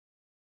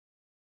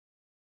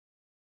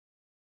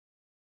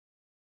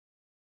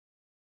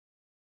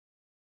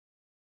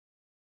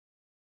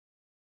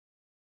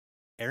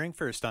Airing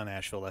first on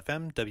Asheville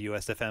FM,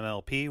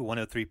 WSFMLP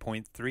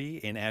 103.3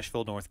 in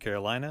Asheville, North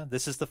Carolina,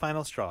 this is The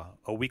Final Straw,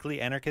 a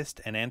weekly anarchist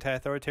and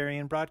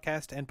anti-authoritarian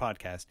broadcast and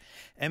podcast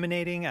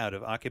emanating out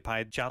of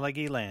occupied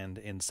Tsalagi land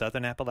in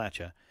southern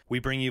Appalachia. We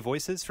bring you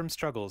voices from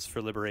struggles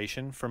for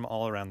liberation from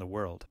all around the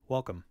world.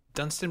 Welcome.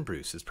 Dunstan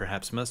Bruce is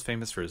perhaps most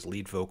famous for his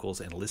lead vocals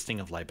and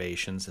listing of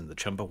libations in the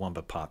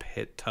Chumbawamba pop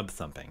hit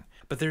Tubthumping.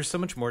 But there's so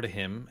much more to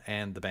him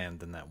and the band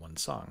than that one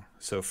song.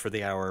 So for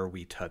the hour,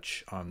 we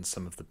touch on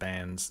some of the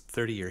band's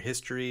 30-year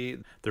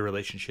history, the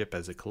relationship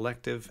as a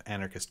collective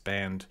anarchist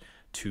band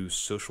to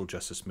social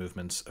justice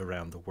movements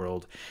around the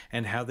world,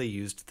 and how they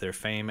used their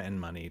fame and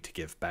money to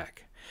give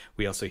back.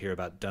 We also hear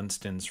about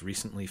Dunstan's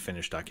recently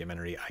finished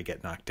documentary, I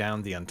Get Knocked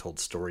Down, The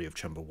Untold Story of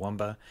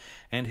Chumbawamba,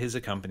 and his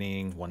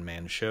accompanying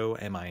one-man show,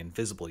 Am I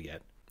Invisible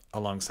Yet?,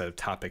 alongside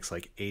topics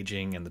like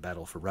aging and the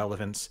battle for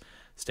relevance,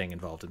 staying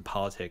involved in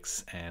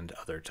politics, and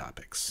other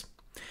topics.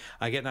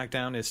 I Get Knocked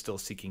Down is still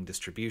seeking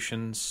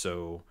distribution,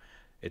 so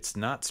it's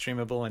not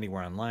streamable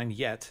anywhere online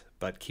yet,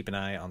 but keep an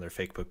eye on their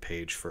fakebook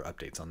page for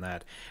updates on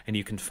that. And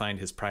you can find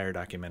his prior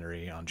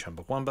documentary on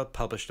Chumbawamba,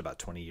 published about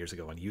 20 years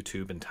ago on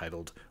YouTube,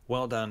 entitled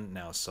Well Done,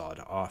 Now Sod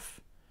Off.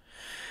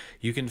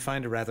 You can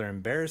find a rather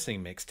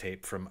embarrassing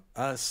mixtape from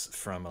us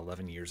from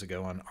 11 years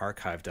ago on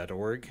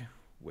archive.org,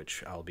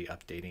 which I'll be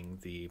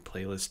updating the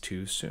playlist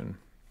to soon.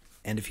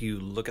 And if you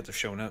look at the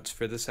show notes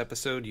for this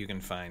episode, you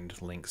can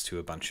find links to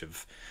a bunch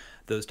of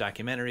those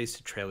documentaries,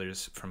 to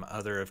trailers from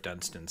other of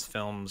Dunstan's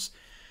films,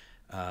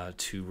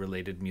 to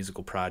related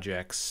musical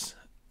projects,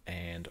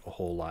 and a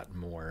whole lot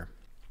more.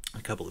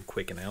 A couple of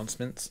quick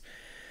announcements.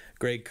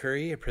 Greg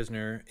Curry, a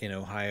prisoner in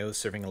Ohio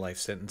serving a life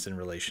sentence in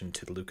relation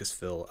to the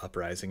Lucasville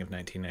uprising of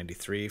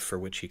 1993, for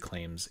which he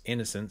claims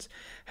innocence,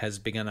 has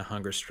begun a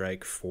hunger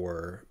strike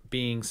for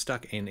being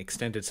stuck in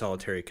extended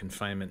solitary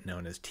confinement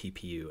known as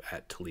TPU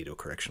at Toledo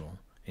Correctional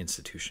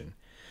Institution.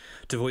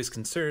 To voice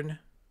concern,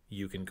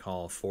 you can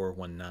call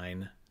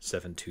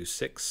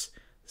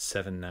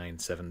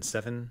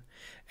 419-726-7977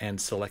 and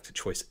select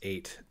choice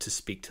 8 to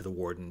speak to the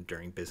warden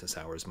during business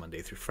hours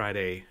Monday through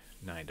Friday,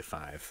 9 to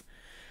 5.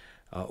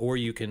 Or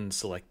you can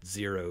select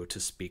 0 to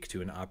speak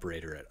to an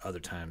operator at other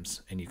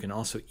times. And you can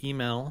also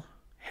email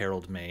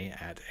Harold May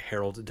at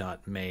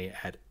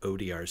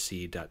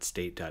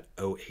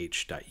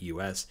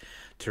harold.may@odrc.state.oh.us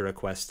to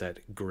request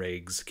that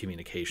Greg's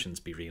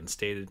communications be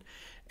reinstated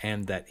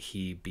and that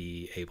he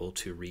be able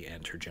to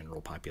re-enter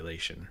general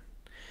population.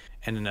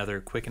 And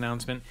another quick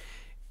announcement,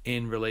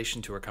 in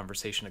relation to our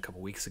conversation a couple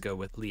weeks ago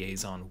with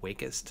Liaison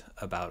Wakest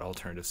about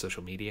alternative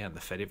social media and the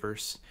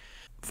Fediverse,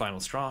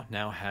 Final Straw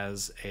now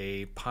has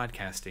a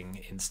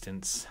podcasting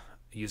instance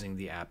using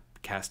the app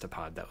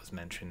Castapod that was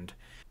mentioned.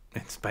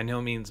 It's by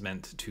no means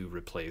meant to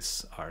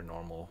replace our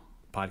normal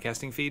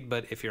podcasting feed,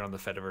 but if you're on the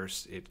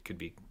Fediverse, it could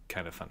be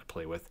kind of fun to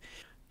play with.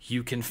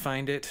 You can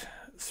find it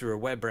through a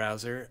web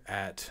browser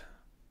at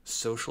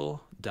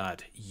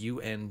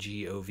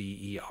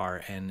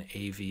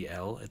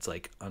social.ungovernavl. It's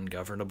like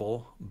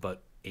ungovernable,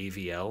 but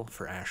AVL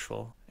for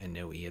Asheville and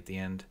no E at the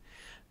end,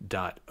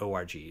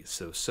 .org.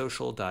 So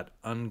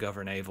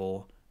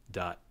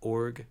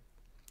social.ungovernable.org.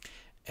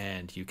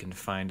 And you can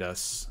find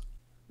us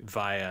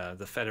via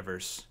the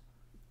Fediverse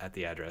at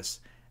the address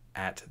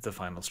at The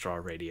Final Straw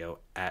Radio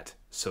at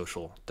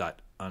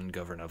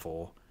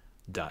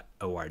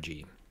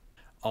social.ungovernable.org.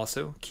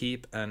 Also,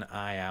 keep an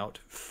eye out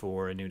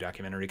for a new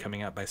documentary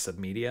coming out by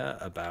Submedia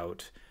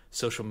about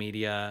social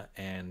media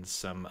and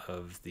some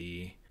of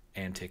the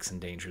antics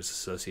and dangers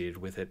associated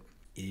with it.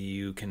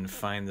 You can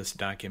find this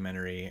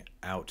documentary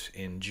out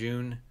in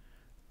June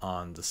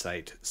on the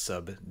site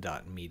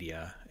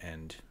sub.media,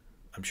 and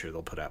I'm sure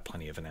they'll put out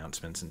plenty of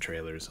announcements and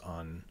trailers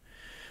on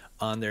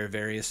their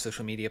various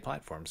social media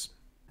platforms.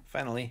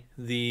 Finally,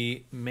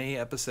 the May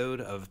episode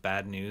of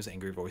Bad News,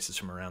 Angry Voices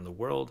from Around the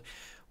World,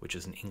 which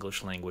is an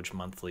English-language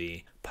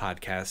monthly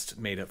podcast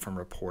made up from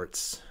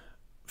reports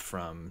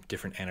from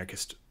different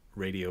anarchist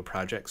radio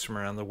projects from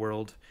around the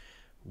world,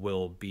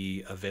 will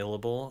be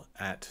available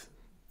at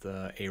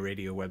the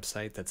A-Radio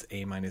website. That's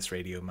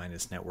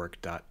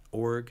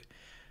a-radio-network.org,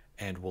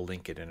 and we'll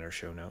link it in our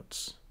show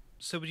notes.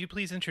 So would you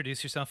please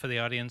introduce yourself for the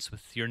audience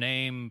with your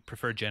name,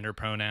 preferred gender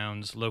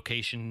pronouns,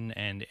 location,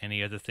 and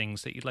any other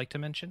things that you'd like to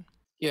mention?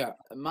 Yeah,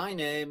 my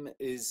name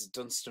is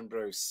Dunstan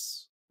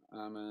Bruce.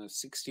 I'm a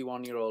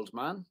 61-year-old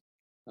man,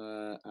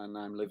 and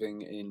I'm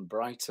living in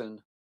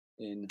Brighton.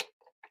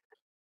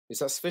 Is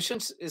that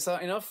sufficient? Is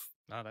that enough?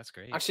 Oh, that's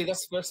great. Actually,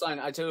 that's the first line.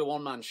 I do a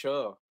one-man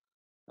show,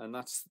 and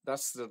that's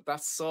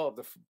sort of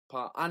the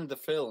part, and the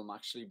film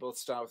actually both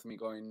start with me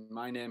going,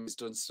 "My name is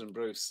Dunstan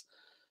Bruce."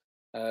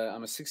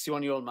 I'm a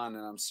 61-year-old man,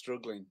 and I'm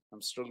struggling.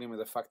 I'm struggling with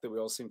the fact that we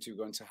all seem to be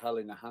going to hell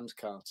in a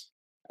handcart,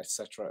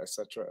 etc.,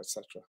 etc.,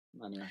 etc.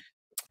 Anyway.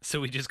 So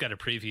we just got a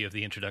preview of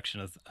the introduction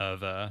of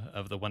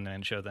the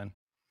one-man show then.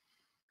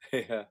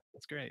 Yeah.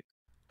 That's great.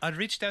 I'd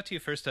reached out to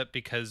you first up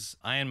because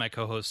I and my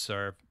co-hosts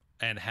are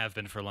and have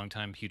been for a long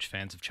time huge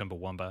fans of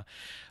Chumbawamba.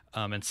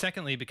 And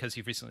secondly, because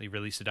you've recently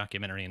released a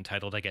documentary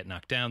entitled "I Get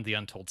Knocked Down: The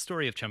Untold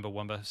Story of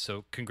Chumbawamba."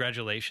 So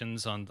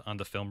congratulations on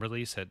the film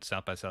release at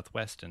South by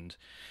Southwest, and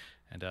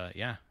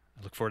yeah,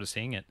 I look forward to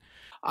seeing it.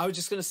 I was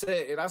just going to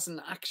say it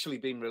hasn't actually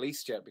been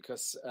released yet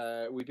because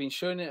we've been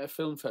showing it at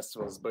film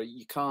festivals, but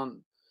you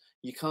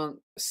can't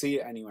see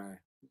it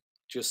anywhere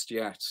just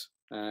yet.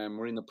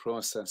 We're in the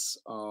process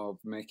of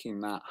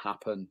making that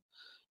happen,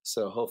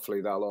 so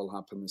hopefully that'll all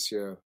happen this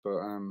year.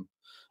 But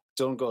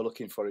don't go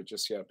looking for it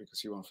just yet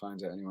because you won't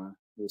find it anywhere.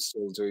 We're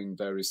still doing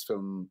various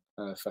film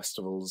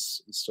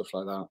festivals and stuff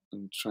like that,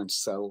 and trying to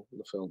sell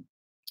the film.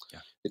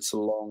 Yeah. It's a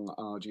long,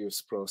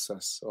 arduous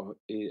process, or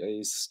it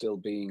is still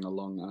being a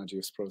long,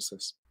 arduous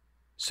process.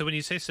 So when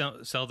you say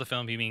sell the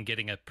film, you mean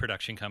getting a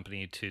production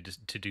company to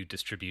do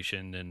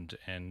distribution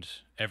and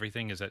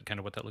everything? Is that kind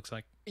of what that looks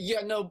like?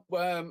 Yeah, no,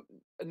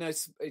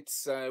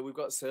 it's we've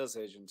got a sales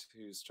agent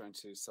who's trying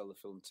to sell the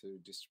film to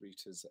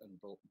distributors and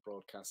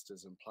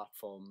broadcasters and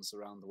platforms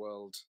around the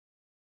world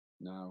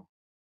now,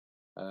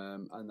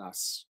 and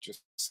that's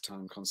just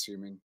time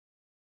consuming.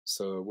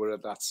 So we're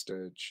at that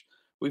stage.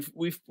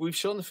 We've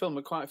shown the film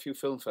at quite a few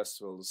film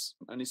festivals,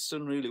 and it's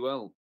done really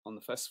well on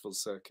the festival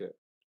circuit.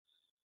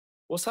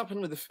 What's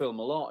happened with the film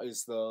a lot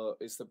is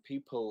that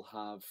people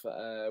have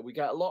we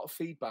get a lot of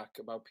feedback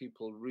about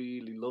people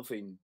really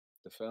loving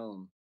the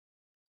film,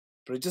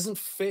 but it doesn't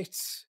fit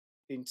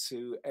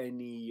into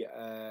any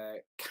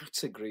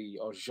category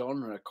or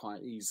genre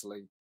quite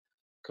easily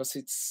because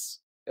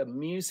it's a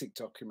music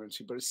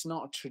documentary, but it's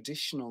not a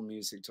traditional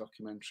music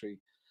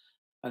documentary,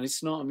 and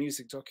it's not a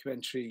music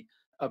documentary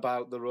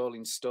about the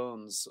Rolling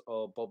Stones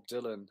or Bob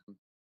Dylan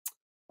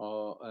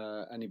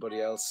or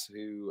anybody else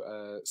who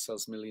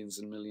sells millions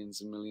and millions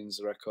and millions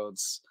of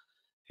records,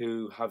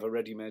 who have a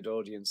ready-made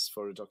audience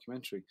for a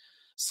documentary.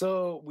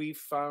 So we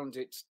found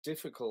it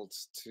difficult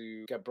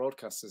to get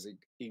broadcasters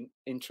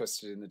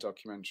interested in the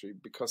documentary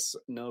because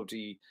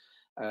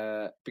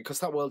because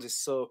that world is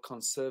so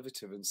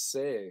conservative and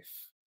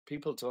safe.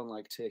 People don't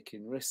like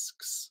taking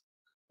risks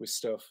with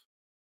stuff.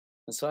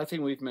 And so I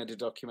think we've made a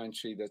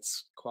documentary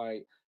that's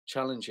quite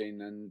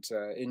challenging and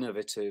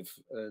innovative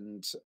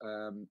and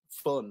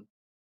fun,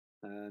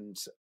 and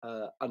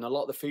a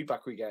lot of the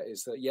feedback we get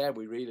is that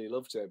we really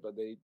loved it, but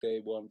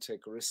they won't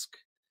take a risk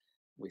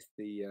with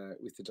the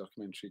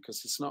documentary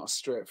because it's not a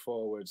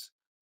straightforward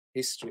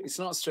history. It's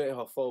not a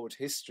straightforward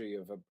history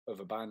of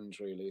a band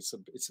really. It's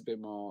a bit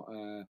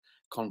more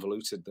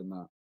convoluted than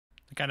that.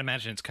 I can't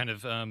imagine. It's kind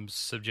of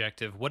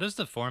subjective. What is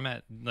the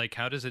format like?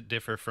 How does it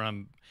differ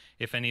from,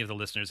 if any of the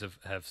listeners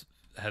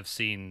have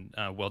seen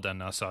Well Done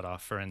Now Sod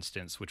Off, for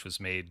instance, which was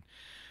made,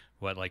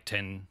 what, like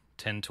 10,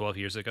 12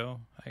 years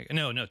ago?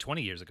 No,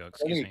 20 years ago,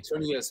 excuse me.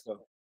 20 years ago.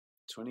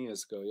 20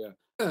 years ago,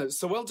 yeah.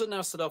 So Well Done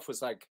Now Sod Off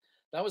was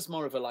that was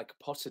more of a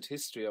potted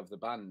history of the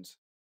band.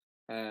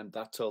 And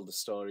that told the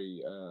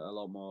story a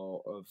lot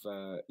more of,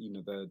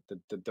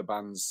 the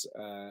band's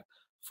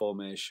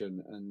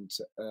formation,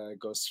 and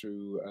goes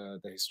through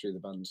the history of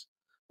the band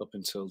up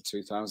until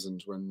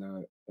 2000 when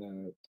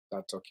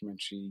that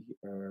documentary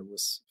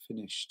was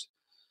finished.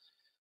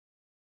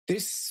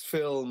 This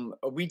film,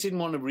 we didn't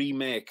want to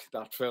remake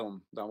that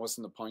film. That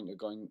wasn't the point of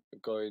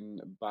going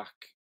back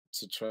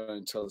to try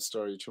and tell the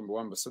story of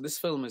Chumbawamba. So this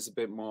film is a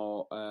bit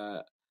more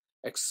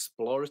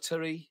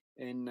exploratory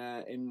in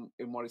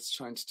what it's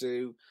trying to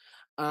do,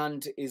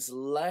 and is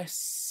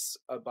less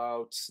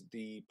about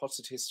the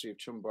potted history of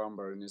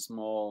Chumbawamba and is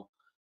more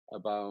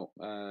about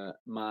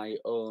my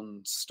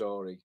own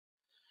story,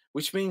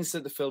 which means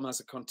that the film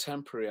has a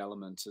contemporary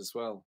element as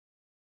well.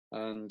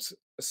 And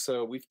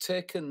so we've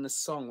taken the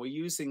song, we're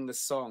using the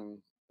song,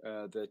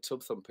 the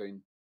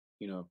Tubthumping,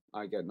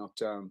 I get knocked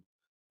down,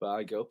 but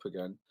I get up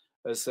again,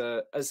 as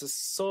a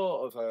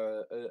sort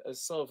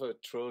of a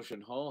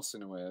Trojan horse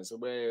in a way,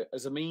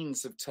 as a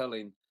means of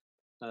telling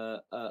a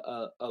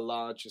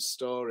larger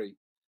story.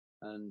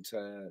 And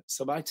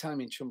so my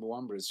time in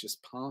Chumbawamba is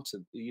just part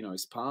of,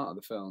 it's part of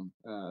the film,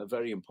 a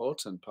very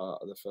important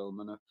part of the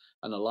film,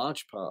 and a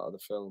large part of the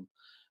film.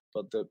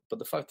 But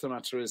the fact of the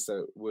matter is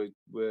that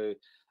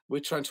we're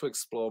trying to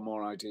explore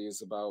more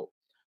ideas about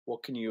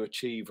what can you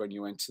achieve when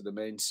you enter the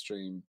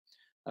mainstream,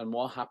 and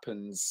what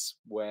happens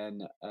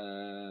when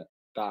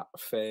that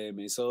fame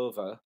is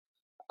over,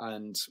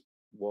 and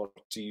what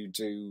do you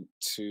do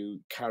to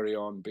carry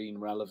on being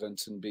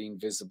relevant and being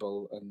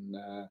visible and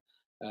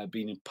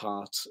being a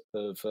part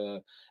of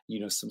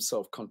some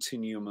sort of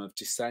continuum of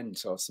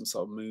dissent or some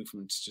sort of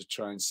movement to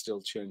try and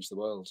still change the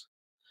world.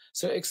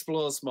 So it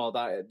explores more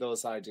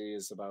those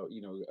ideas about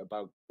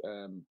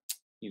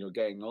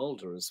getting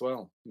older as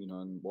well,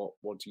 and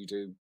what do you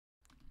do?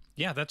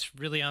 Yeah, that's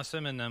really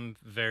awesome, and I'm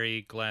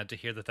very glad to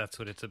hear that that's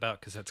what it's about,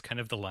 because that's kind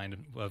of the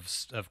line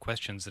of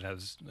questions that I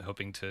was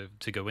hoping to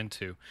go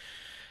into.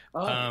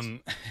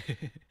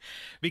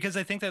 Because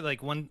I think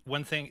that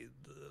one thing,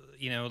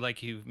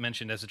 like you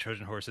mentioned as a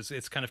Trojan horse,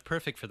 it's kind of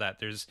perfect for that.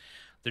 There's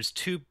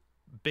two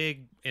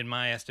big, in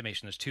my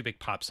estimation, there's two big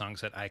pop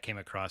songs that I came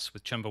across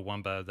with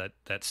Chumbawamba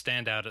that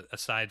stand out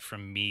aside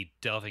from me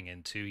delving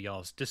into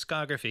y'all's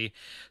discography,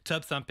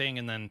 Tubthumping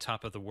and then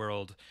Top of the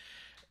World.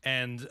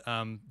 And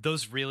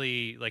those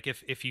really, like,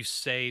 if you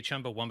say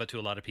Chumbawamba to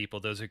a lot of people,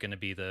 those are going to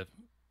be the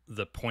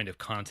point of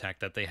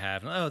contact that they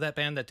have. Oh, that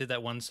band that did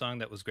that one song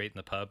that was great in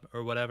the pub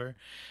or whatever.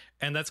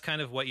 And that's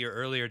kind of what your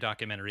earlier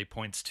documentary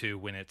points to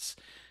when it's,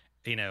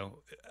 you know,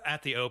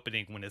 at the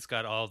opening when it's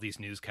got all these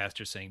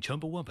newscasters saying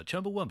Chumbawamba,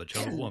 Chumbawamba,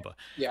 Chumbawamba.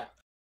 Yeah.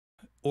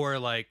 Or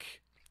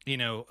like, you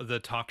know, the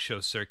talk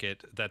show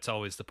circuit, that's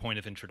always the point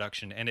of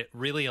introduction. And it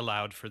really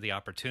allowed for the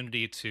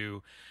opportunity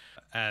to,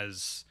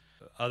 as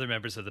other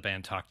members of the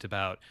band talk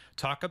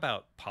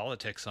about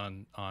politics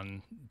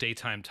on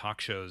daytime talk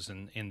shows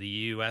in the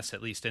US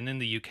at least, and in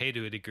the UK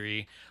to a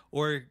degree,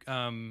 or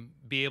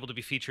be able to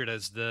be featured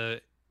as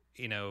the,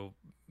 you know,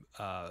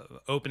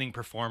 opening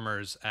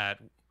performers at,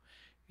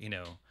 you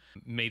know,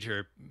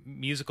 major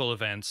musical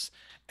events,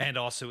 and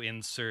also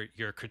insert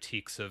your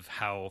critiques of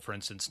how, for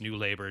instance, New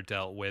Labour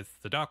dealt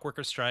with the dock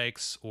worker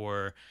strikes,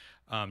 or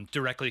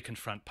directly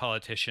confront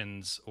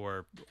politicians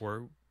or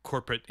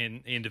corporate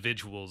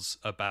individuals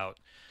about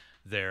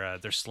their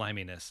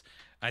sliminess.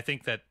 I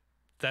think that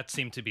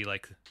seemed to be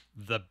like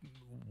the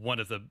one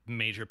of the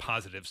major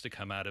positives to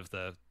come out of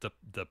the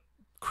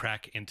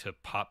crack into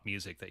pop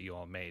music that you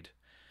all made.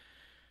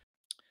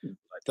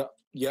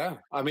 Yeah,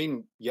 I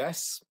mean,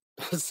 yes,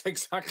 that's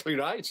exactly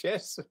right.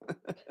 Yes.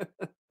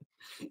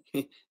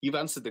 You've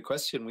answered the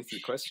question with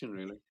your question,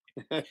 really.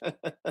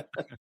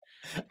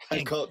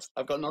 I've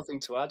got nothing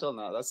to add on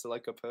that. That's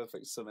like a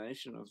perfect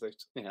summation of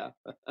it. Yeah.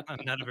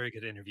 I'm not a very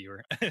good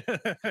interviewer.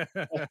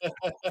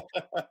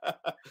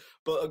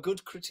 But a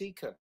good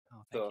critiquer.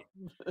 Oh,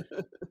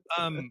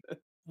 thank you.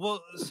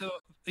 Well, so,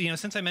 you know,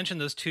 since I mentioned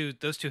those two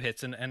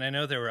hits, and I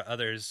know there were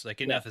others,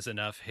 like Enough Is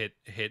Enough hit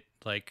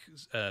like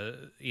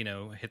you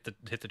know, hit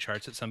the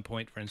charts at some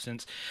point, for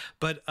instance.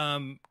 But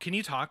can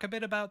you talk a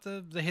bit about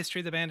the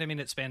history of the band? I mean,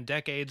 it spanned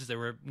decades. There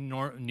were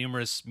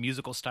numerous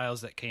musical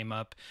styles that came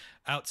up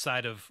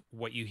outside of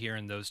what you hear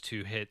in those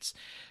two hits,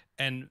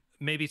 and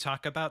maybe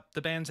talk about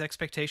the band's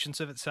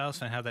expectations of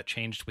itself and how that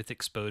changed with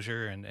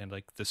exposure and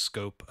like the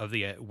scope of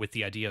with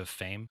the idea of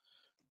fame.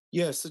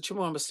 Yeah, so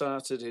Chumbawamba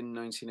started in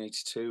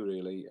 1982.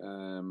 Really,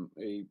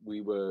 we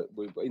were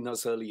in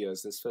those early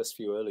years. Those first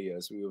few early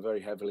years, we were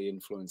very heavily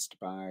influenced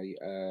by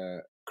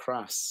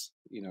Crass,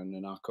 you know, an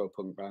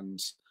anarcho-punk band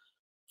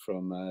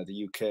from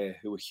the UK,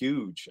 who were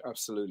huge,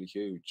 absolutely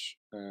huge.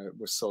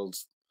 Were sold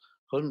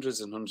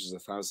hundreds and hundreds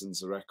of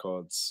thousands of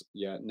records,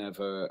 yet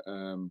were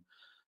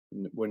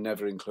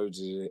never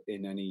included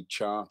in any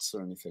charts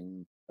or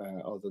anything.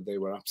 Although they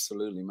were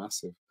absolutely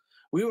massive.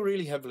 We were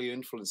really heavily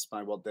influenced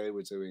by what they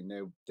were doing.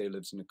 They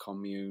lived in a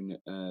commune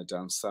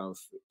down south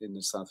in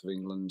the south of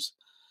England,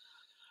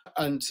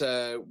 and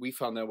we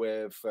found their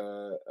way of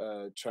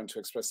trying to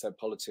express their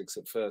politics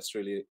at first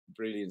really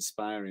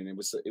inspiring.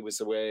 It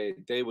was a way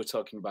they were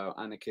talking about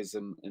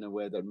anarchism in a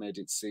way that made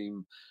it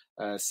seem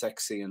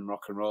sexy and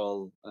rock and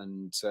roll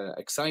and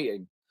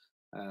exciting,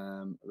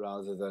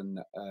 rather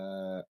than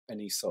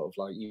any sort of,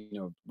 like, you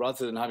know,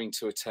 rather than having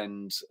to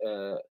attend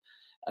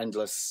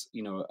endless,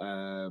 you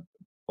know,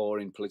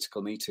 boring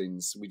political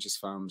meetings. We just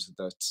found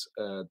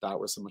that that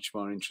was a much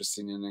more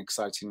interesting and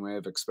exciting way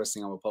of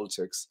expressing our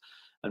politics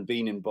and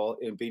being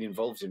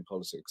involved in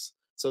politics.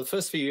 So the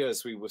first few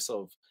years we were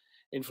sort of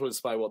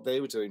influenced by what they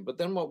were doing, but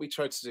then what we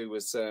tried to do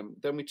was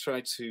then we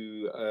tried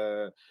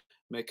to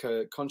make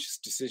a conscious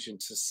decision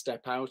to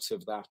step out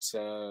of that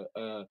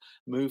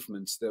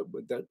movement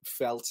that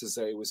felt as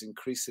though it was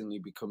increasingly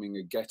becoming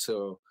a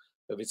ghetto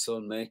of its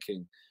own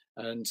making.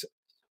 And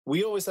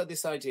we always had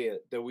this idea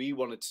that we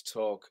wanted to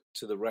talk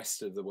to the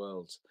rest of the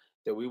world,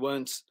 that we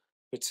weren't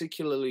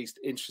particularly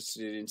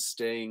interested in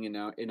staying in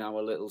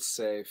our little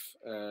safe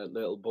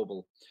little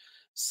bubble.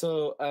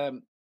 So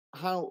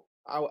how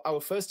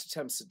our first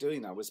attempts at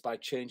doing that was by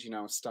changing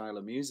our style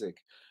of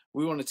music.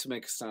 We wanted to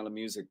make a style of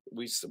music.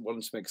 We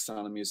wanted to make a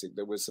style of music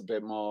that was a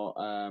bit more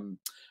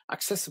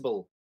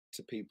accessible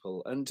to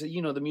people. And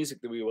you know, the music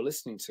that we were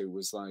listening to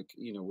was like,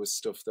 you know, was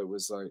stuff that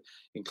was like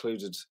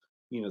included,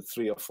 you know,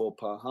 3 or 4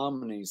 part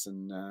harmonies,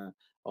 and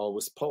or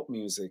was pop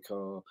music,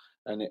 or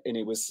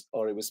it was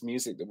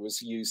music that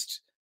was used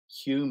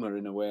humor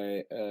in a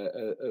way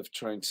of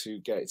trying to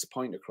get its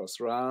point across,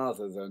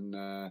 rather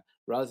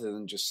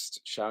than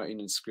just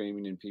shouting and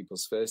screaming in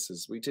people's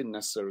faces. We didn't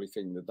necessarily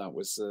think that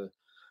was the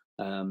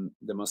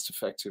most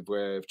effective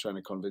way of trying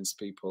to convince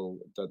people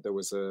that there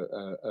was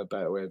a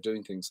better way of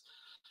doing things.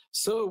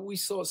 So we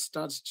sort of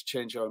started to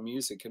change our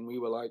music, and we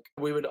were like,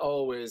 we would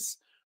always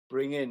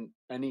bring in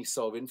any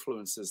sort of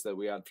influences that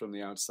we had from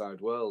the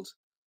outside world.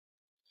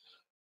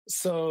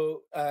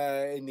 So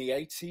in the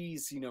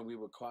 80s, you know, we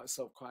were quite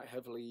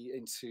heavily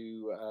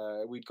into,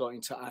 we'd got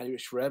into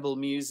Irish rebel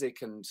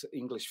music, and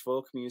English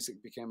folk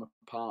music became a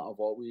part of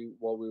what we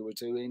were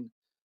doing.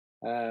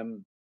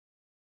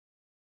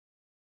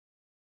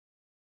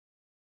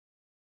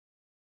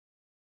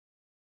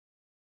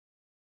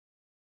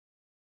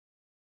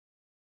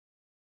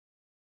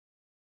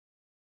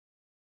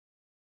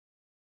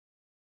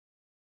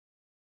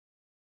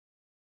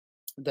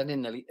 then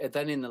in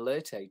the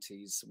late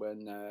 80s,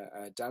 when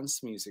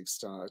dance music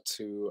started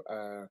to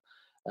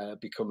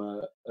become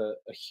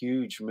a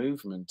huge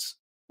movement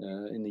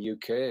in the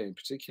UK in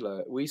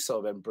particular, we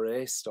sort of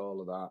embraced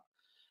all of that.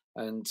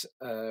 And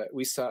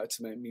we started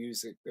to make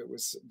music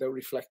that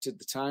reflected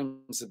the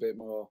times a bit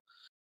more.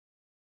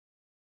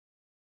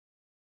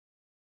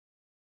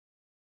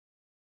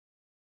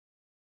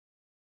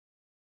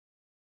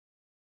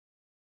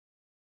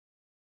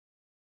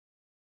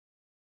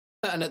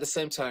 And at the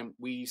same time,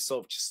 we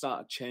sort of just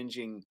started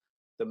changing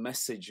the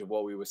message of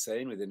what we were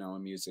saying within our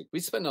music.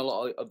 We spent a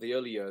lot of the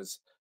early years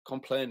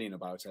complaining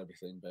about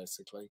everything,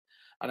 basically.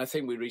 And I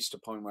think we reached a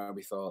point where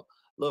we thought,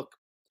 look,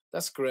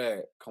 that's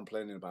great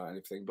complaining about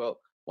anything, but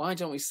why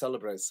don't we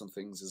celebrate some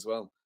things as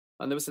well?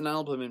 And there was an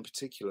album in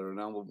particular, an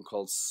album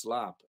called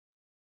Slap,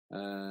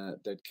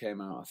 that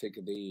came out, I think,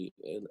 at the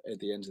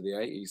end of the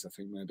 80s, I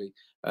think maybe,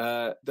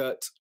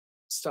 that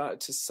started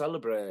to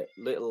celebrate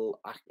little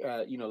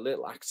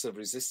acts of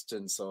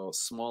resistance or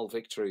small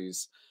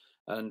victories.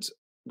 And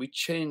we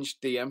changed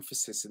the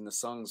emphasis in the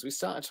songs. We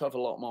started to have a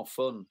lot more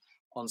fun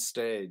on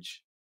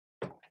stage.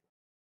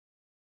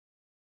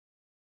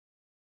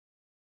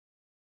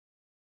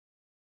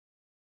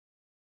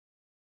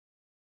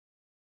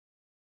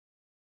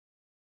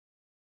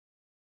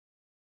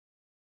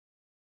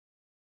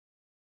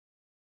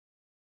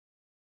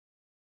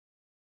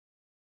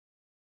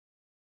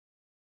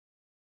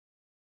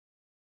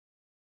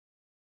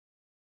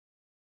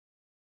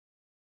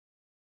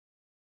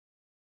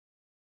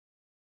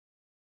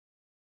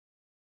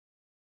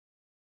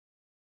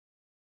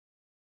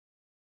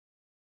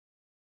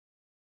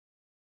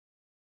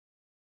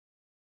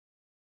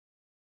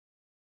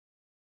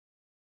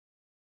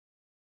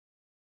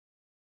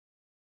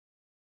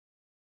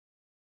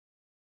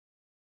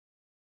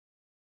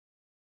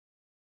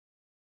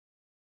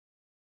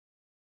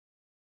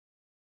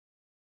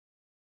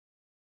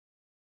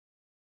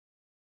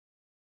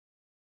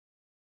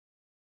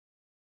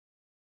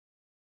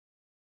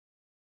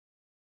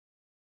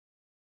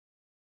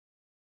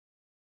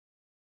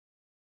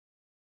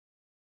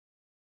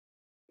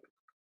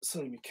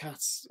 Sorry, my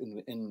cat's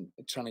in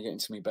trying to get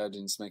into my bed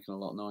and it's making a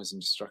lot of noise and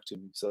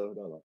distracting me. So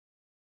about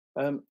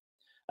that.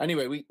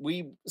 Anyway,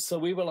 we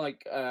were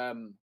like,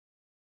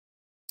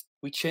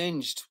 we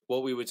changed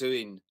what we were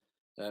doing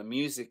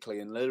musically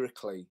and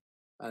lyrically,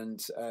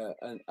 and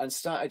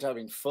started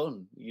having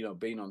fun,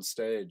 being on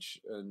stage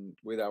and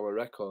with our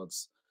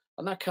records,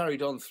 and that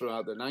carried on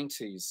throughout the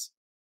 90s.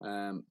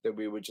 That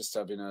we were just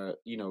having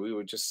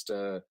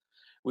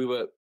we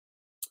were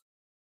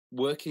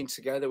working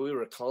together. We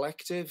were a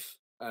collective,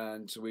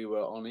 and we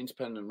were on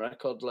independent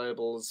record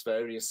labels,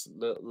 various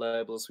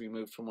labels. We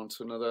moved from one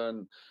to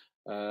another,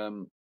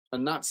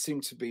 and that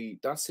seemed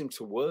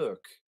to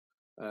work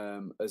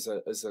as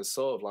a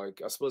sort of,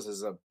 like, I suppose,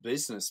 as a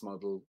business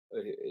model,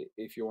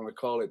 if you want to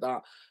call it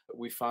that.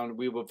 We found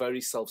we were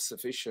very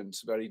self-sufficient,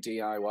 very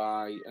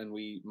DIY, and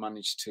we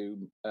managed to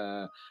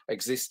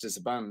exist as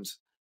a band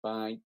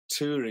by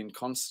touring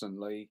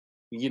constantly.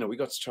 We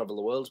got to travel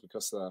the world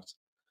because of that.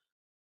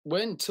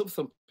 When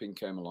Tubthumping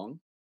came along,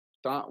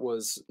 that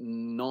was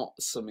not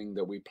something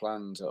that we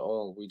planned at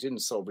all. We didn't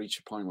sort of reach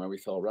a point where we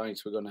thought, right,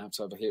 we're going to have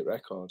a hit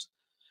record.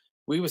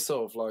 We were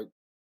sort of like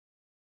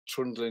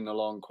trundling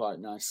along quite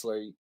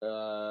nicely.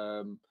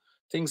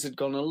 Things had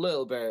gone a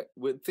little bit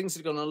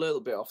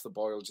off the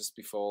boil just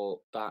before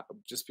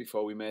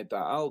we made that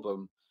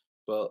album.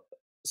 But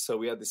so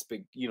we had this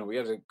big, we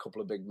had a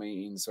couple of big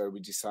meetings where we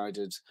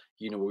decided,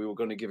 we were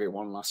going to give it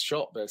one last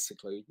shot,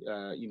 basically.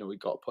 We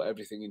got to put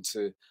everything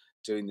into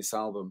doing this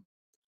album.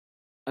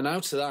 And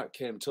out of that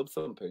came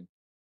Tubthumping.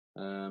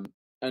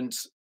 And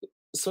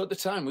so at the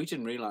time, we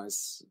didn't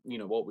realize,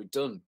 what we'd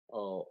done,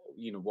 or,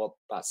 what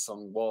that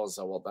song was,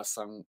 or what that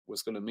song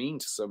was going to mean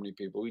to so many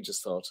people. We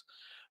just thought,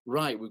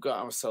 right, we've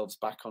got ourselves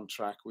back on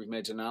track. We've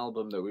made an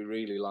album that we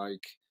really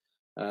like.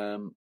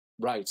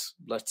 Right,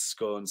 let's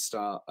go and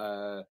start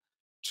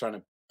trying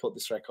to put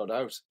this record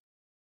out.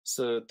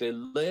 So the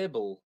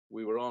label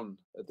we were on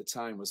at the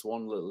time was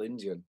One Little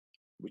Indian,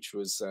 which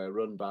was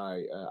run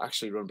by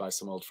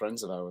some old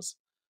friends of ours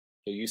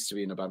who used to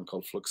be in a band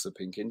called Flux of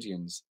Pink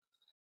Indians.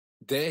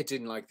 They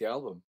didn't like the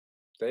album.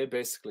 They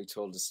basically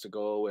told us to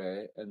go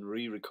away and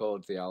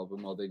re-record the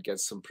album, or they'd get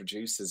some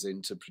producers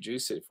in to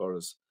produce it for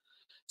us.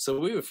 So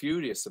we were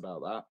furious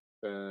about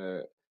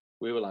that.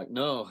 We were like,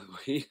 no,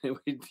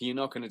 you're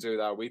not going to do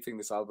that. We think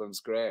this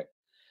album's great.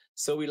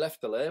 So we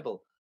left the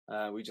label.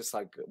 We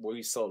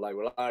sort of like,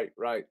 well,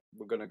 right,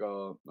 we're going to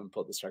go and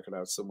put this record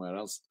out somewhere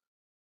else.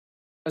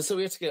 And so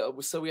we had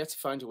to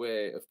find a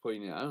way of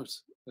putting it out.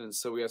 And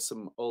so we had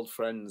some old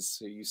friends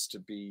who used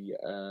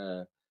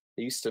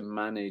to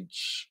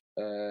manage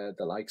the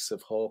likes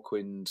of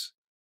Hawkwind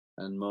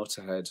and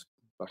Motorhead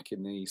back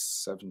in the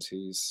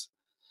 70s.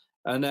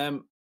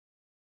 And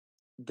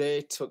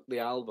they took the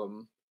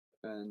album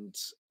and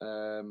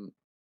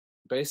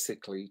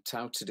basically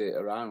touted it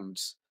around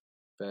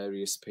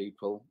various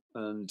people,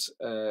 and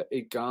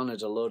it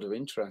garnered a lot of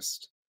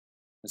interest.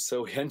 And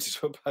so we ended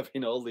up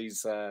having all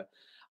these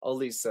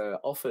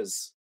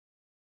offers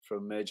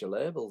from major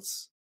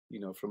labels,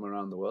 from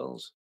around the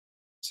world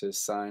to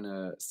sign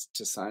a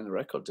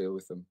record deal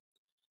with them.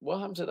 What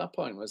happened at that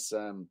point was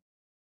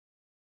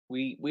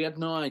we had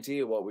no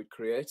idea what we'd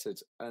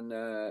created,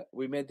 and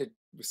we made the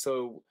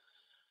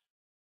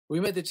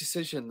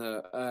decision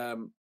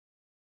that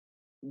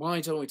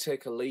why don't we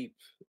take a leap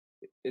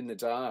in the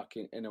dark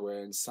in a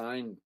way and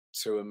sign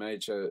to a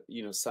major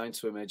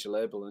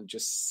label and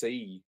just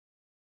see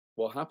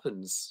what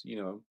happens,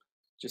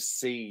 just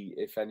see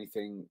if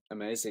anything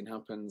amazing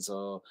happens,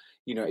 or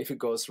if it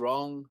goes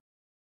wrong.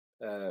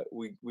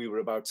 We were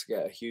about to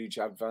get a huge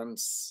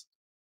advance,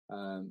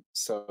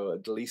 so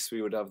at least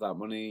we would have that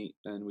money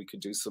and we could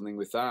do something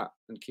with that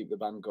and keep the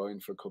band going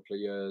for a couple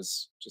of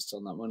years just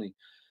on that money.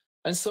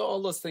 And so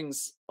all those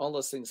things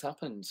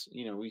happened.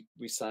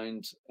 We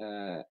signed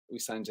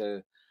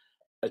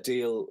a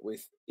deal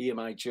with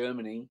EMI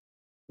Germany,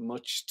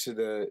 much to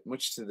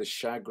the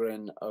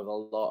chagrin of a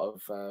lot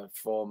of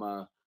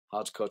former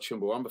hardcore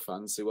Chumbawamba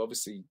fans who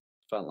obviously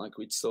felt like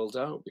we'd sold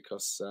out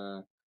because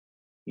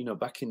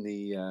back in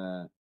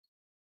the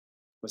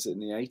was it in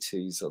the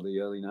 80s or the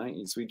early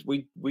 90s,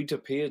 we'd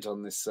appeared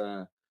on this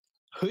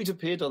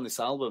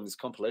album, this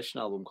compilation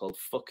album called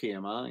Fuck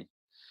EMI,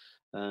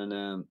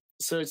 and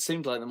so it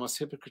seemed like the most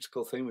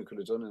hypocritical thing we could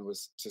have done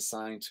was to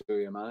sign to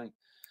EMI.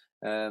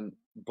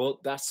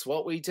 But that's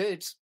what we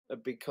did,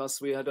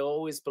 because we had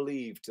always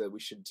believed that we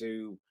should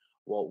do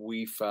what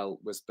we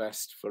felt was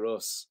best for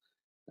us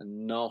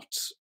and not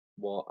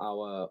what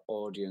our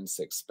audience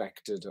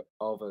expected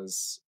of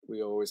us.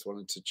 We always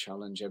wanted to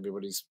challenge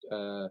everybody's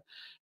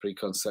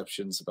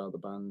preconceptions about the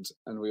band,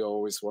 and we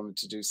always wanted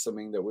to do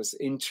something that was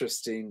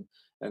interesting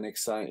and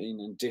exciting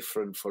and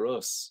different for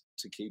us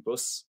to keep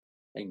us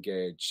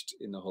engaged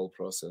in the whole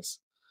process.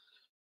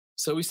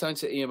 So we signed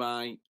to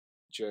EMI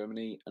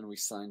Germany and we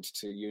signed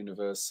to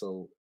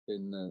Universal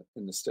in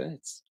the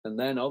States, and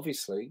then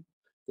obviously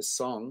the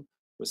song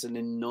was an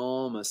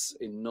enormous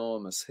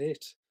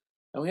hit,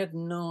 and we had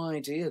no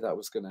idea that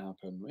was going to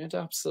happen. We had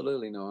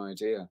absolutely no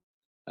idea,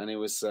 and it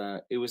was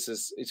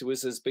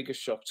as big a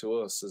shock to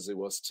us as it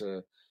was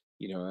to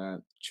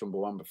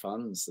Chumbawamba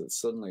fans that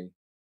suddenly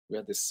we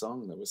had this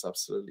song that was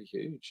absolutely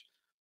huge.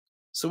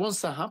 So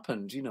once that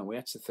happened, we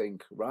had to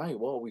think, right,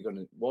 what are we going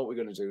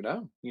to do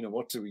now?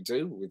 What do we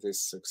do with this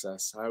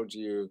success? How do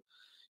you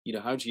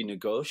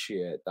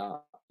negotiate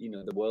that,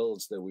 the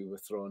worlds that we were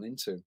thrown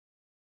into?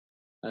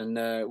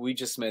 And we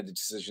just made the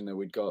decision that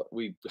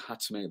we had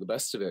to make the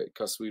best of it,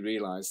 because we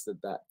realized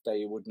that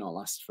day would not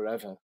last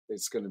forever.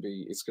 It's going to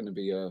be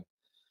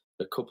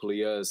a couple of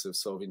years of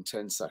sort of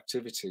intense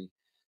activity.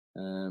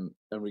 And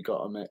we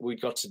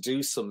got to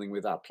do something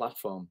with that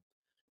platform.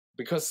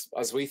 Because,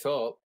 as we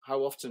thought, how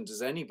often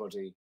does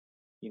anybody,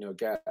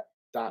 get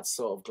that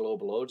sort of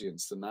global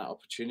audience and that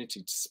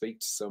opportunity to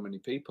speak to so many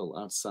people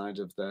outside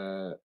of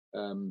their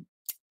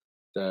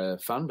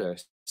fan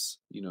base?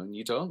 And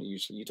you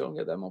don't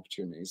get them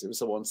opportunities. It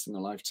was a once in a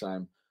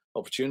lifetime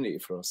opportunity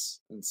for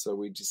us, and so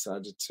we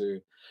decided to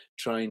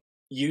try and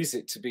use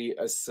it to be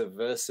as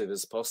subversive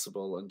as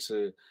possible and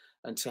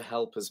to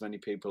help as many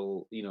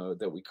people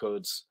that we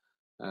could,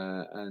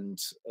 and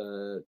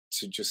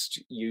to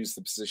just use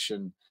the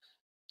position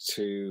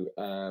to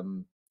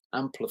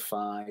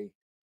amplify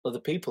other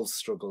people's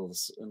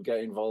struggles and get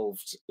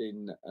involved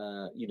in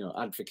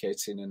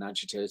advocating and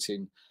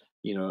agitating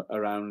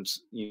around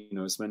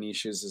as many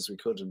issues as we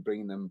could, and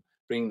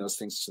bringing those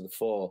things to the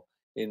fore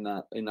in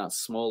that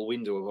small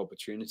window of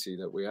opportunity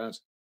that we had.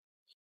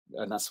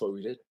 And that's what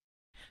we did.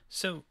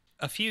 So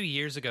a few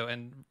years ago,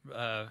 and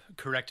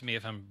correct me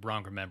if I'm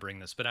wrong remembering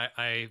this, but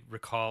I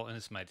recall, and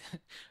this might,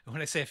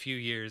 when I say a few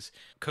years,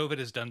 COVID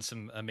has done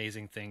some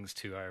amazing things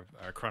to our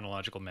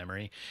chronological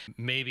memory.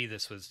 Maybe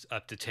this was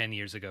up to 10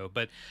 years ago,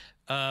 but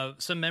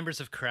some members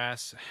of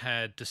Crass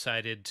had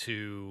decided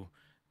to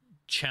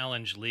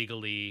challenge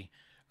legally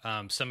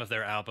some of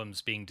their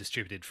albums being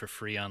distributed for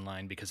free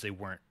online, because they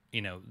weren't,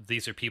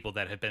 these are people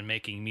that had been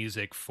making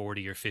music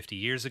 40 or 50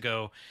 years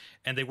ago,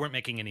 and they weren't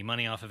making any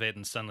money off of it.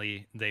 And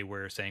suddenly they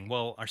were saying,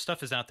 well, our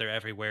stuff is out there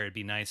everywhere. It'd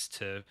be nice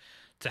to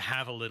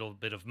have a little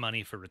bit of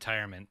money for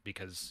retirement,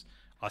 because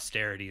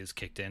austerity has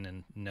kicked in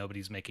and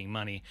nobody's making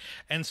money.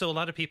 And so a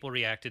lot of people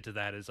reacted to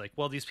that as like,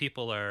 well, these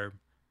people are,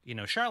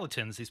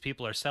 charlatans. These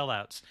people are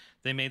sellouts.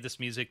 They made this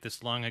music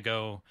this long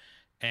ago,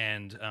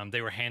 and they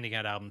were handing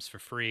out albums for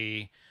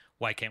free.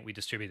 Why can't we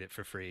distribute it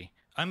for free?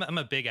 I'm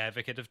a big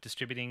advocate of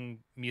distributing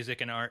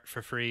music and art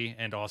for free,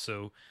 and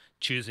also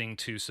choosing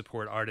to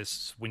support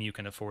artists when you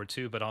can afford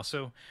to, but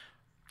also,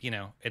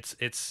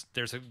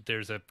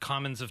 there's a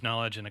commons of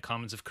knowledge and a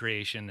commons of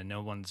creation, and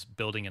no one's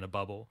building in a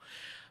bubble.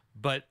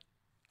 But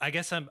I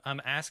guess I'm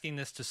asking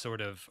this to sort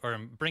of, or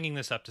I'm bringing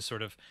this up to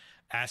sort of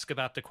ask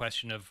about the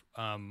question of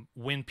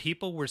when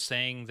people were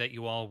saying that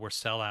you all were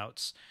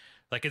sellouts,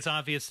 like, it's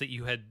obvious that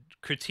you had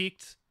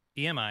critiqued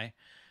EMI,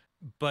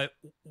 but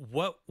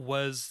what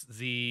was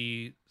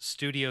the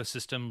studio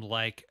system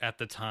like at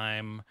the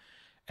time,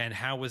 and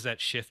how was that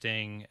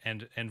shifting,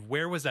 and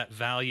where was that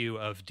value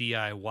of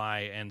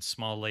DIY and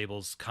small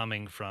labels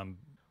coming from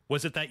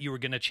Was it that you were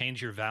going to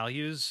change your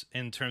values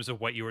in terms of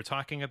what you were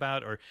talking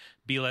about, or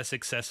be less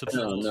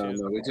accessible? No,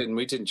 we didn't.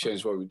 We didn't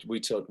change what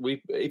we taught.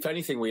 If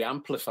anything, we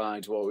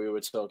amplified what we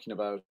were talking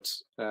about,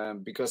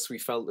 because we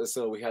felt as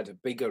though we had a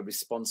bigger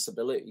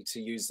responsibility to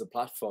use the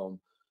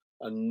platform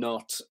and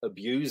not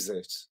abuse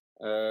it.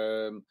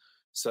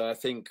 So I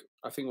think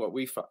what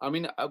we, I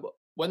mean,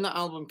 when that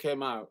album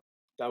came out,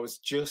 that was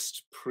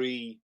just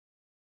pre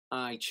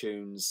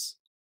iTunes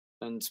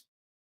and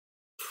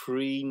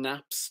pre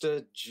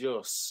Napster,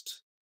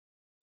 just.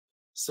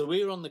 So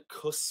we were on the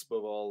cusp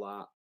of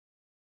all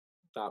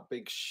that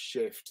big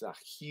shift, that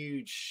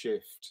huge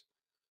shift.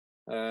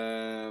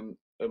 But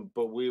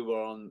we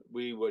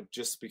were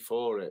just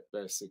before it,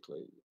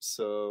 basically.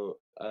 So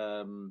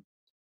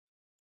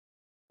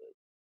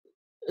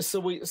so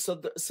we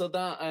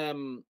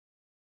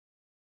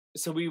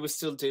were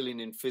still dealing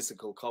in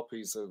physical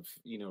copies of,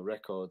 you know,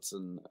 records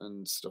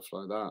and stuff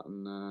like that,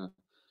 and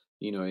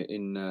you know,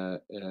 in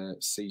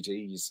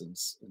CDs and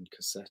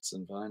cassettes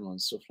and vinyl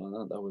and stuff like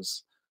that. That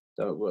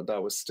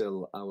was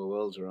still our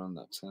world around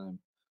that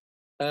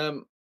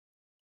time.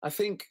 I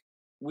think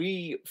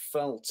we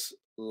felt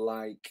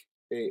like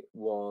it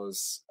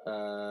was,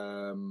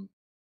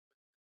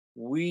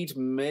 we'd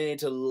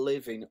made a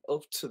living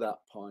up to that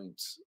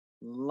point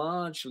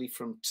largely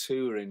from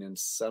touring and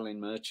selling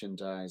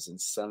merchandise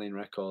and selling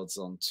records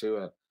on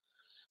tour.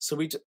 So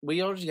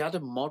we already had a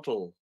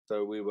model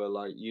that we were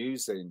like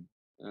using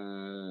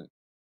to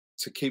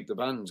keep the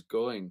band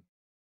going.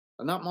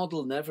 And that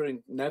model never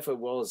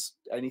was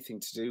anything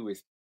to do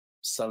with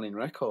selling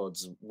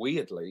records,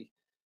 weirdly,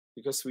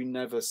 because we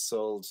never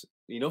sold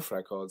enough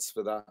records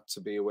for that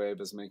to be a way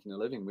of us making a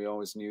living. We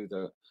always knew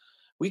that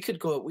we could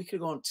go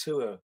on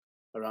tour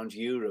around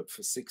Europe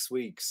for 6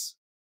 weeks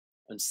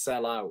and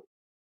sell out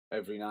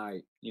every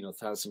night, you know,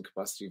 1,000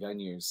 capacity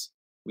venues.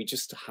 We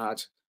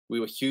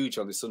were huge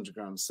on this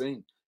underground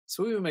scene.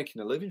 So we were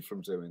making a living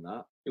from doing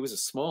that. It was a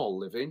small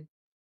living,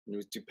 and it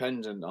was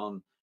dependent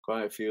on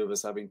quite a few of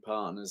us having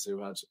partners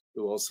who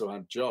also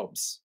had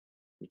jobs,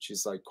 which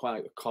is like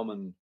quite a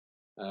common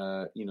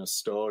you know,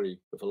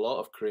 story of a lot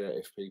of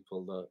creative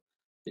people, that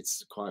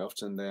it's quite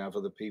often they have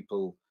other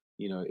people,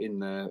 you know, in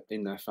their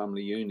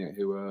family unit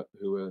who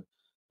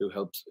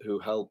help,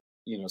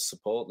 you know,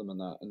 support them and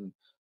that. And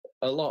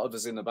a lot of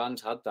us in the band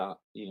had that,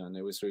 you know, and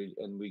it was really,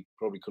 and we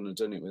probably couldn't have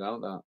done it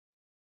without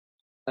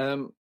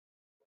that.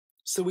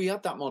 So we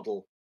had that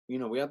model, you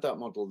know,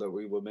 that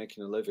we were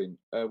making a living.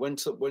 When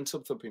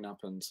Tubthumping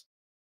happened,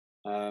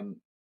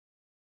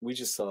 we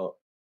just thought,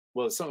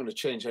 well, it's not going to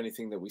change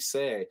anything that we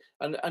say.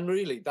 And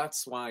really,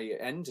 that's why it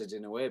ended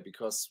in a way,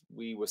 because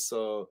we were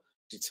so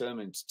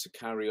determined to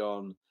carry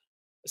on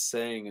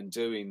saying and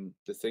doing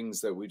the things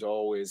that we'd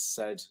always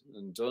said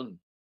and done.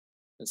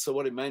 And so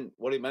what it meant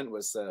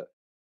was that,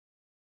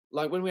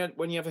 like when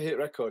you have a hit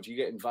record, you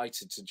get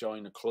invited to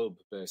join a club,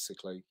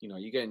 basically. You know,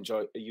 you get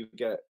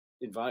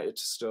invited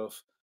to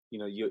stuff. You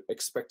know, you're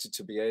expected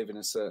to behave in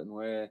a certain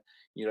way.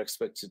 You're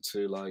expected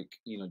to, like,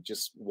 you know,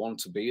 just want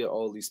to be at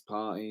all these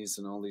parties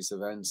and all these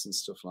events and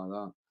stuff like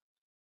that.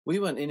 We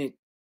weren't in it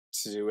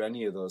to do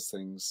any of those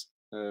things.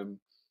 And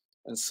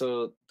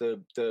so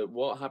the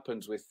what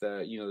happened with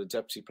you know, the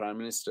Deputy Prime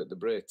Minister at the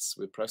Brits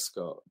with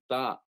Prescott,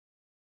 that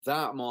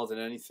more than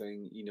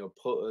anything, you know,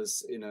 put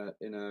us in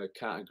a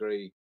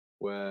category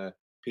where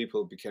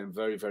people became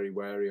very, very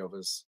wary of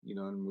us, you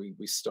know, and we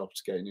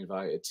stopped getting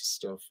invited to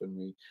stuff, and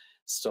we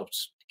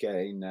stopped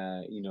getting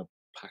you know,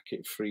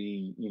 packet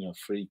free, you know,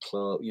 free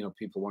clothes, you know,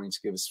 people wanting to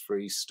give us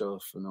free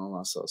stuff and all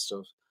that sort of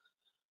stuff,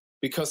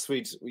 because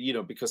we'd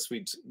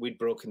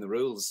broken the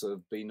rules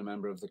of being a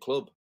member of the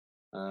club.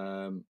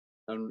 And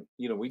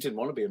you know, we didn't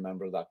want to be a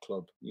member of that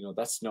club. You know,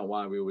 that's not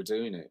why we were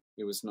doing it.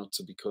 It was not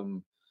to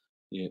become,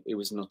 you know, it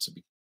was not to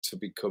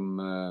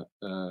become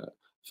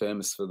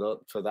famous for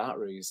that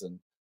reason.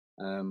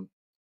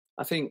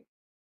 I think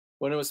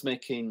when I was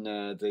making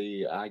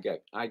the I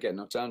Get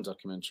Knocked Down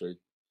documentary,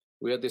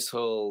 we had there's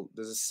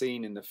a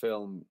scene in the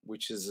film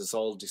which is us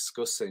all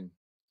discussing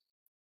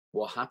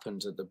what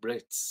happened at the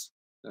Brits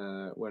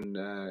when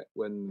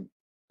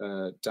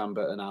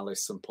Dambert and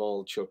Alice and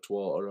Paul chucked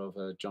water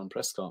over John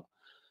Prescott.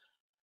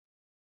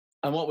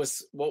 And what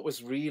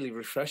was really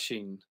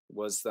refreshing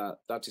was that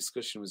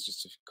discussion was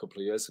just a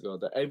couple of years ago,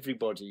 that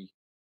everybody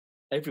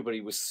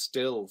was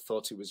still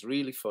thought it was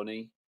really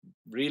funny,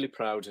 really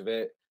proud of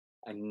it,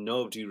 and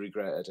nobody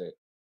regretted it.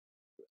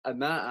 And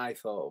that I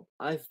thought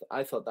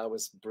that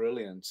was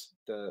brilliant,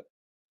 that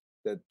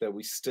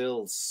we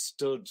still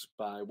stood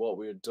by what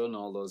we had done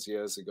all those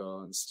years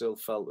ago, and still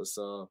felt as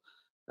though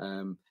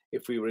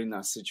if we were in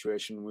that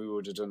situation, we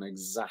would have done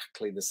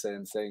exactly the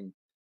same thing.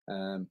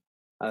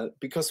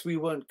 Because we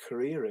weren't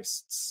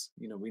careerists,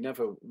 you know, we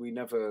never.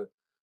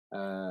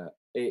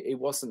 It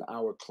wasn't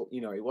our,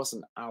 you know, it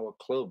wasn't our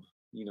club.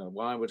 You know,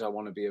 why would I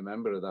want to be a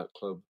member of that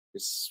club?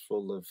 It's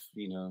full of,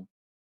 you know,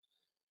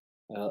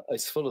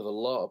 it's full of a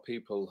lot of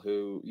people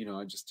who, you know,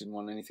 I just didn't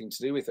want anything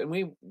to do with. And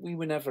we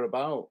were never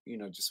about, you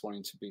know, just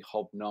wanting to be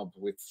hobnob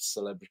with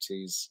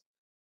celebrities.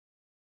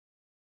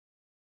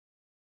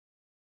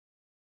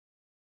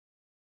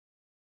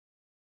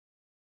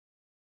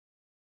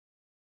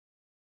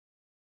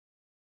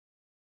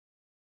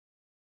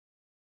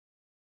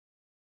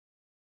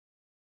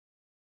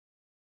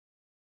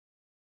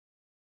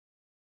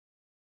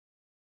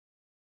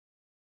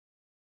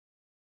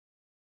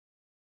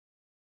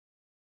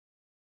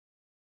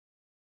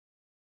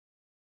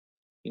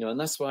 you know, and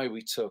that's why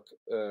we took,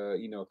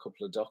 you know, a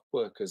couple of dock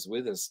workers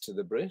with us to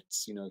the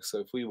Brits, you know. So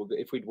if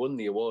we'd won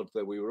the award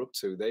that we were up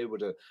to, they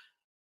would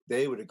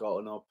have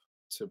gotten up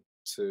to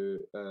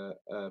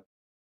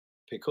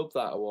pick up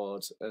that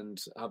award and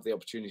have the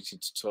opportunity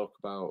to talk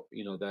about,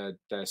 you know,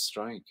 their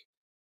strike.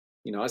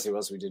 You know, as it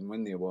was, we didn't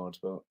win the award,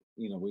 but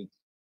you know,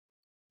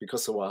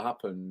 because of what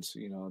happened,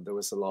 you know, there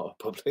was a lot of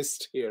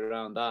publicity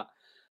around that.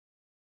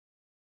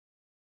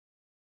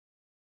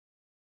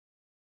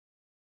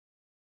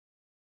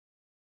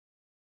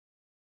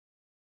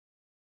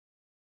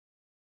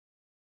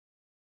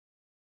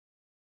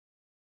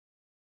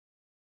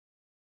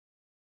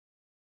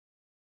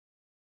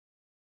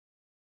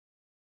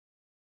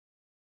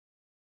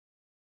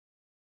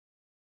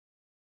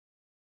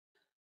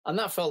 And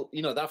that felt,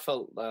 you know, that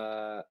felt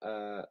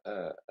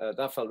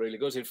really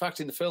good. In fact,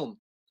 in the film,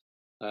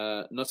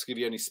 not to give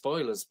you any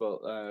spoilers,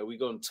 but I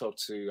go and talk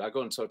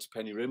to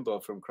Penny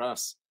Rimbaud from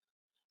Crass,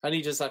 and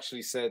he just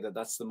actually said that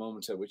that's the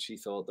moment at which he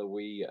thought that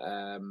we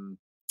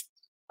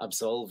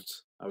absolved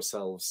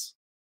ourselves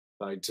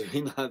by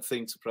doing that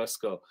thing to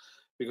Prescott,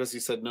 because he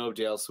said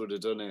nobody else would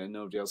have done it and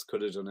nobody else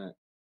could have done it.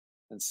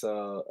 And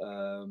so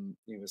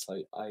he was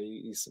like,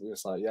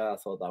 yeah, I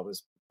thought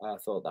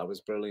that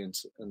was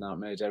brilliant, and that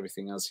made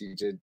everything else he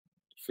did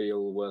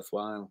feel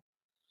worthwhile.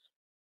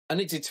 And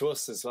it did to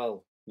us as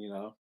well, you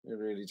know, it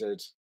really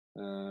did.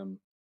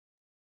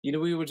 You know,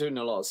 we were doing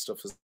a lot of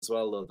stuff as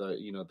well, though, that,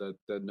 you know,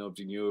 that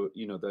nobody knew,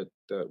 you know,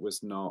 that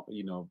was not,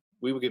 you know,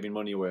 we were giving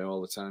money away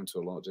all the time to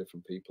a lot of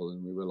different people,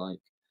 and we were like,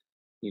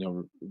 you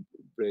know,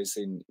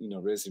 raising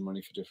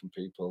money for different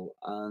people,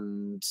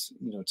 and,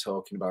 you know,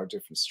 talking about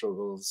different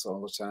struggles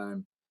all the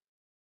time.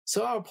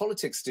 So our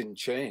politics didn't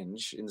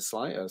change in the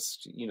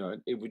slightest. You know,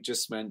 it would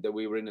just meant that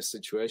we were in a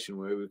situation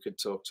where we could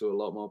talk to a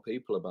lot more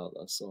people about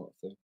that sort of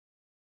thing.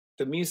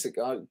 The music,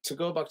 to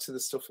go back to the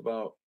stuff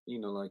about, you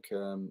know, like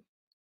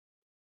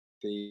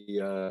you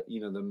know,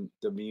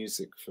 the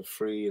music for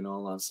free and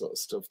all that sort of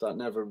stuff, that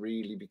never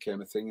really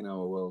became a thing in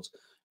our world.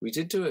 We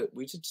did do it.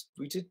 We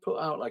did put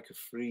out like a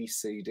free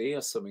CD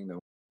or something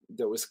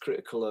that was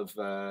critical of.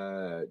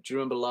 Do you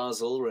remember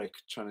Lars Ulrich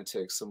trying to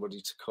take somebody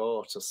to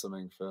court or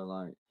something for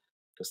like,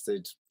 because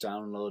they'd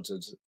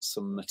downloaded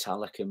some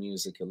Metallica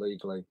music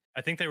illegally?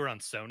 I think they were on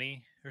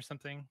Sony or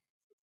something.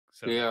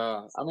 So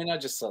yeah, I mean, I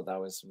just thought that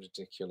was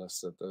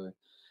ridiculous that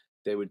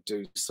they would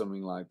do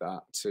something like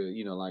that to,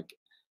 you know, like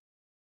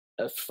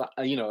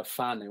you know, a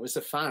fan. It was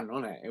a fan,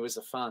 wasn't it? It was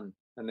a fan,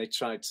 and they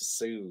tried to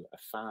sue a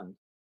fan,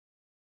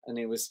 and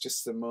it was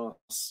just the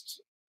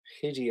most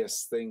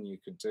hideous thing you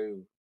could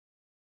do,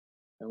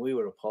 and we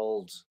were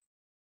appalled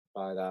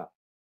by that.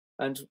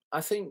 And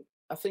I think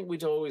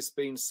we'd always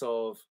been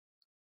sort of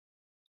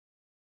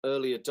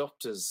early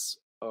adopters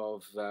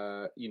of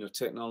you know,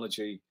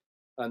 technology,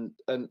 and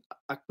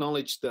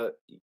acknowledged that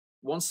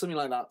once something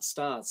like that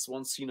starts,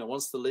 once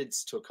the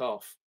lids took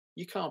off,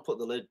 you can't put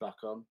the lid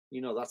back on.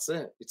 You know, that's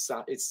it. It's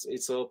up.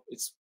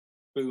 It's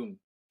boom.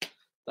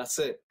 That's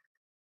it.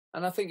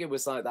 And I think it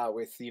was like that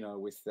with, you know,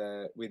 with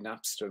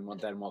Napster and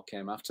then what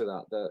came after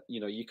that. That,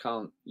 you know, you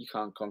can't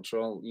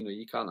control. You know,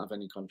 you can't have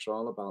any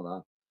control about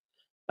that.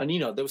 And, you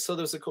know, there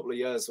was a couple of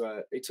years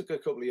where it took a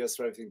couple of years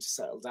for everything to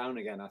settle down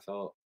again, I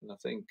thought. And I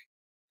think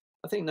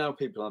now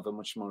people have a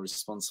much more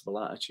responsible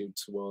attitude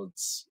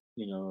towards,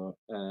 you know,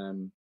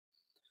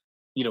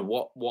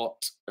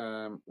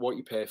 what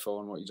you pay for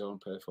and what you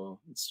don't pay for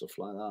and stuff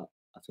like that.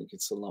 I think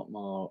it's a lot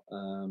more.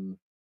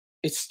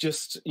 It's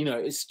just, you know,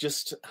 it's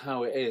just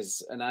how it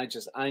is. And I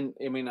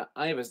mean,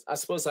 I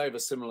suppose I have a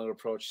similar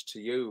approach to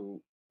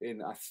you in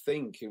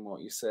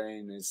what you're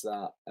saying is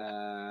that,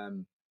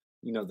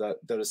 you know, that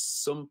there are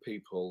some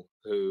people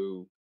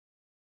who,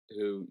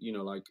 you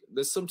know, like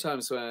there's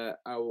sometimes where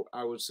I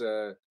would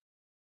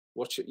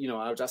watch it, you know,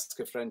 I would ask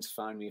a friend to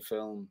find me a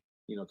film,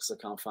 you know, because I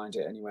can't find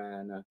it anywhere,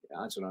 and I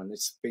don't know, and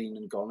it's been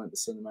and gone at the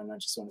cinema, and I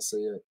just want to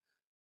see it,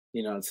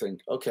 you know, and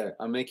think, okay,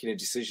 I'm making a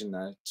decision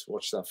there to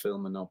watch that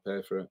film and not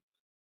pay for it.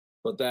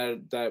 But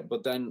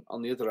then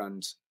on the other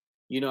hand,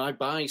 you know, I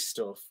buy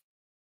stuff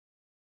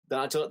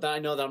that I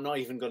know that I'm not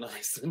even going to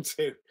listen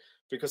to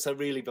because I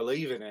really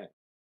believe in it.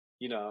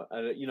 You know,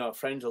 you know,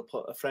 friends will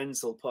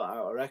put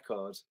out a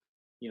record,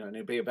 you know, and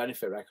it'll be a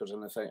benefit record,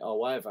 and I think, oh,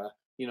 whatever.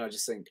 You know, I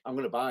just think I'm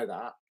going to buy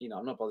that. You know,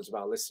 I'm not bothered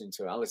about listening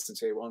to it. I'll listen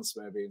to it once,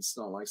 maybe. It's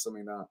not like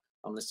something that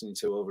I'm listening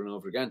to over and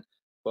over again.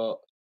 But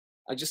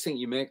I just think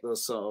you make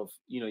those sort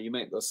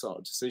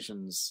of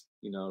decisions.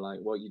 You know,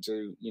 like what you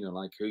do. You know,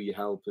 like who you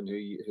help and who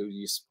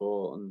you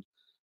support and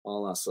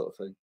all that sort of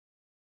thing.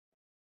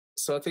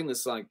 So I think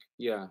there's like,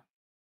 yeah.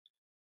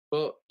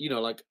 But you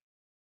know, like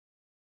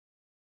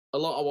a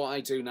lot of what I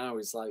do now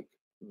is like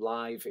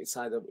live. It's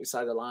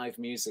either live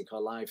music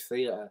or live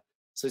theatre.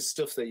 So it's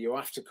stuff that you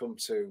have to come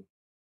to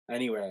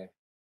anyway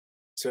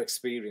to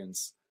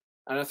experience.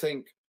 And I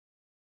think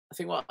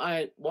what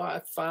I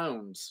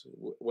found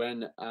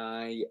when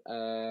I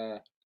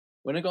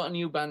got a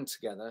new band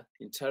together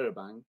in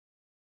Terabang,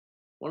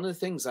 one of the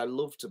things I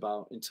loved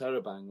about in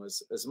Terabang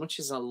was, as much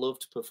as I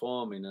loved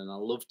performing and I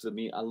loved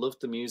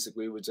the music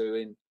we were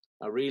doing,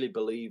 I really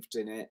believed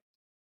in it.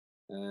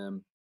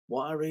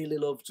 What I really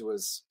loved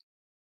was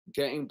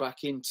getting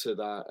back into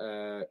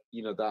that,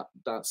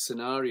 that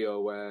scenario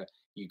where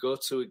you go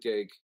to a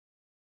gig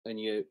and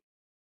you're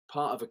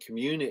part of a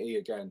community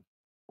again.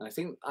 And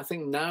I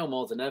think now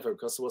more than ever,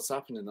 because of what's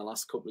happened in the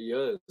last couple of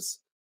years,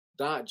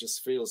 that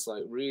just feels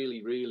like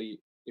really, really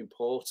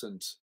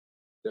important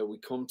that we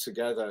come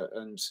together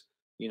and,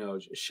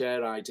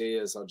 share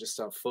ideas or just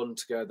have fun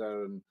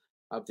together and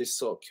have this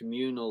sort of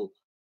communal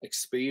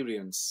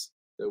experience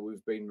that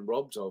we've been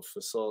robbed of for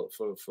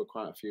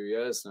quite a few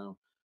years now.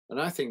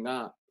 And I think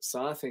the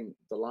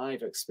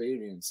live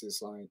experience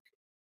is like,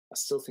 I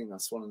still think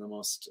that's one of the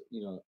most,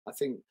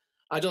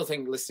 I don't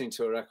think listening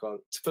to a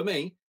record, for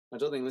me, I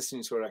don't think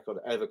listening to a record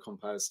ever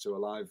compares to a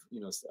live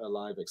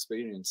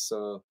experience.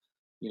 So,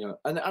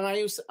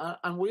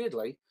 and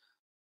weirdly,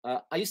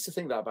 I used to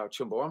think that about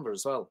Chumbawamba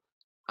as well.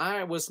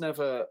 I was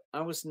never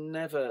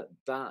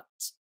that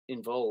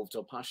involved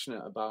or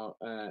passionate about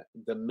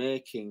the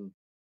making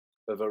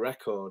of a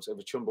record, of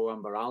a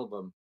Chumbawamba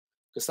album,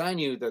 because I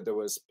knew that there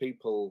was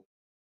people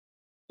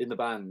in the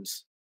band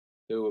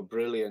who were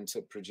brilliant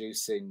at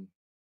producing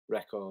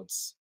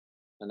records,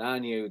 and I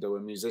knew there were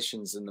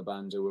musicians in the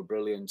band who were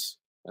brilliant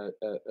at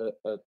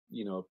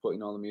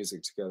putting all the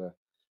music together.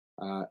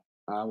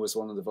 I was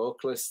one of the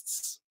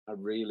vocalists. I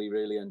really,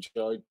 really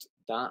enjoyed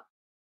that.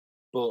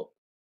 But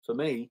for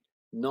me,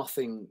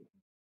 nothing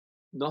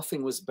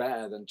was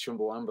better than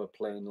Chumbawamba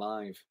playing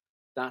live.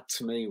 That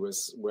to me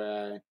was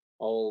where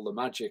all the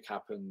magic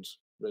happened,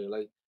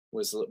 really,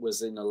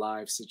 was in a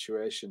live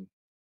situation.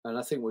 And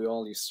I think we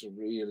all used to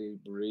really,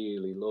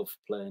 really love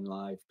playing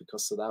live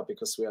because of that,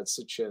 because we had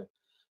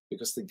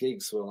because the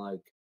gigs were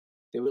like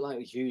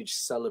huge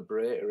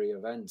celebratory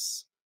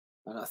events.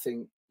 And I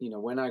think,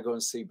 when I go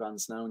and see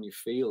bands now and you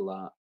feel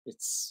that,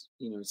 it's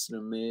an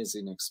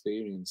amazing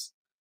experience.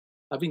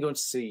 I've been going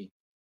to see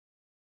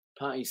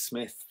Patti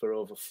Smith for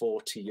over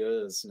 40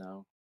 years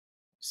now.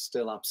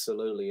 Still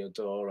absolutely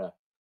adore her.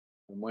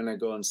 And when I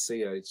go and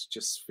see her, it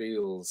just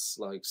feels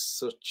like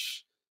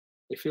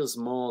it feels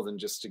more than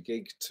just a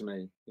gig to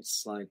me.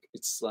 It's like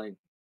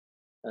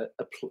a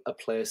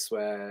place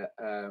where,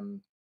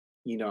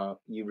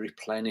 you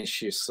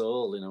replenish your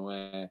soul in a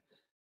way.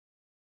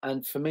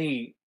 And for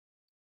me,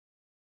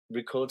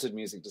 recorded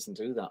music doesn't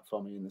do that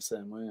for me in the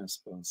same way, I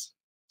suppose.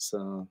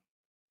 So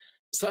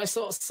I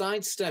sort of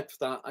sidestep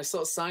that.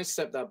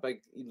 That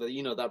big,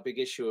 that big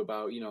issue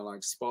about,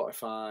 like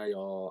Spotify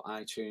or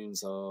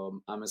iTunes or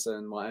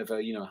Amazon,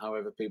 whatever,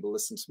 however people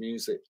listen to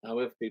music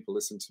now.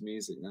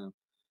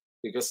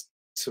 Because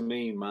to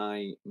me,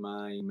 my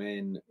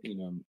main,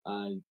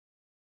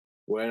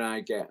 where I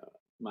get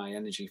my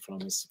energy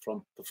from is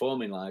from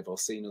performing live or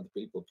seeing other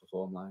people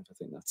perform live. I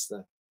think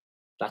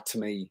that to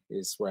me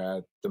is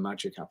where the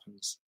magic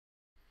happens.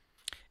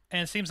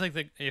 And it seems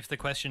like if the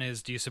question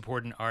is, do you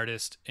support an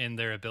artist in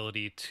their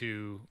ability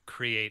to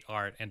create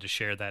art and to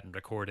share that and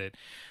record it,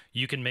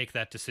 you can make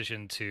that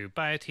decision to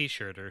buy a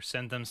t-shirt or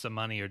send them some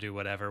money or do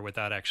whatever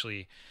without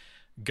actually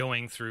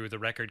going through the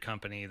record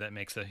company that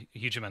makes a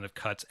huge amount of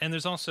cuts. And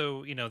there's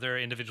also, there are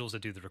individuals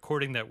that do the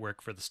recording that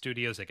work for the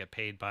studios that get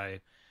paid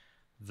by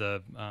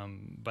the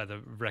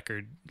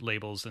record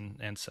labels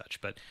and such.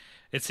 But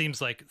it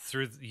seems like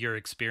through your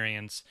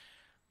experience,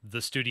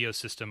 the studio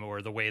system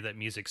or the way that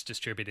music's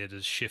distributed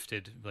has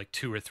shifted like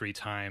 2 or 3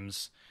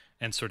 times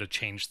and sort of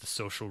changed the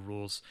social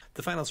rules.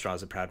 The Final Straw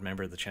is a proud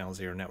member of the Channel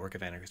Zero network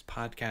of anarchist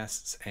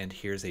podcasts, and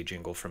here's a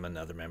jingle from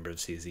another member of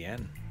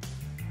CZN.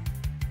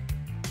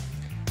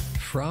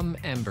 From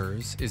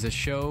Embers is a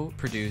show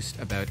produced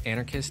about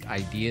anarchist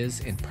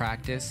ideas and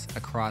practice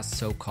across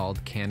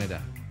so-called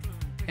Canada.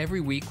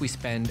 Every week we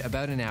spend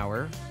about an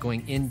hour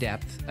going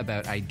in-depth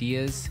about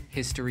ideas,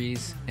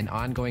 histories, and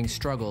ongoing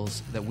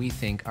struggles that we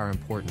think are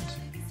important.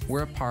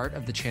 We're a part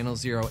of the Channel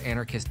Zero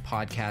Anarchist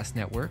Podcast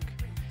Network.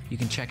 You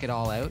can check it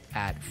all out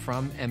at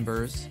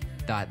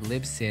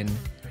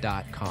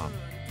fromembers.libsyn.com.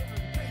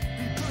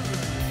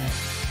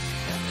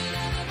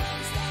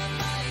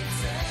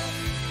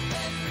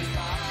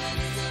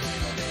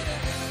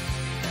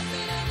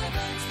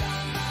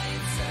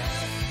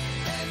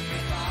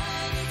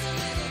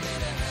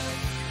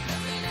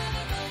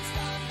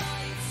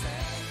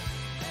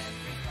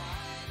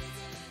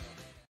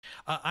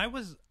 I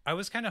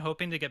was kind of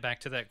hoping to get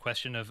back to that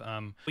question of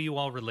you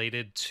all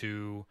related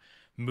to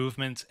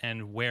movement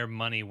and where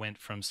money went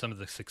from some of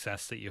the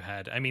success that you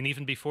had. I mean,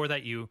 even before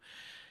that, you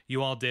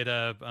all did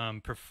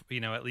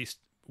at least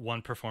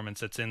one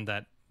performance that's in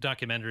that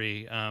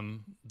documentary,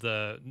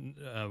 the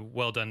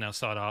Well Done Now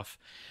Sod Off,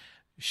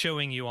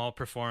 showing you all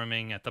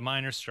performing at the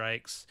miners'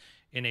 strikes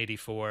in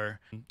 '84.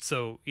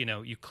 So,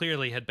 you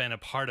clearly had been a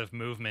part of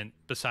movement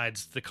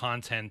besides the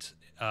content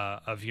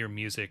of your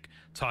music,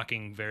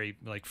 talking very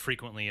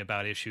frequently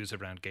about issues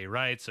around gay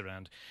rights,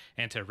 around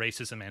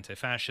anti-racism,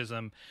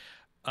 anti-fascism,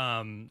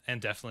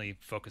 and definitely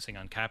focusing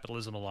on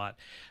capitalism a lot.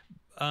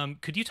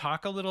 Could you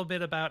talk a little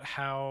bit about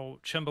how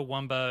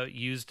Chumbawamba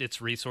used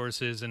its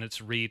resources and its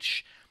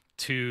reach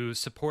to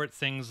support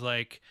things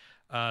like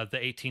the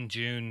 18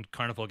 June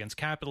Carnival Against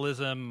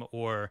Capitalism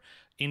or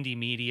indie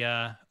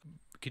media.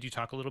 Could you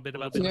talk a little bit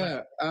about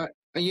that?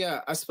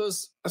 Yeah. I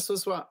suppose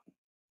what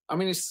I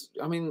mean is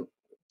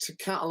to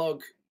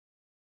catalogue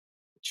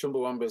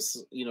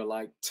Chumbawamba's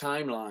like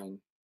timeline.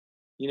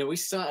 We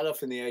started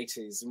off in the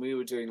 80s and we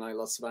were doing like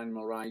lots of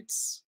animal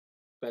rights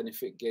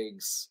benefit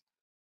gigs,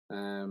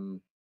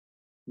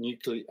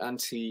 nuclear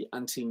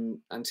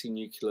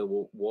anti-nuclear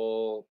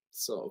war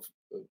sort of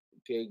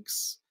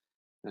gigs.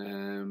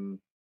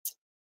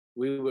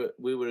 We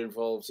were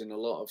involved in a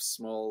lot of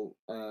small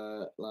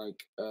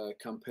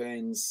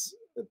campaigns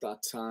at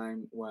that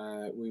time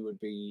where we would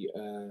be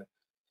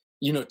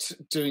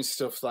doing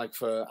stuff like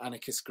for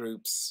anarchist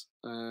groups.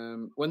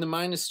 When the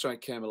miners'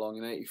 strike came along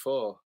in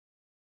 '84,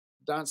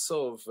 that was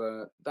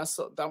a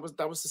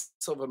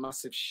sort of a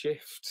massive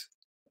shift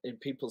in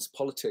people's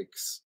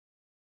politics,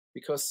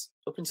 because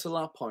up until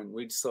that point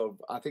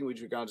I think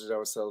we'd regarded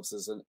ourselves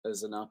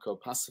as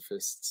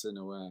anarcho-pacifists in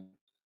a way,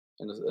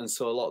 and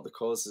so a lot of the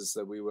causes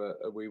that we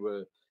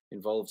were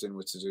involved in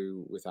were to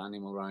do with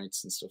animal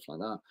rights and stuff like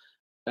that.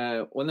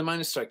 When the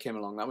miners' strike came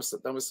along, that was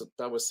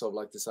sort of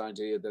like this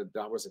idea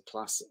that was a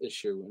class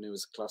issue and it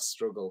was a class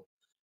struggle,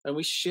 and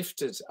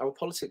our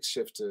politics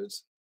shifted,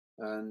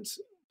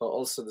 but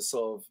also the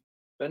sort of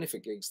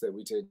benefit gigs that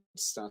we did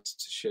started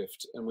to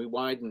shift, and we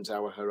widened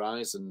our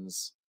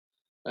horizons,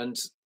 and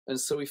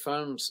so we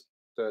found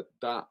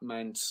that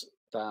meant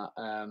that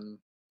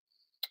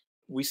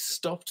we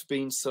stopped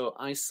being so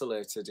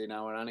isolated in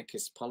our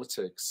anarchist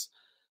politics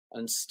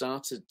and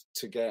started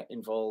to get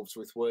involved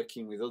with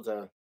working with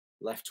other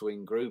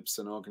left-wing groups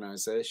and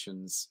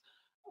organizations,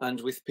 and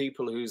with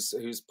people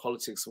whose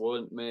politics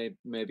weren't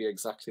maybe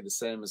exactly the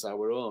same as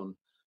our own,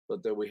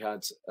 but that we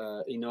had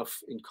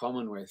enough in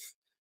common with,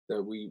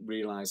 that we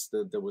realized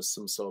that there was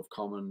some sort of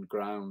common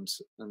ground,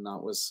 and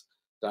that was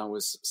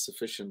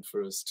sufficient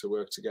for us to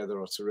work together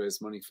or to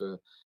raise money for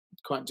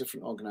quite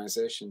different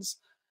organizations.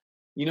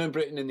 In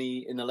Britain in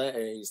the late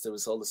 80s, there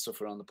was all the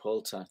stuff around the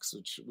poll tax,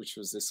 which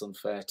was this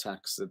unfair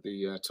tax that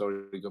the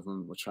Tory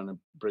government were trying to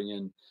bring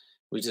in.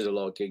 We did a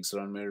lot of gigs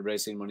around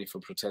raising money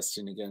for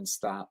protesting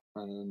against that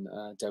and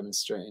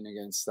demonstrating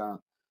against that.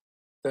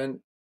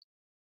 Then,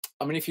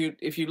 if you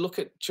look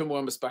at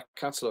Chumbawamba's back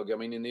catalogue,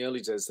 in the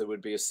early days there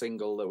would be a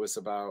single that was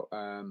about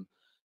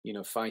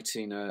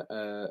fighting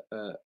a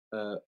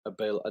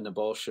bill, an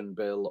abortion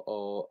bill,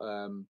 or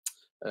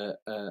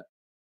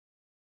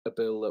a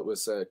bill that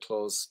was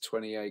clause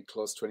 28,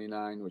 clause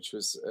 29, which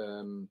was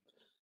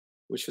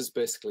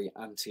basically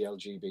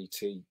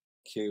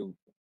anti-LGBTQ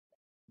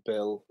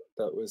bill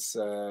that was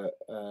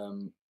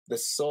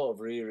this sort of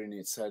rearing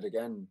its head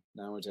again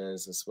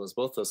nowadays. I suppose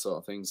both those sort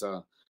of things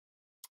are.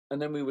 And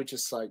then we were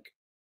just like,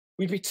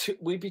 we'd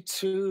be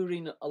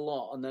touring a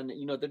lot, and then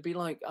there'd be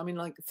like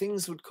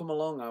things would come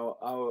along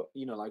our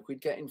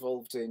we'd get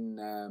involved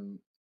in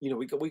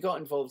we got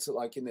involved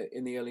like in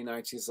the early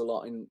 90s a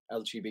lot in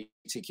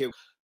LGBTQ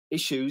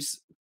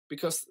issues,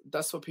 because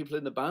that's what people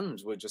in the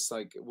band were just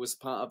like, was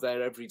part of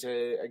their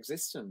everyday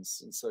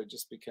existence, and so it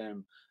just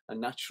became a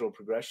natural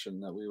progression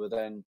that we were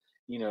then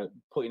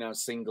putting out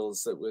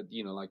singles that would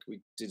like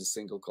we did a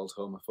single called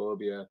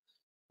Homophobia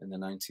in the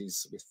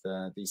 90s with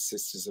these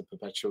Sisters of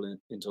Perpetual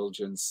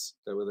Indulgence.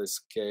 There were this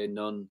gay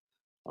nun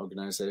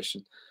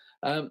organization,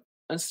 and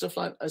stuff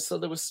like, so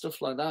there was stuff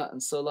like that.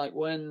 And so like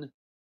when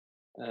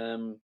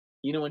when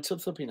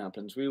Tubthumping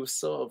happened, we were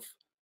sort of,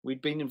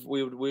 we'd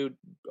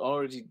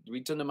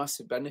done a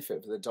massive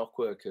benefit for the dock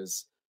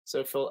workers,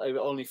 so it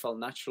only felt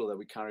natural that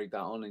we carried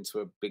that on into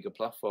a bigger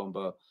platform.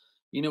 But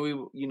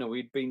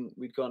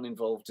we'd gotten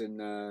involved in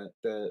the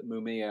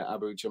Mumia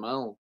Abu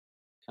Jamal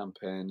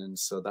campaign, and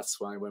so that's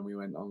why when we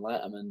went on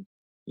Letterman,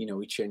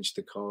 we changed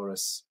the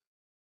chorus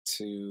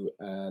to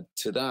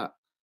that,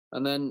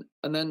 and then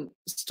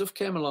stuff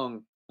came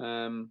along.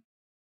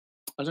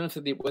 I don't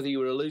know whether you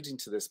were alluding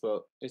to this,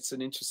 but it's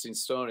an interesting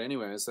story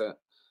anyway. Is that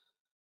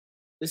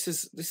this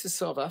is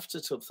sort of after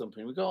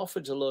Tubthumping, we got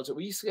offered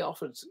we used to get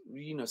offered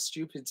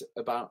stupid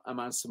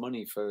amounts of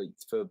money for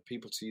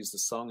people to use the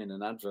song in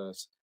an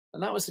advert,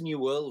 and that was a new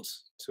world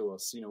to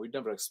us. We'd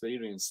never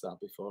experienced that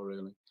before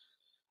really,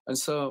 and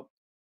so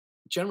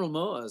General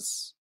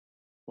Motors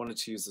wanted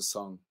to use the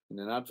song in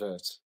an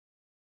advert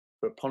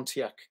for a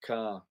Pontiac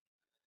car,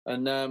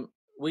 and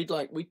we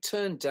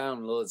turned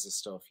down loads of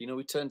stuff.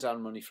 We turned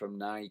down money from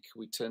Nike,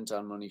 we turned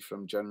down money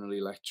from General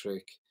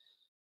Electric.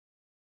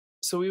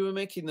 So we were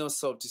making those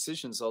sort of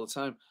decisions all the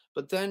time.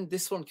 But then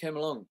this one came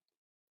along,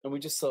 and we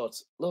just thought,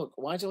 look,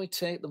 why don't we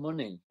take the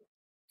money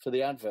for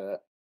the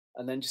advert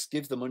and then just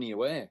give the money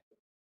away?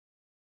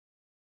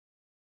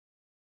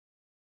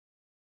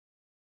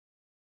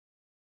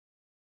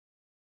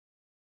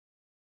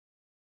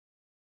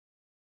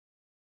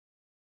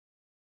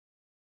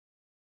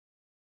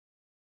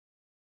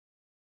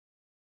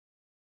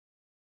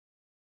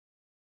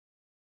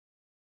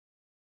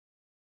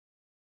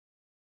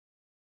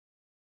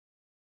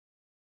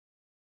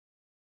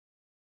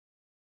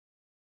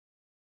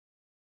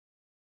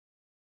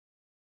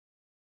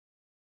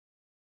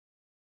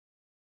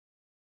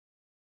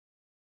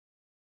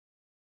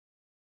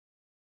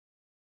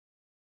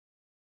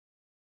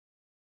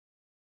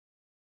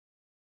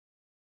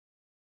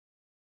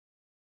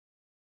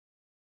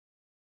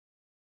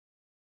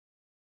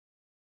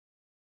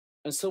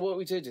 and so what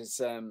we did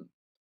is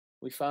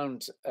we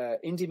found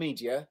Indie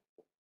Media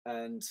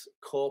and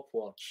Corp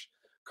Watch.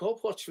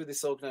 Corp Watch were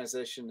this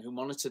organisation who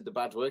monitored the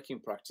bad working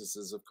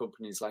practices of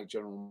companies like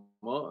General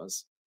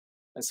Motors,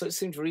 and so it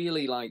seemed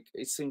really like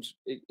it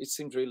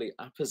seemed really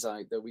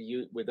apposite that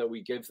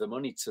we give the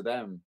money to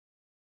them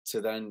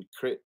to then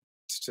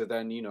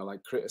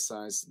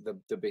criticize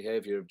the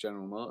behaviour of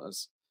General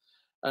Motors.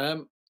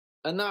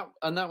 And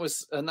that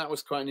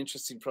was quite an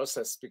interesting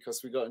process,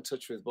 because we got in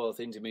touch with both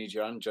Indie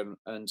Media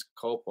and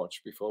Corp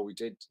Watch before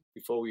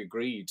we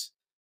agreed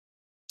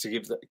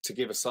to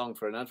give a song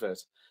for an advert,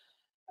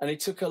 and it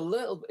took a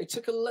little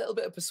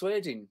bit of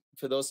persuading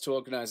for those two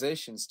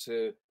organisations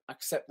to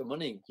accept the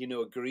money,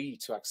 agree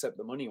to accept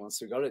the money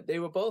once we got it. They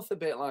were both a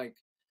bit like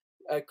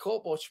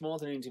Corp Watch more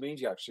than Indie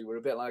Media actually were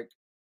a bit like,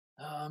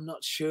 oh, I'm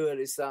not sure,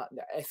 is that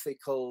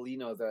ethical?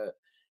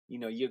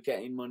 You're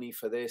getting money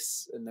for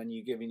this and then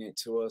you're giving it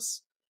to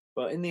us.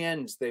 But in the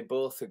end, they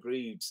both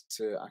agreed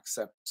to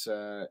accept,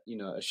 a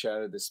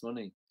share of this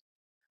money.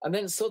 And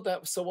then, so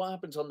what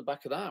happened on the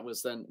back of that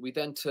was we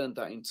turned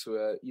that into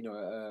a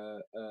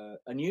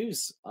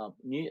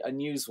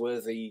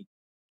newsworthy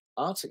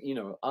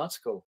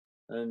article,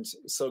 and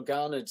so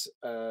garnered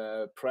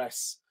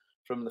press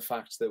from the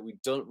fact that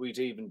we'd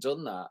even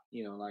done that,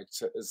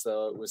 as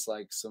though it was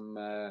like some,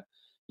 that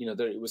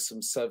it was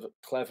some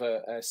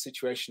clever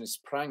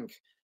situationist prank,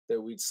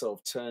 that we'd sort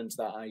of turned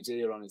that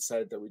idea on its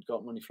head, that we'd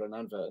got money for an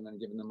advert and then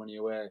given the money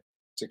away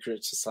to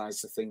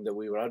criticize the thing that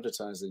we were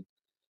advertising.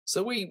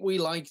 So we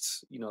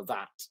liked,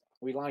 that.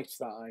 We liked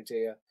that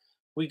idea.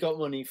 We got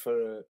money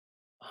for,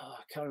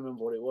 I can't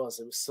remember what it was.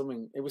 It was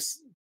something, it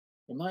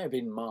might have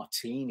been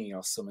martini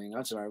or something.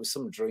 I don't know. It was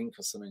some drink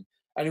or something.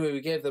 Anyway, we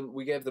gave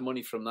the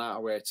money from that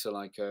away to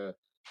like a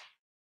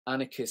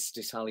anarchist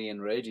Italian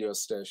radio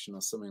station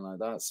or something like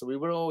that. So we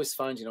were always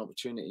finding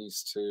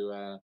opportunities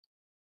to,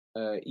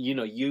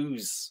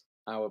 use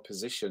our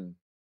position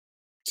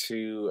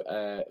to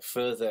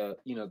further,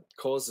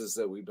 causes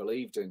that we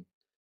believed in,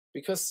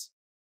 because,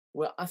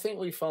 well, I think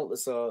we felt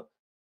as though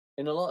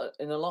in a lot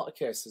of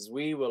cases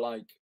we were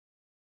like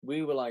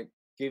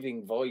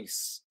giving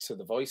voice to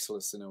the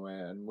voiceless in a way,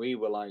 and we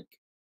were like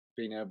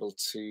being able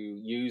to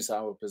use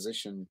our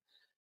position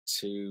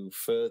to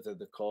further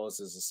the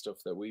causes of stuff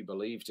that we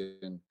believed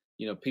in.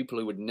 People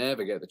who would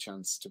never get the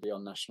chance to be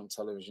on national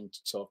television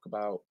to talk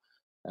about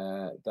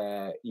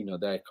their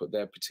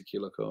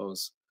particular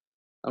cause.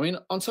 I mean,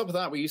 on top of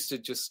that, we used to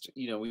just,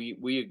 we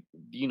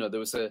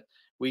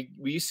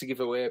used to give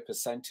away a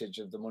percentage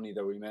of the money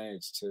that we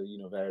made to,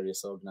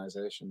 various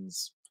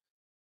organisations.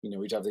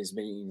 We'd have these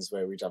meetings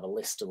where we'd have a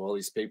list of all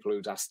these people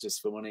who'd asked us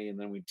for money, and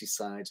then we'd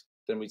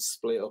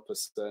split up a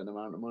certain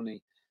amount of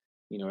money,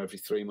 every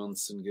 3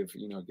 months, and give a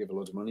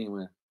lot of money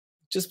away,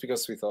 just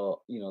because we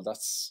thought,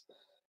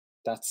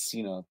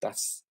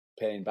 that's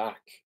paying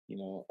back,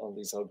 all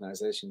these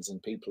organisations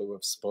and people who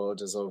have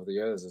supported us over the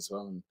years as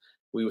well. And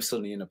we were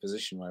suddenly in a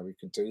position where we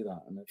could do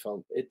that, and it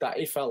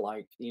felt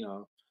like,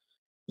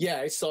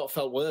 it sort of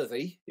felt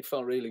worthy. It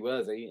felt really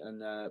worthy,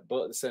 and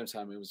but at the same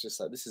time, it was just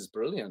like, this is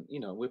brilliant.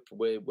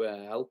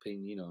 We're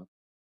helping.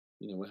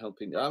 We're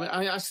helping. I mean,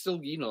 I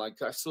still,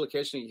 I still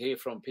occasionally hear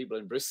from people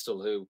in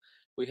Bristol who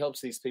we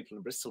helped these people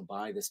in Bristol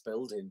buy this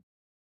building,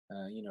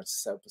 to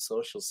set up a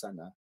social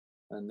centre,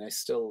 and they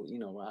still,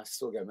 I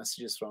still get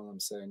messages from them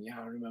saying, "Yeah,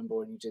 I remember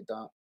when you did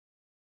that."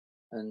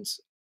 And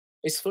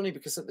it's funny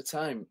because at the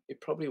time,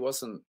 it probably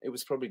wasn't. It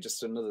was probably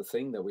just another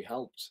thing that we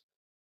helped.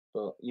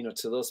 But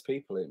to those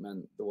people, it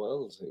meant the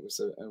world. It was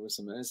an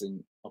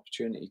amazing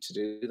opportunity to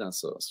do that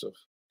sort of stuff.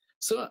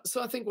 So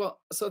I think what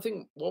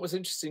was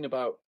interesting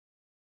about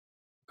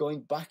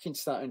going back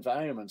into that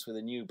environment with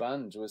a new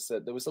band was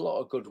that there was a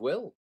lot of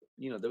goodwill.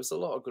 There was a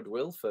lot of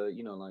goodwill for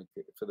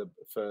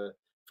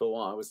for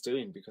what I was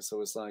doing, because I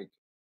was like,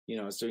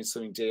 I was doing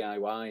something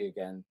DIY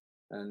again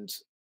and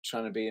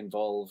trying to be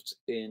involved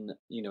in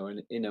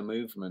in a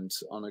movement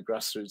on a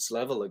grassroots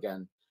level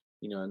again.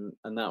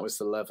 And that was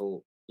the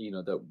level.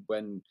 That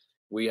when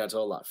we had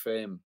all that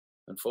fame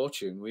and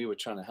fortune, we were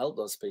trying to help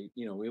those people.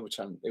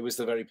 It was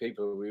the very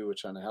people we were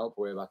trying to help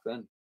way back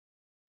then.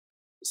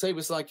 So it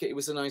was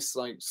a nice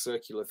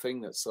circular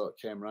thing that sort of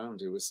came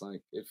around. It was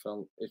like, it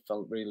felt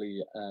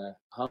really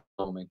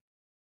heartwarming.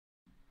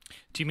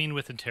 Do you mean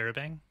with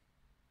Interrobang?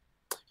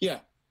 Yeah.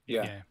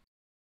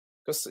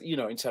 Because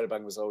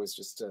Interrobang was always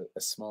just a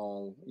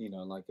small,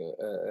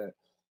 a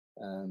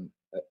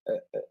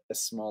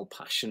small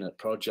passionate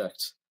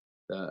project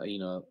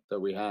that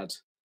we had,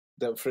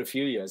 that for a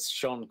few years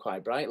shone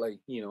quite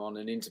brightly, on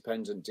an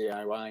independent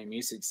DIY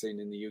music scene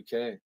in the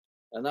UK,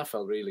 and that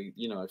felt really,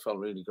 it felt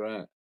really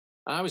great.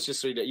 I was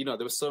just really, there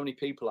were so many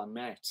people I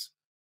met,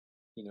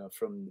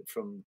 from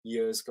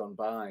years gone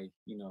by,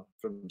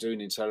 from doing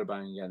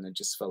Interrobang again. It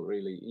just felt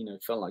really,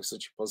 it felt like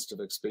such a positive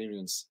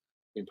experience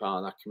being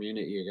part of that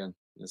community again.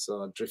 And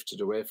so I drifted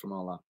away from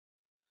all that.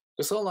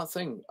 Because all that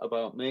thing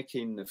about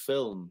making the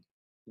film,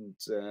 and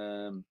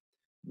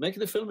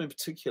making the film in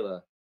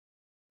particular,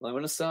 like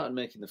when I started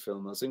making the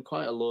film, I was in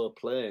quite a low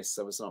place.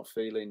 I was not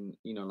feeling,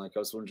 you know, like I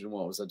was wondering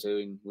what was I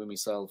doing with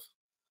myself?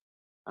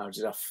 How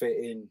did I fit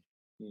in,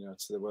 you know,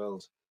 to the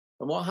world?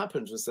 And what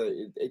happened was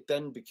that it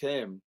then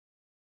became,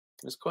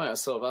 it was quite a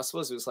sort of, I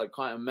suppose it was like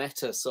quite a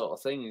meta sort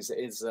of thing, is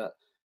that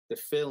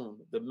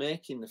the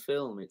making the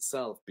film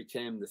itself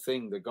became the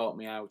thing that got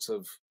me out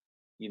of,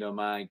 you know,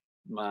 my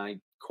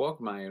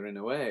quagmire in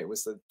a way. It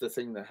was the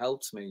thing that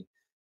helped me.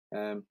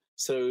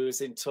 So it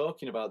was in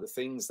talking about the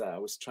things that I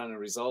was trying to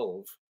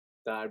resolve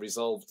that I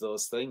resolved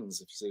those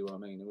things, if you see what I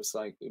mean. It was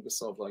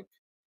sort of like,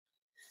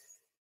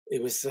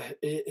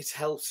 it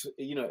helped,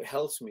 you know, it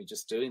helped me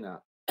just doing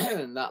that.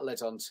 And that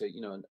led on to,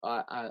 you know,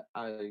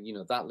 you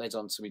know, that led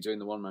on to me doing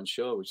the one-man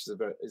show, which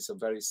is a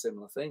very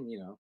similar thing, you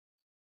know.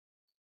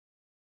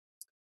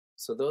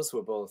 So those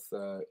were both,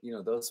 you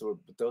know,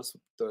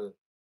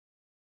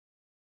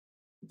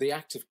 the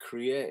act of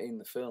creating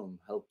the film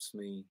helped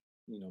me,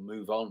 you know,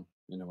 move on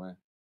in a way.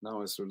 That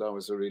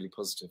was a really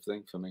positive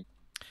thing for me.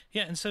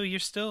 Yeah, and so you're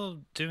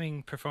still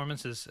doing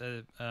performances,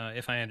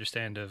 if I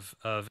understand,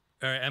 or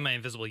Am I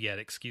Invisible Yet?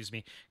 Excuse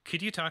me.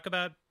 Could you talk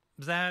about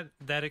that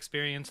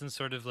experience and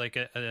sort of like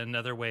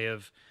another way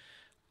of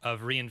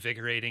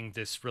reinvigorating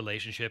this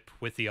relationship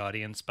with the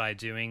audience by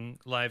doing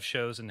live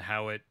shows, and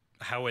how it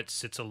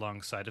sits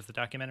alongside of the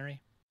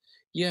documentary?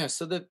 Yeah,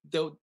 so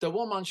the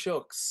one-man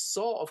show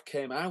sort of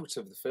came out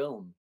of the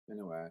film in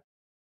a way.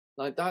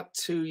 Like that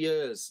 2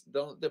 years,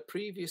 the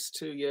previous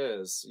 2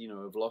 years, you know,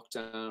 of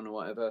lockdown or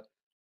whatever,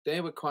 they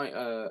were quite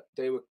a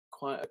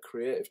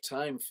creative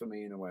time for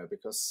me in a way,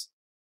 because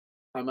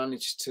I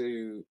managed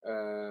to,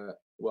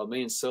 well,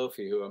 me and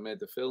Sophie, who I made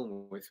the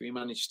film with, we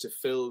managed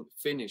to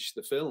finish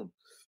the film,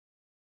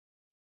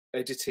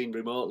 editing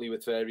remotely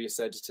with various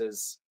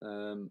editors,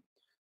 and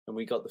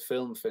we got the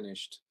film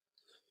finished.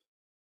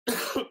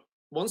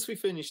 Once we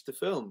finished the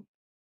film,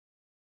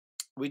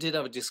 we did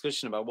have a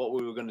discussion about what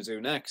we were going to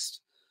do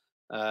next.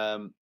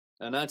 And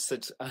I'd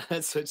said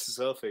to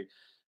Sophie,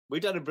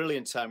 we'd had a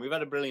brilliant time. We've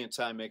had a brilliant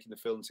time making the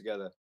film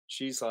together.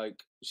 She's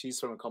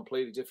from a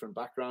completely different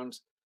background.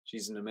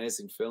 She's an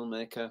amazing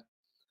filmmaker.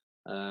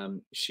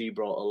 She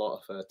brought a lot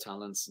of her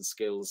talents and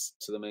skills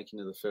to the making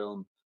of the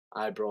film.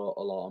 I brought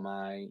a lot of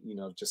my, you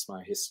know, just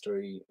my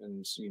history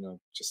and, you know,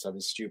 just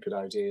having stupid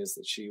ideas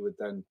that she would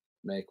then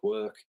make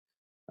work.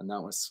 And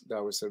that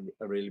was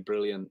a really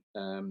brilliant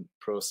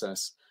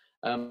process.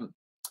 But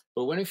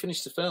when we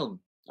finished the film,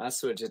 I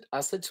said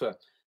to her,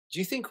 "Do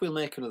you think we'll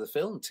make another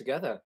film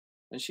together?"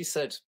 And she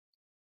said,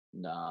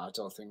 "Nah, I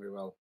don't think we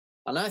will."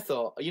 And I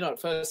thought, you know, at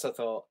first I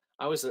thought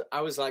I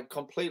was like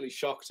completely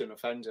shocked and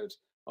offended.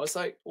 I was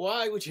like,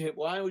 "Why would you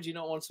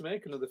not want to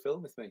make another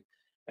film with me?"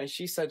 And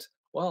she said,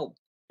 "Well,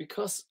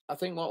 because I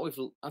think what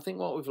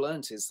we've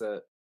learned is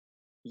that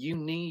you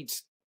need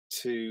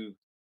to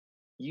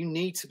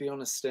be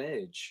on a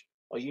stage,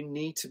 or you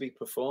need to be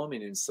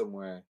performing in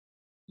somewhere.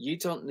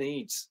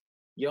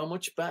 You're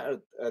much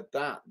better at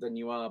that than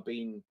you are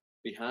being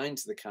behind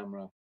the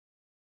camera."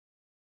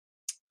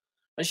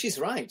 And she's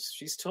right.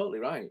 She's totally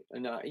right.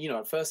 And you know,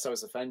 at first I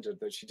was offended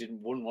that she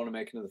wouldn't want to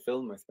make another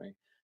film with me.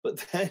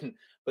 But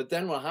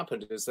then what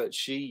happened is that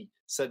she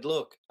said,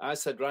 "Look," I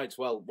said, "Right,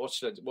 well, what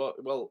should I do?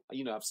 Well,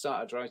 you know, I've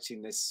started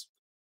writing this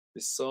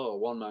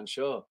one-man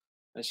show."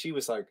 And she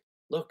was like,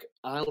 "Look,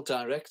 I'll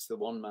direct the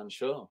one-man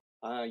show."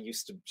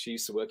 She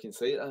used to work in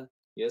theatre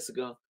years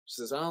ago. She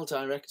says, "I'll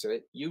direct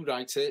it, you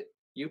write it,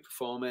 you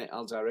perform it,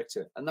 I'll direct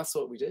it." And that's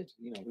what we did.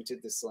 You know, we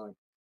did this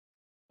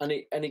and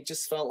it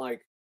just felt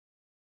like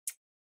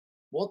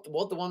what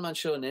the one-man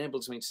show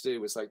enabled me to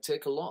do was like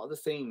take a lot of the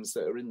themes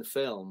that are in the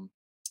film,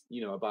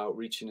 you know, about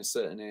reaching a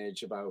certain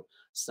age, about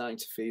starting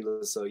to feel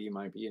as though you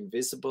might be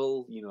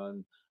invisible, you know,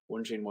 and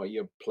wondering what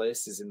your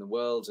place is in the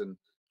world, and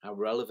how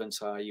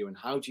relevant are you, and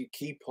how do you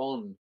keep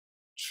on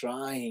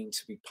trying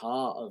to be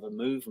part of a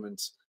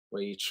movement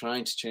where you're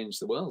trying to change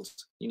the world?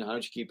 You know, how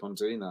do you keep on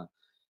doing that?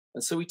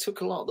 And so we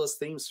took a lot of those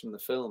themes from the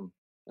film,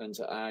 and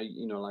I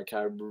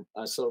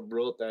sort of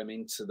wrote them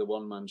into the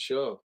one-man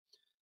show,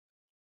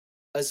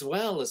 as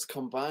well as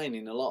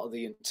combining a lot of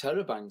the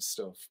Interrobang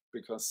stuff,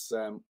 because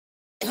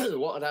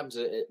what had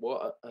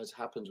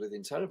happened with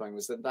Interrobang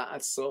was that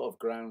had sort of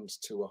ground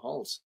to a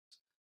halt,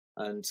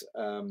 and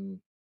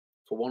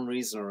for one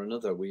reason or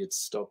another, we had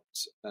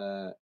stopped.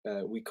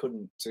 We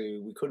couldn't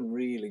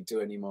really do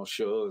any more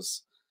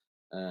shows.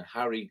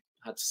 Harry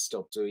had to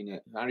stop doing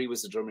it. Harry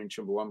was the drummer in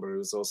Chumbawamba, who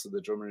was also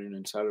the drummer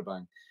in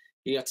Interrobang.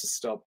 He had to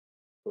stop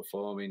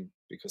performing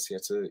because he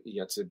had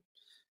to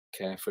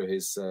care for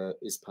his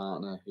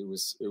partner who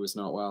was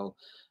not well,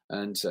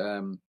 and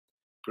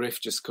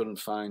Griff just couldn't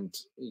find.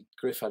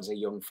 Griff had a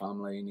young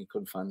family, and he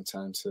couldn't find the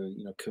time to,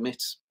 you know,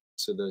 commit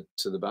to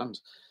the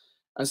band,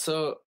 and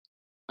so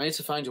I had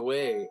to find a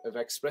way of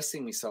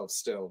expressing myself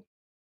still.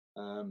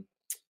 And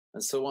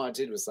so what I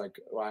did was like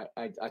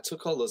I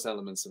took all those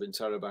elements of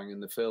Interrobang in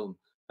the film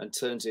and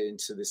turned it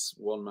into this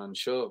one-man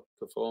show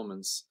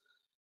performance,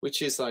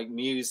 which is like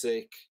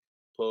music,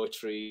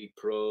 poetry,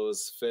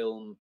 prose,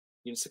 film.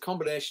 You know, it's a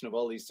combination of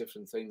all these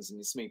different things, and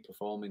it's me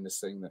performing this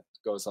thing that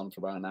goes on for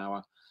about an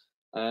hour.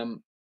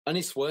 and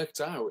it's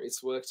worked out.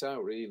 It's worked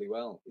out really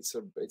well.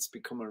 It's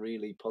become a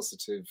really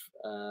positive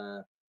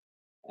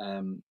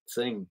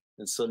thing.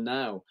 And so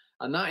now,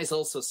 and that is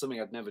also something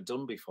I'd never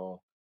done before,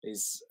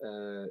 is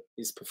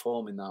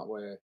performing that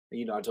way.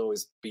 You know, I'd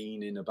always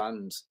been in a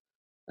band,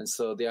 and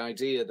so the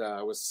idea that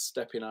I was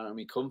stepping out of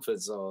my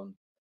comfort zone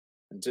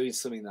and doing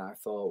something that I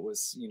thought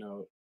was, you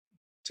know,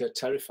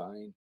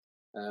 terrifying,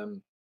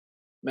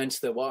 meant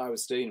that what I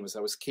was doing was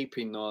I was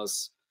keeping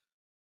those,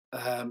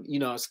 you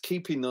know, I was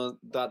keeping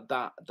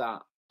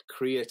that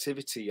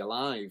creativity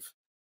alive,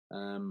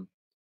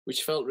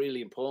 which felt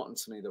really important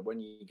to me. That when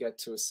you get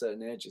to a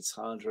certain age, it's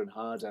harder and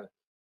harder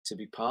to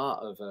be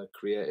part of a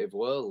creative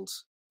world,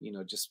 you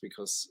know, just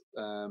because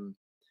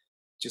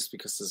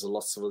there's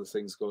lots of other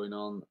things going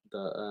on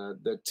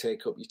that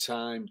take up your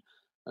time,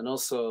 and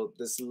also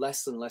there's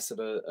less and less of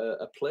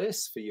a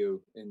place for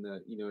you in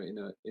the, you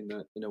know,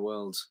 in a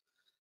world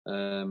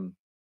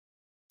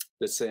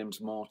that's aimed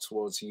more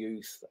towards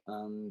youth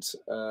and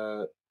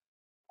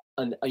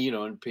you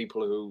know, and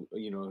people who,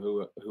 you know,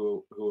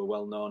 who are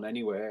well known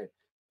anyway,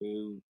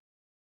 who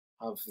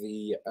have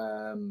the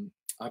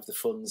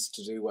funds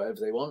to do whatever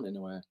they want in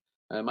a way.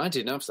 I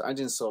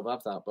didn't sort of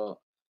have that, but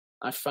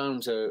I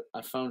found a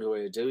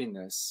way of doing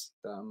this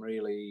that I'm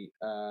really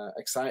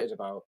excited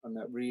about, and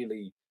that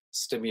really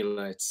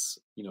stimulates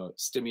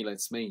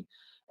me.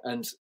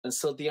 And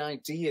so the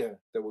idea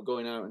that we're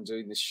going out and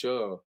doing this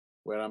show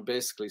where I'm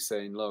basically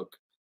saying, look,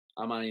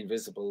 am I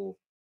invisible?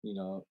 You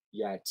know,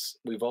 yet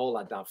we've all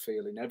had that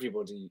feeling.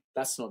 Everybody,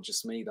 that's not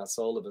just me, that's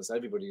all of us.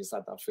 Everybody has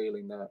had that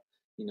feeling that,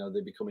 you know,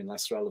 they're becoming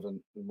less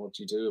relevant, and what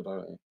do you do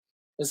about it?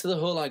 And so the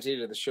whole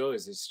idea of the show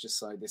is, it's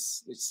just like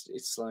this,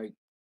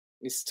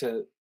 it's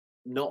to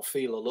not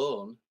feel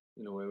alone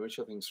in a way, which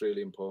I think is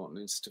really important.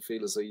 It's to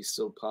feel as though you're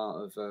still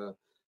part of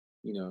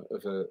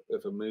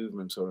a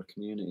movement or a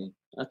community.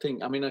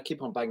 I mean, I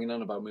keep on banging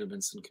on about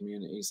movements and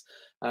communities,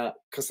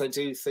 because I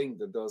do think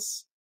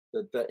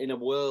that in a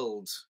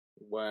world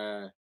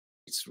where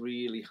it's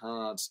really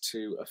hard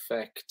to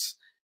affect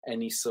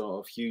any sort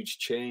of huge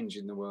change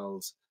in the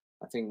world,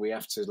 I think we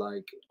have to,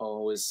 like,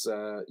 always,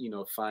 you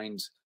know,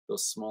 find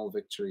those small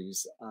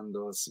victories and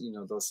those, you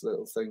know, those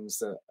little things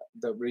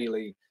that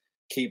really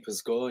keep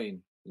us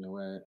going, you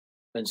know.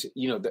 And,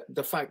 you know,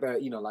 the fact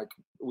that, you know, like,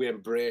 we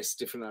embrace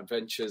different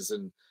adventures,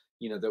 and,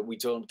 you know, that we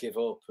don't give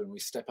up and we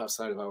step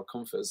outside of our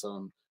comfort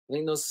zone. I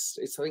think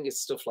it's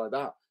stuff like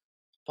that.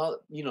 Part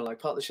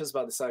of the show's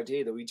about this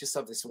idea that we just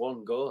have this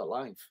one go at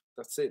life.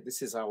 That's it.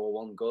 This is our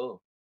one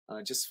go. And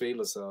I just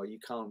feel as though you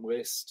can't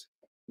waste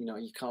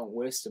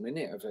a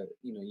minute of it.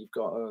 You know, you've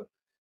got to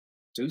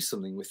do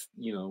something with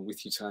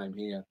your time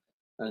here,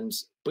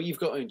 but you've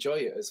got to enjoy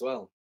it as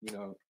well. You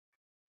know,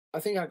 I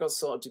think I got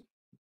sort of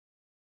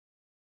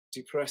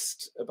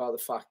depressed about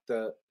the fact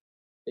that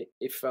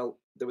it felt,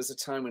 there was a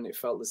time when it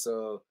felt as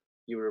though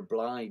you were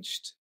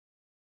obliged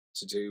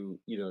to do,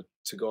 you know,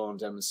 to go on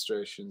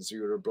demonstrations.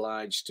 You were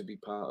obliged to be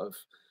part of,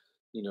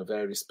 you know,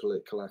 various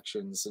political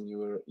actions, and you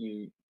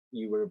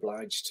were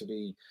obliged to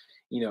be,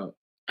 you know,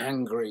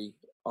 angry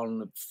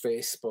on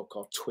Facebook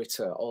or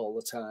Twitter all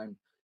the time.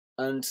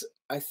 And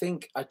I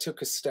think I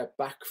took a step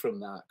back from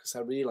that, because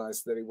I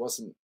realized that it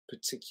wasn't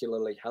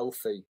particularly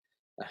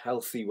a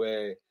healthy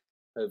way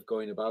of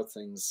going about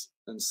things.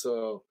 And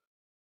so,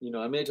 you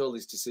know, I made all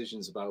these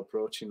decisions about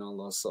approaching all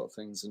those sort of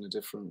things in a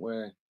different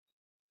way,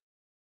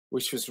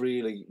 which was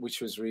really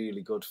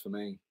good for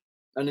me.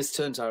 And it's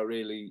turned out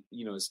really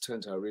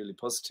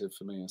positive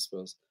for me, I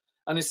suppose.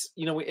 And it's,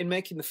 you know, in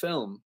making the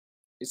film,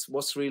 it's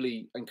what's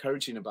really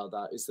encouraging about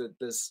that is that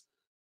there's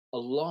a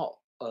lot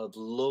of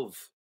love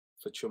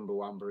for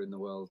Chumbawamba in the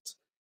world,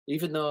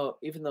 even though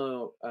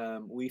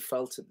we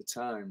felt at the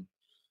time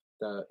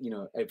that, you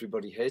know,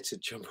 everybody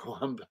hated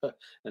Chumbawamba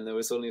and there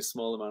was only a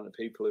small amount of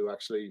people who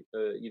actually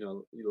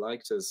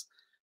liked us.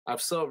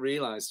 I've sort of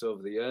realised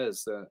over the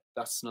years that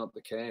that's not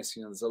the case.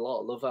 You know, there's a lot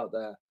of love out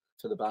there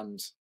for the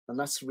band, and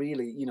that's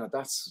really, you know,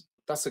 that's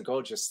a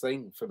gorgeous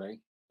thing for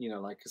me. You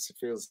know, like, 'cause it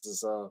feels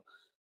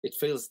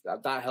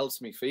that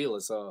helps me feel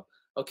as though,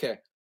 okay,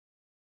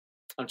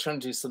 I'm trying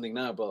to do something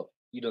now, but,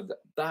 you know,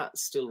 that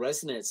still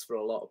resonates for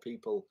a lot of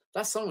people.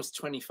 That song was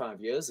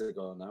 25 years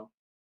ago now,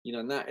 you know,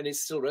 and it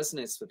still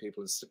resonates for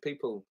people. It's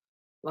people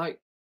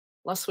like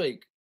last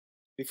week,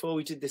 before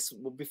we did the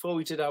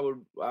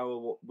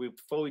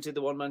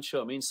one-man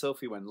show, me and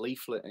Sophie went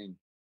leafleting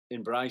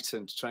in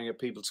Brighton to try and get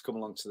people to come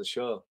along to the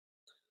show.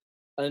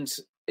 And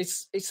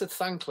it's a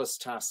thankless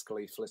task,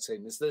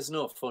 leafleting. There's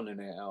no fun in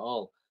it at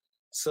all.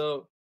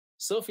 So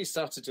Sophie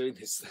started doing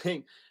this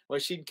thing where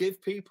she'd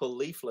give people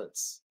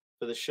leaflets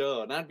for the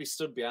show, and I'd be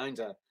stood behind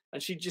her,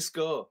 and she'd just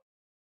go,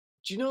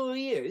 "Do you know who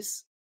he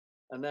is?"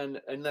 And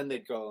then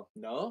they'd go,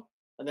 "No."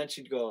 And then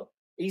she'd go,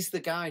 "He's the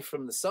guy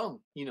from the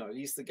song, you know,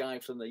 he's the guy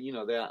from the, you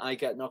know, the I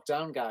Get Knocked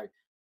Down guy."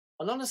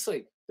 And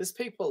honestly, there's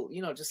people,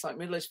 you know, just like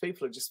middle-aged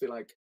people would just be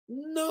like,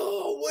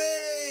 "No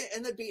way!"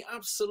 And they'd be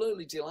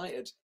absolutely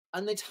delighted.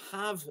 And they'd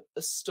have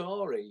a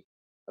story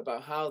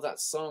about how that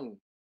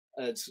song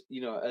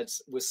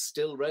was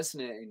still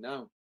resonating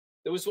now.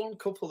 There was one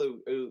couple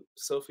who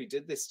Sophie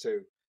did this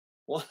to.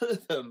 One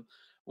of them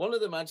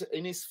had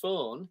in his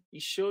phone. He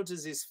showed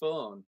us his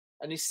phone,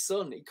 and his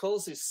son. He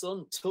calls his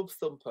son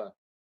Tubthumper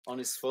on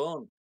his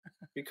phone,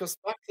 because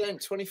back then,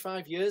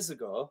 25 years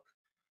ago,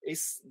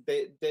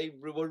 they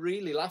were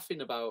really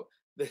laughing about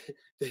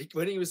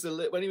when he was a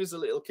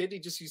little kid. He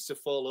just used to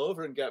fall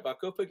over and get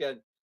back up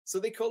again. So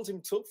they called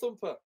him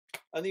Tubthumper,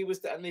 and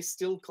they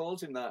still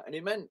called him that, and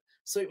it meant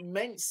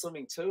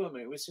something to him.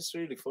 It was just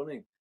really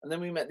funny. And then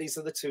we met these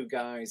other two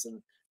guys,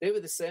 and they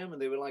were the same,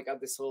 and they were like,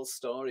 had this whole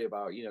story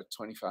about,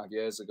 25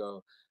 years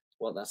ago,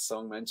 what that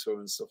song meant to them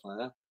and stuff like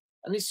that.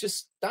 And it's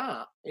just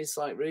that, it's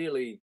like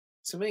really,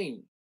 to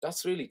me,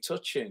 that's really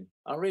touching.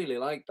 I really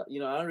like that.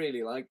 I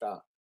really like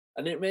that.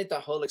 And it made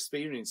that whole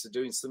experience of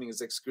doing something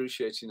as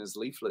excruciating as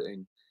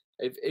leafleting.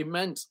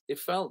 It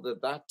felt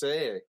that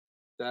day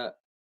that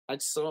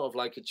I'd sort of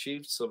like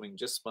achieved something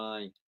just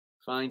by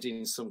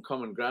finding some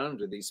common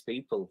ground with these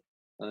people.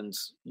 And,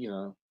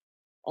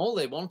 all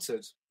they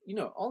wanted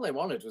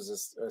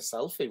was a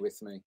selfie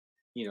with me.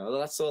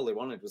 That's all they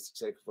wanted, was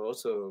to take a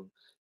photo,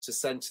 to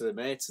send to the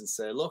mates and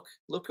say, look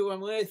who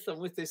I'm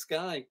with this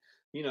guy.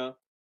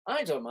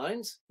 I don't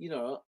mind,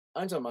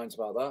 I don't mind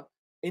about that.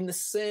 In the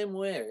same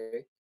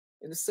way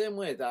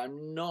that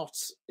I'm not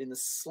in the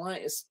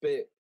slightest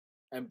bit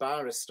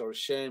embarrassed or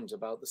ashamed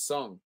about the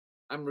song.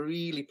 I'm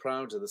really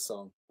proud of the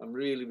song. I'm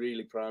really,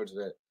 really proud of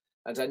it.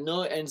 And I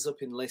know it ends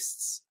up in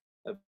lists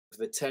of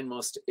the 10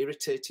 most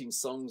irritating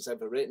songs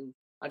ever written.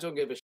 I don't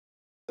give a shit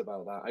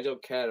about that. I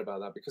don't care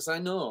about that, because I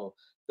know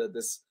that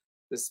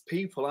there's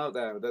people out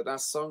there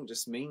that song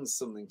just means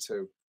something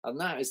to. And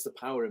that is the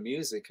power of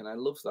music. And I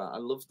love that. I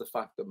love the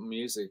fact that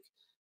music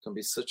can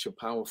be such a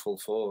powerful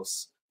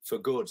force for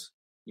good,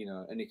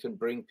 and it can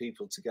bring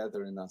people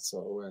together in that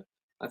sort of way.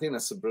 I think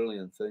that's a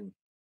brilliant thing.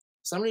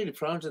 So I'm really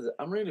proud of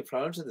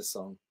the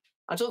song.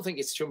 I don't think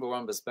it's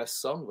Chumbawamba's best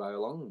song by a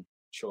long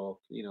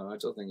chalk. I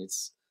don't think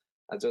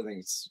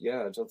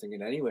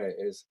in any way it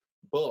is.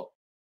 But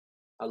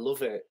I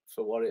love it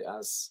for what it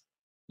has,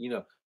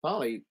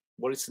 partly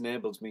what it's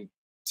enabled me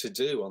to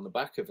do on the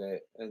back of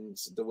it, and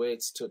the way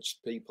it's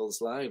touched people's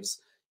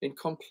lives in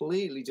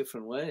completely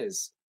different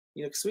ways.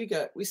 Because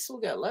we still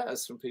get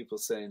letters from people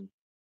saying,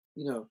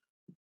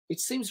 it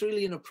seems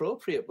really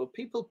inappropriate, but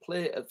people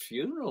play it at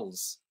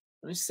funerals.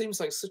 And it seems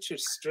like such a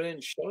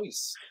strange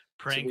choice.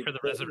 Praying for the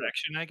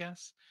resurrection, I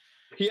guess?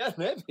 Yeah,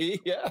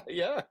 maybe. Yeah,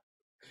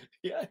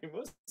 it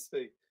must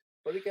be.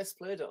 But it gets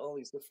played at all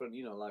these different,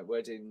 like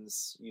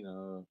weddings,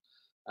 I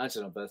don't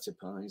know, birthday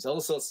parties,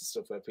 all sorts of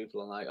stuff where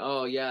people are like,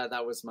 oh, yeah,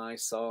 that was my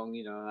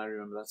song, I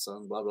remember that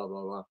song, blah, blah,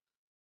 blah, blah.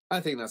 I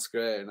think that's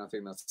great, and I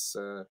think that's...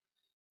 to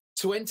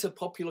enter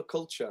popular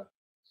culture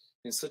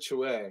in such a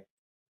way,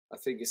 I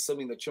think is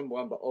something that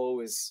Chumbawamba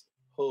always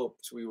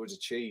hoped we would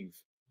achieve.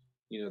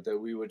 That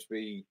we would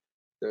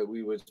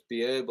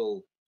be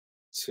able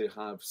to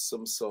have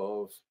some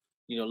sort of,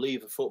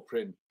 leave a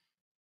footprint.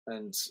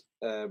 And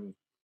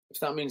if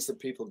that means that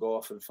people go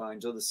off and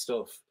find other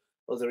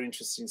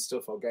interesting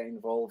stuff, or get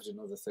involved in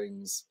other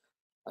things,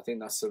 I think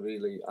that's a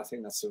really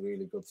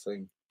good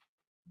thing.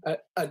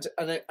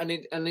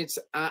 And it's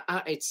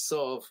at its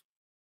sort of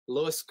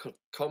lowest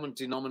common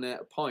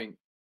denominator point,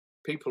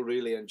 people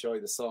really enjoy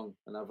the song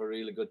and have a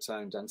really good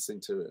time dancing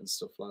to it and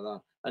stuff like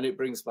that. And it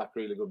brings back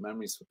really good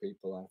memories for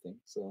people, I think.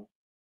 So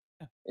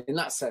in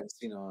that sense,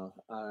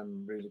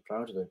 I'm really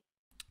proud of it.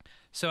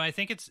 So I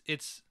think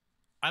it's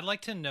I'd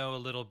like to know a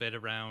little bit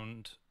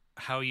around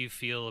how you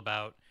feel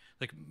about,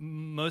 like,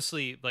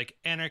 mostly like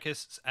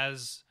anarchists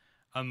as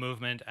a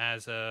movement,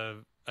 as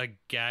a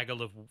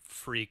gaggle of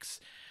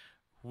freaks.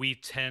 We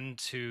tend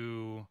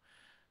to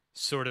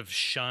sort of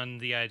shun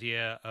the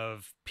idea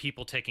of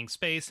people taking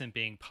space and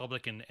being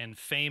public, and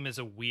fame is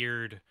a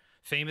weird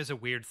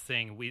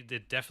thing. We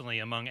did definitely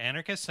among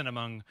anarchists and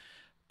among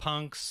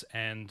punks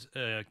and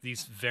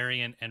these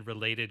variant and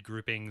related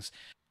groupings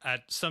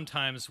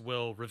sometimes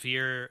will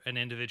revere an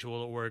individual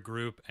or a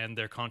group and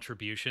their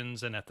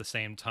contributions, and at the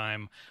same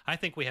time I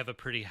think we have a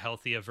pretty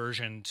healthy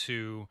aversion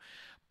to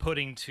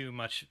putting people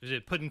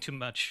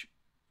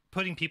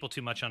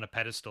too much on a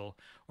pedestal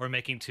or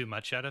making too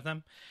much out of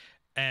them.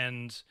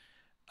 And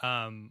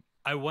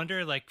I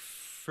wonder, like,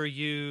 for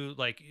you,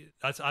 like,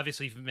 that's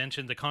obviously, you've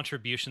mentioned the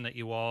contribution that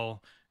you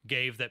all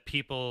gave, that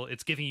people,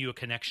 it's giving you a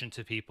connection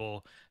to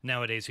people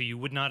nowadays who you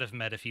would not have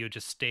met if you had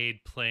just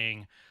stayed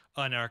playing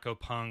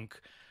anarcho-punk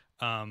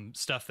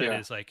stuff that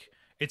is, like,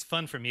 it's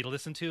fun for me to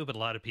listen to, but a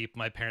lot of people,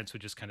 my parents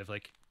would just kind of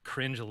like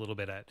cringe a little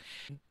bit at.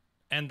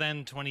 And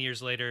then 20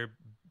 years later,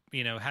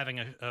 having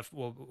a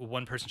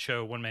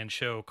one-man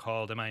show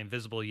called Am I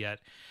Invisible Yet?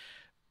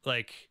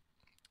 Like,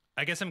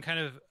 I guess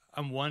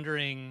I'm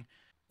wondering,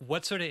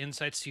 what sort of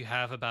insights do you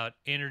have about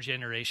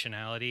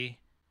intergenerationality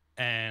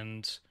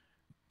and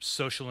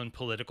social and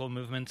political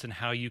movements, and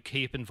how you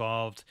keep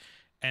involved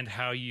and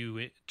how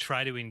you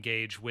try to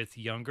engage with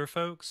younger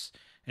folks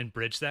and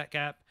bridge that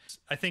gap?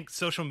 I think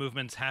social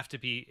movements have to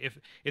be, if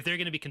they're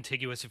going to be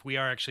contiguous, if we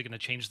are actually going to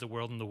change the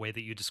world in the way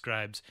that you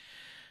described,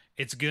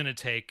 it's gonna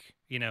take,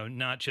 you know,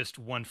 not just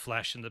one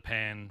flash in the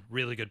pan,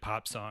 really good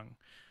pop song.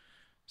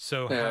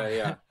 So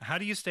Yeah. how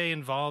do you stay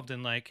involved,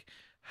 and like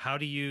how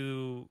do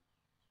you,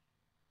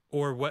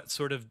 or what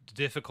sort of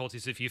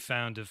difficulties have you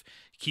found of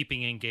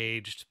keeping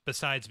engaged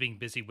besides being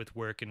busy with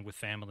work and with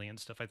family and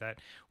stuff like that,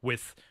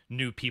 with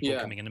new people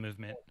Yeah. coming in the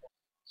movement?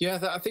 Yeah,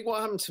 I think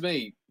what happened to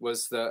me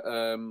was that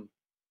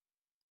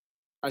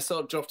I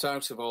sort of dropped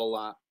out of all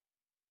that,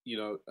 you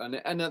know,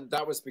 and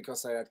that was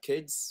because I had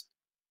kids,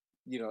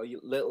 you know,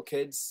 little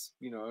kids,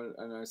 you know,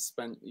 and I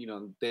spent, you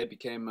know, they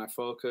became my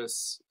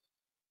focus,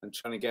 and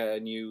trying to get a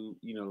new,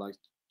 you know, like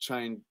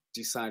try and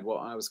decide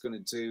what I was going to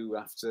do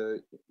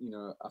after, you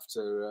know,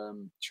 after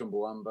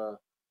Chumbawamba.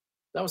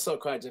 That was sort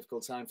of quite a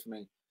difficult time for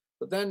me.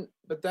 But then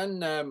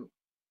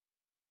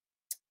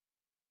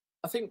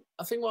I think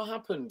what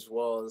happened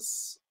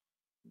was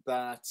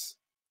that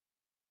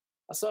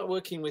I started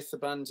working with the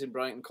band in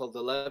Brighton called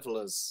the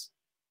Levelers.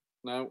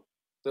 Now,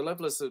 the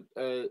Levelers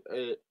are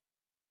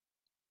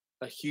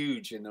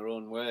huge in their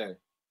own way.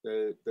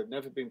 They've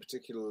never been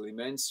particularly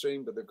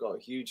mainstream, but they've got a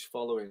huge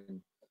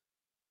following.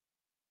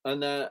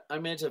 And I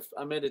made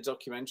a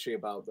documentary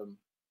about them.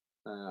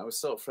 I was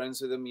sort of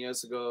friends with them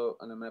years ago,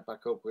 and I met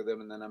back up with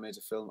them, and then I made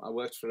a film. I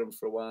worked for them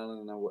for a while,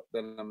 and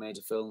then I made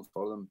a film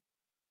for them.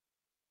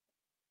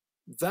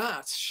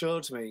 That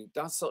sort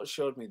of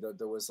showed me that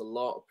there was a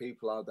lot of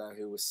people out there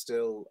who were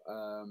still,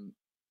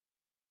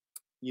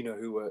 you know,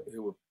 who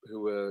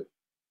were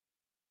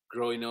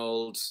growing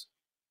old,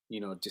 you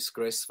know,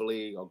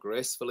 disgracefully or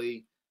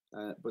gracefully,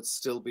 but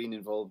still being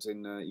involved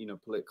in, you know,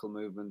 political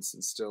movements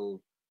and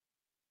still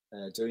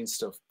doing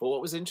stuff. But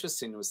what was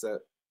interesting was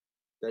that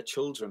their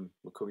children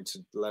were coming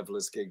to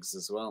Levelers gigs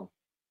as well.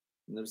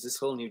 And there was this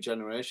whole new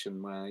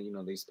generation where, you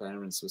know, these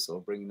parents were sort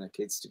of bringing their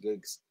kids to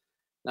gigs.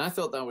 And I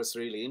thought that was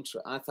really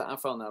interesting. I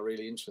found that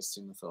really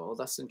interesting. I thought, oh,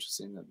 that's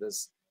interesting that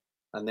there's,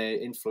 and they're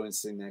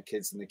influencing their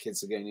kids, and the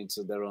kids are getting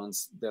into their own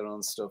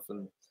stuff,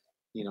 and,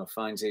 you know,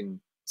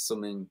 finding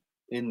something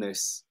in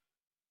this,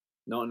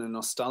 not in a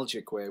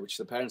nostalgic way, which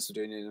the parents were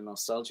doing in a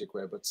nostalgic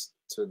way, but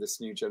to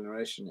this new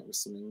generation, it was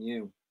something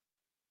new.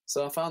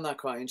 So I found that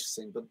quite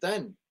interesting. But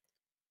then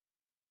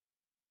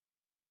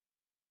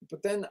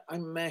I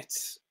met,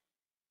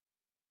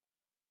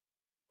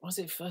 was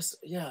it first?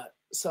 Yeah.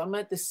 So I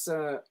met this.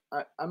 I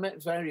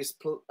met various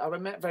people,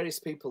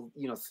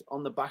 you know,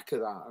 on the back of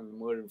that, and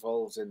were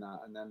involved in that,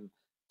 and then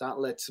that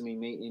led to me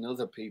meeting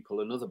other people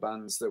and other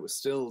bands that were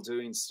still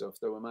doing stuff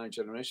that were my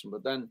generation.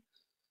 But then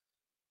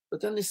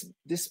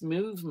this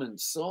movement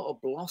sort of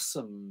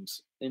blossomed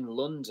in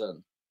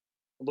London.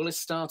 Well, it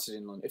started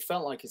in London. It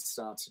felt like it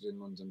started in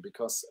London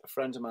because a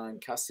friend of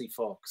mine, Cassie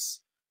Fox,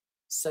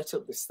 set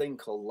up this thing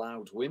called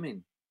Loud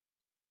Women.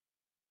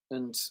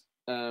 And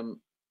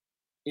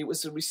it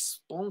was a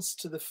response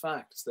to the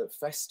fact that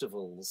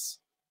festivals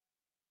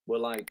were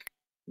like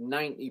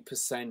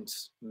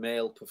 90%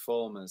 male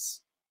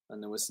performers.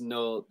 And there was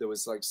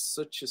like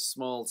such a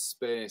small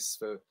space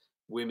for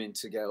women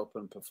to get up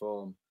and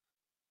perform.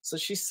 So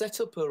she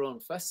set up her own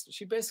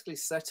she basically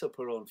set up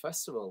her own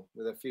festival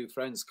with a few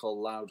friends called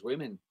Loud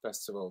Women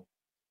Festival.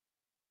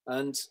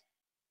 And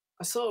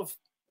I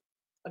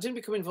didn't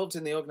become involved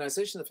in the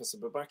organization of the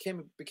festival, but I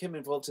became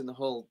involved in the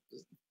whole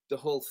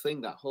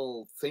thing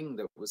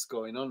that was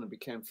going on, and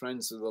became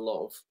friends with a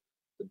lot of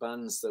the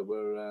bands that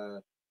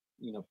were,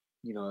 you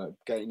know,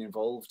 getting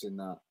involved in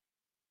that,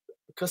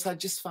 because I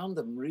just found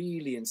them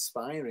really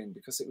inspiring,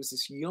 because it was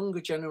this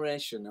younger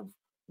generation of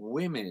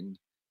women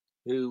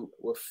who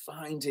were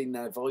finding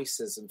their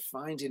voices and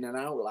finding an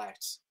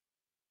outlet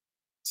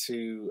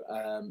to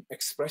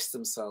express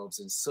themselves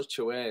in such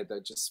a way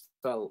that just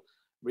felt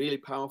really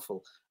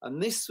powerful.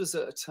 And this was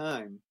at a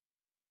time,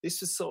 this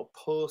was sort of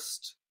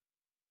post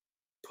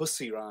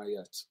Pussy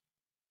Riot,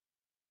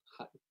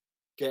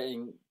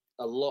 getting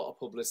a lot of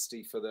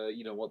publicity for the,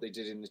 you know, what they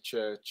did in the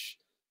church,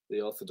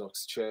 the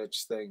Orthodox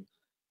Church thing.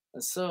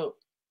 And so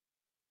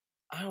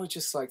I was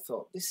just like,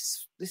 thought,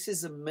 this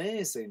is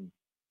amazing.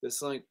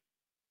 It's like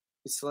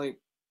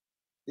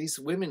these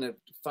women are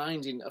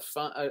finally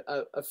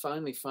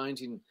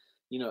finding,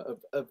 you know,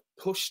 have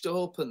kicked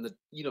open the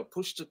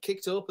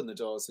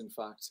doors, in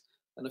fact,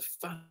 and have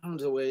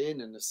found a way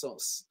in, and have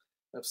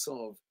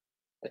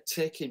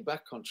taking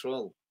back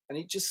control. And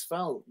it just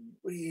felt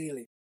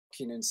really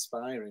fucking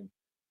inspiring.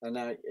 And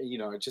I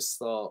just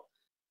thought,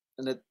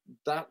 and at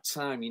that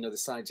time, you know,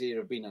 this idea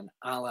of being an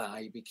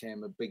ally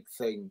became a big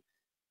thing.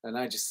 And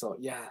I just thought,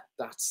 yeah,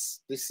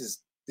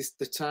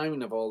 the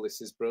timing of all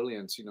this is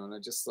brilliant, you know. And I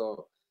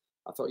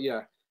thought,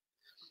 yeah,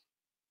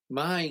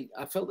 I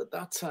felt at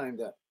that time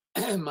that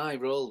my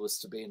role was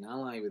to be an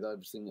ally with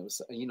everything that was,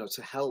 you know,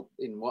 to help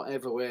in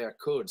whatever way I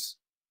could,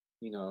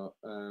 you know,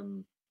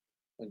 and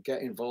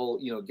get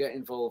involved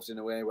in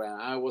a way where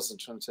I wasn't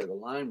trying to take the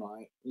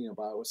limelight, you know,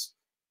 but I was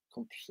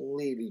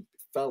completely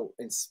felt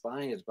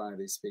inspired by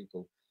these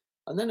people.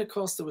 And then, of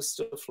course, there was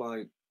stuff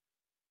like,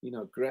 you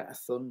know, Greta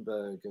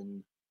Thunberg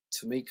and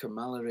Tamika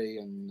Mallory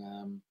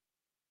and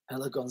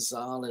Ella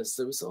Gonzalez.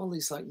 There was all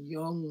these like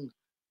young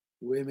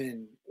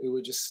women who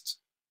were just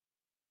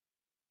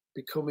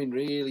becoming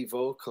really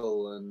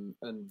vocal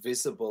and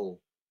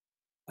visible.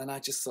 And I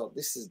just thought,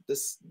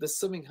 there's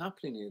something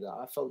happening here that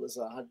I felt as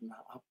I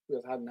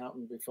hadn't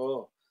happened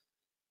before.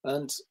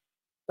 And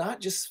that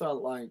just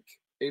felt like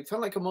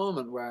a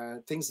moment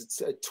where things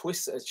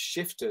had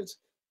shifted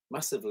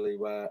massively,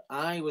 where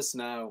I was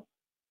now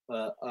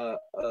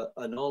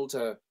an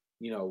older,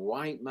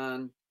 white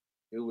man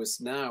who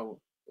was now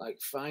like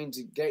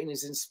getting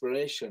his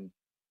inspiration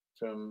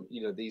from,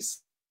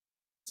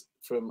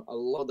 from a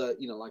lot of,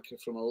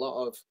 from a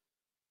lot of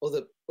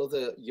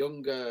other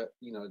younger,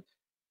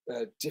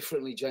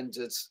 differently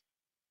gendered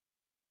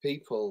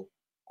people.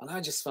 And I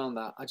just thought,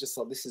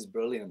 this is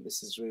brilliant.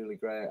 This is really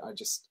great.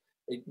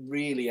 It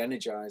really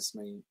energized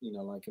me,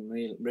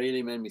 and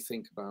really made me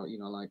think about,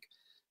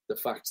 the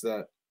fact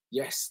that,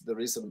 yes,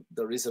 there's a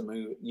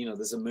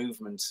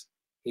movement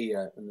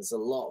here, and there's a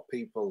lot of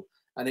people,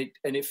 and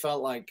it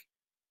felt like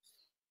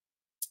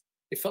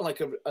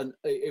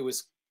it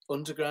was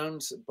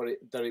underground, but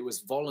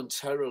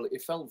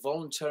it felt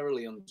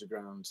voluntarily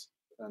underground,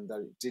 and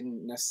that it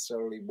didn't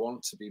necessarily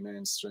want to be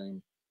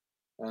mainstream.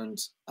 And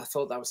I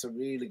thought that was a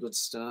really good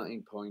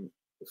starting point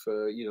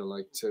for,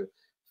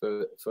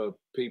 for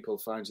people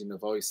finding their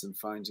voice and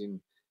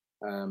finding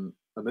a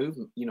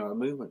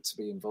movement to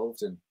be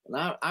involved in.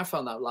 And I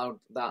found that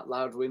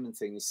loud women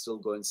thing is still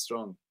going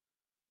strong,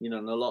 and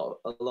a lot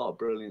of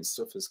brilliant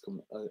stuff has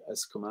come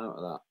out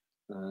of that.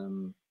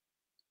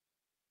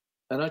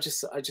 And I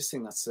just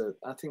think that's a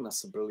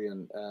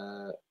brilliant.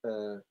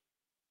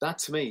 That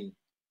to me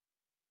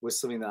was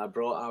something that I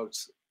brought out,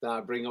 that I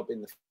bring up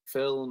in the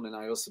film, and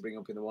I also bring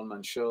up in the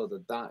one-man show,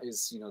 that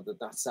is,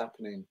 that's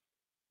happening.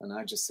 And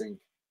I just think,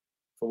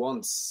 for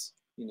once,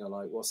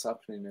 what's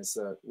happening is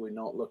that we're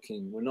not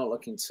looking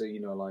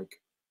to,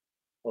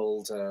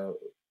 older,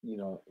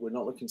 we're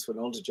not looking to an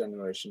older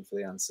generation for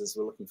the answers.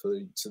 We're looking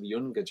to the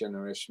younger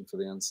generation for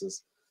the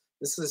answers.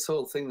 This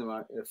whole thing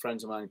that a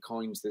friend of mine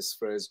coined, this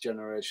phrase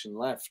 "generation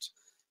left,"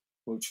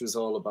 which was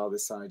all about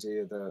this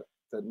idea that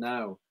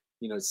now,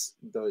 it's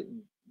the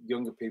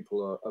younger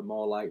people are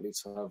more likely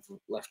to have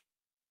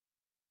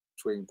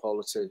left-wing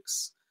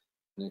politics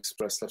and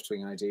express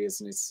left-wing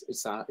ideas, and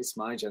it's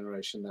my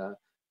generation that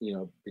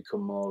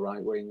become more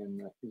right-wing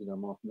and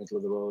more middle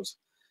of the road.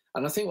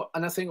 And I think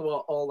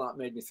what all that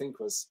made me think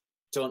was,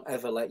 don't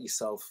ever let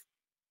yourself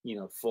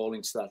fall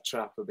into that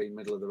trap of being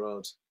middle of the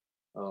road.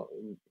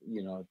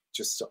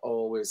 Just to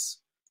always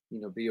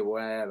be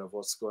aware of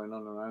what's going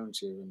on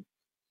around you.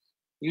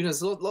 And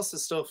there's lots of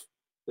stuff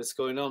that's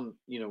going on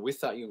with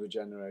that younger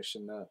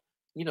generation that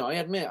I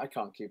admit I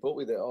can't keep up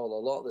with it all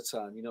a lot of the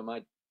time.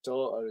 My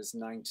daughter is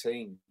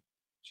 19.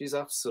 She's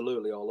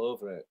absolutely all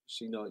over it.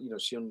 She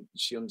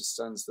she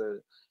understands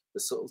the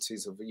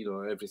subtleties of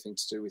everything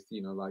to do with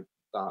like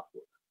that,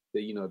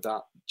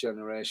 that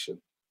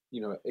generation,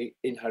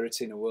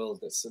 inheriting a world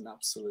that's an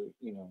absolute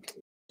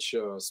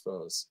show, I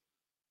suppose.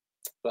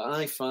 But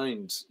I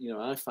find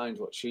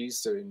what she's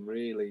doing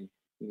really,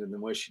 the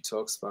way she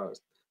talks about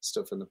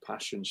stuff and the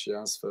passion she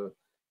has for,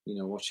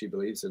 what she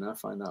believes in, I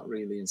find that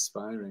really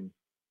inspiring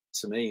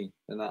to me.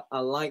 And I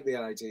like the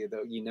idea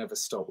that you never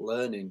stop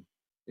learning,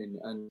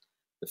 and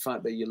the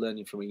fact that you're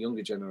learning from a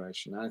younger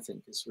generation, I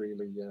think is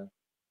really,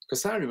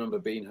 because I remember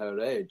being her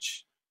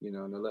age, and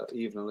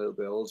even a little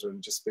bit older,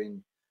 and just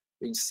being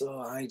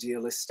so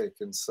idealistic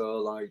and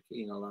so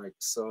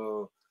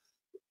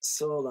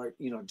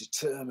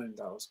determined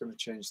that I was going to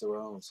change the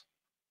world.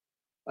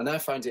 And I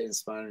find it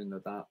inspiring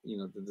that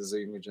there's a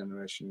younger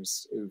generation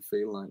who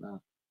feel like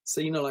that.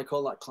 So,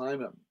 all that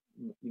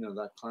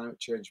climate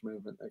change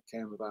movement that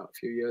came about a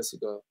few years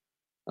ago,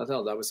 I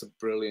thought that was a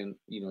brilliant,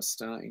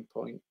 starting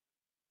point.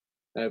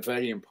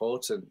 Very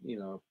important,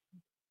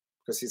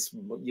 because it's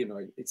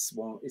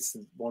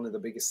one of the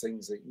biggest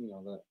things that,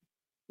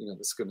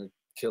 that's going to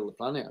kill the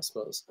planet, I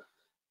suppose.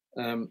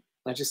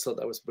 I just thought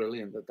that was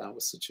brilliant, that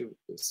was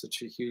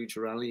such a huge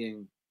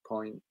rallying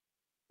point,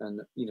 and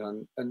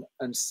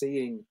and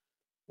seeing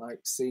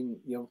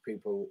young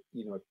people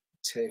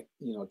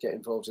get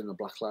involved in the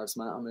Black Lives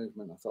Matter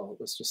movement. I thought it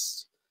was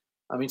just,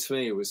 to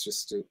me it was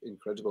just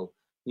incredible,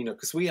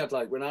 because we had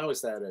when I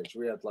was their age,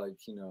 we had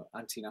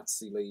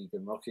Anti-Nazi League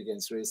and Rock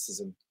Against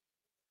Racism,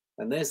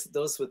 and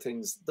those were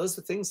things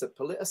that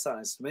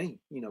politicized me,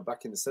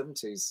 back in the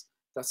 70s.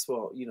 That's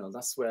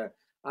where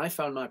I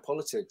found my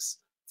politics,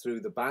 through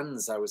the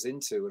bands I was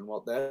into and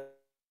what their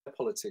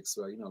politics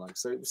were,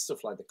 so it was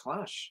stuff like The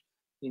Clash,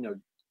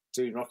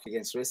 doing Rock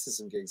Against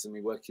Racism gigs, and me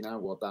working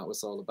out what that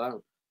was all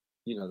about,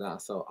 that I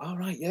thought, all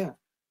right, yeah,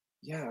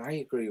 I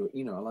agree with,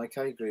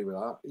 I agree with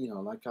that,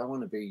 I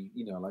want to be,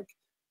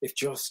 if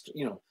just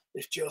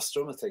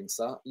Drummer thinks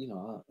that,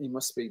 there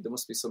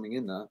must be something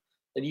in that,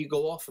 and you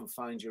go off and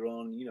find your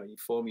own, you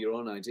form your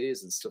own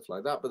ideas and stuff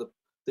like that. But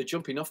the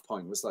jumping off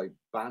point was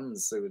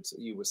bands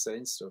you were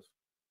saying stuff.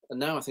 And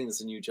now I think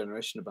there's a new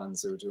generation of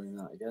bands who are doing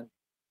that again.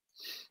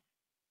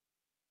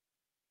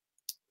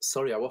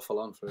 Sorry, I waffle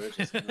on for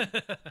ages.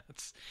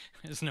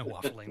 There's no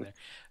waffling there.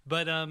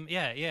 But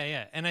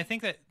yeah. And I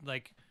think that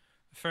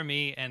for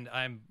me, and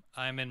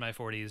I'm in my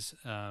 40s.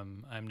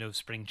 I'm no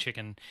spring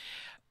chicken.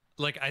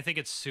 Like, I think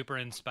it's super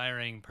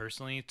inspiring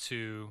personally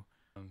to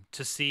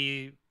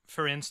see,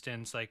 for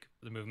instance, like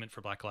the movement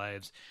for Black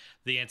Lives,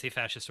 the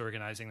anti-fascist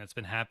organizing that's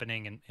been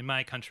happening in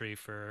my country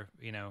for,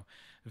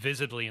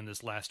 visibly in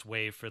this last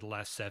wave for the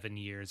last 7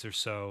 years or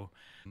so.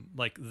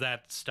 Like,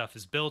 that stuff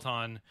is built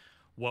on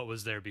what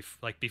was there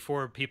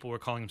before people were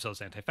calling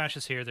themselves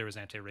anti-fascist here. There was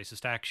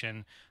anti-racist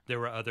action. There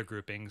were other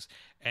groupings,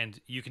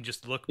 and you can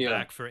just look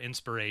back for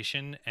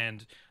inspiration.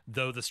 And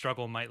though the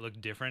struggle might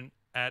look different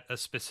at a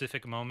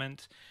specific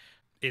moment,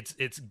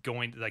 it's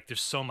going, like,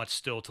 there's so much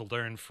still to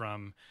learn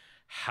from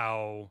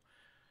how,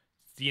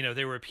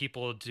 there were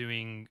people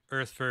doing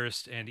Earth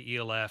First and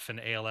ELF and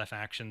ALF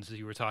actions, as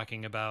you were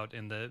talking about,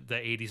 in the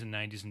 80s and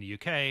 90s in the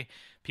UK.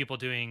 People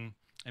doing,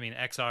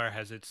 XR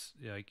has its,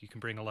 you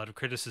can bring a lot of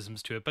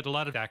criticisms to it, but a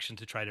lot of action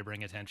to try to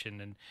bring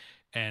attention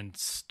and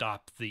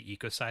stop the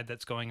ecocide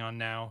that's going on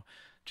now.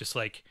 Just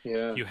like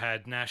you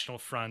had National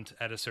Front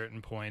at a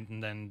certain point,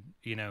 and then,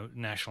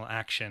 National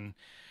Action.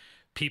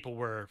 People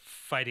were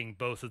fighting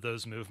both of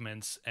those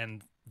movements,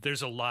 and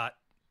there's a lot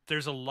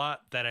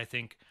that I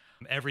think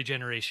every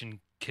generation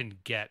can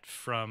get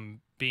from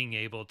being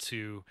able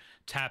to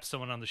tap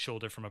someone on the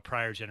shoulder from a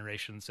prior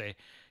generation and say,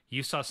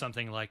 you saw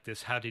something like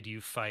this, how did you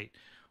fight?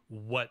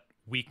 What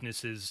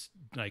weaknesses,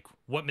 like,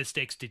 what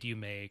mistakes did you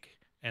make?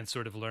 And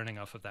sort of learning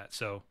off of that.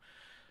 So,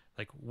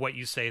 like, what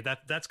you say,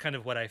 that's kind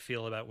of what I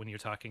feel about when you're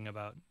talking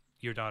about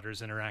your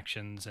daughter's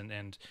interactions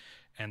and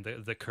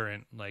the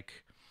current,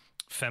 like,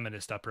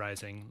 feminist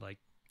uprising. Like,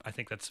 I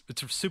think it's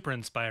super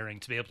inspiring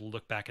to be able to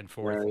look back and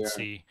forth and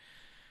see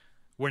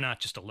we're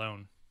not just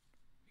alone,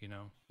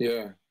 all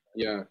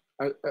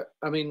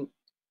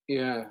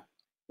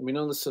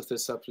the stuff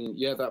that's happening,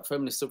 that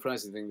feminist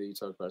uprising thing that you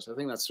talk about, I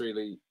think that's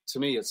really, to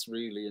me, it's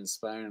really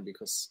inspiring,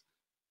 because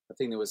I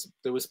think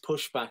there was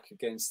pushback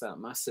against that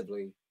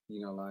massively,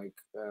 like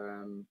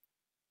an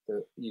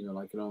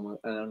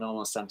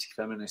almost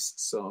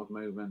anti-feminist sort of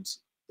movement.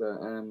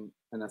 And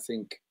I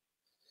think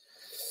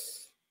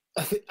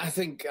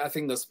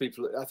those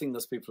people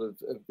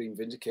have been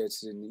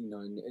vindicated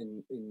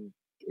in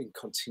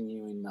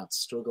continuing that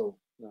struggle.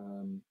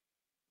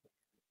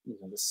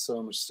 There's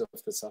so much stuff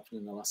that's happened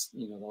in the last,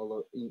 even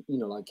all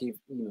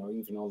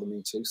the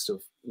Me Too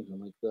stuff,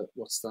 like that.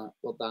 What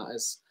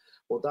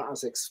that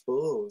has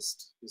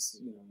exposed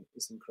is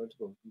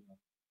incredible.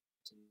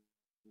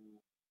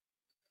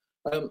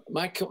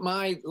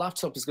 My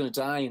laptop is going to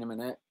die in a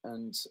minute,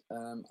 and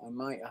I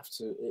might have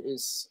to. It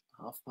is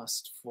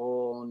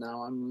 4:30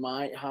 now. I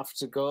might have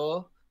to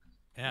go.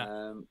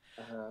 Yeah.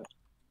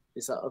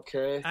 Is that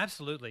okay?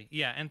 Absolutely.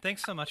 Yeah. And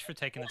thanks so much for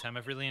taking the time.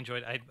 I've really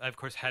enjoyed it. I of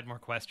course had more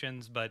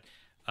questions, but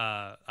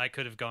I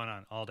could have gone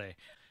on all day.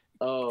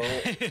 Oh,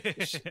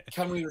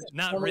 can we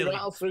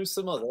rattle through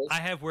some others? I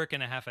have work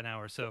in a half an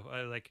hour. So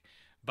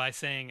by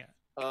saying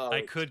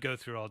I could go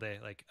through all day,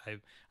 like,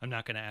 I'm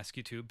not going to ask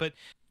you to, but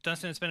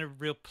Dunstan, it's been a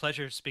real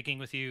pleasure speaking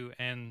with you,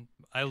 and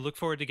I look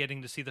forward to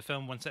getting to see the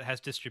film once it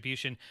has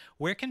distribution.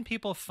 Where can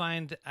people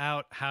find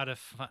out how to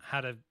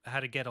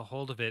get a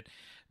hold of it?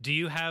 Do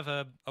you have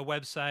a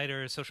website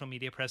or a social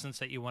media presence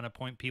that you want to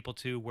point people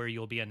to, where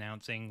you'll be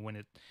announcing when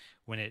it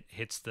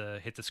hits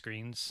the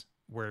screens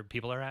where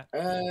people are at?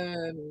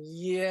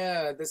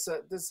 There's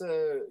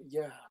a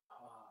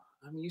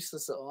I'm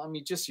useless at all.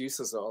 Just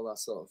useless at all that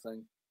sort of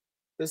thing.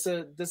 I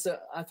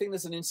think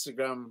there's an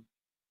Instagram.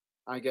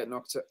 I get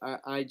knocked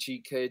at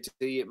IGKD,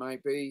 it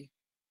might be.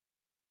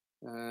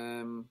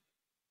 There's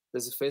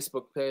a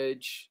Facebook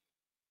page.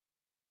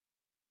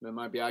 There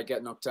might be I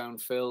Get Knocked Down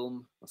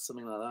Film or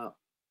something like that.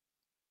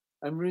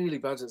 I'm really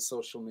bad at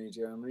social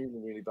media. I'm really,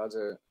 really bad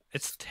at it.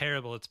 It's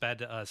terrible. It's bad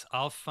to us.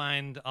 I'll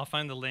find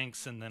the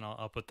links, and then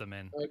I'll put them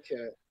in.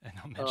 Okay. And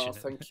I'll mention it.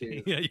 Thank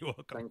you. Yeah, you're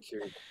welcome. Thank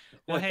you.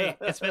 Well, hey,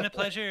 it's been a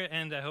pleasure,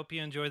 and I hope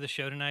you enjoy the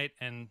show tonight.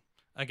 And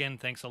again,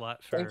 thanks a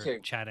lot for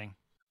chatting.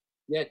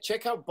 Yeah,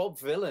 check out Bob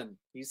Villain.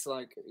 He's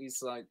going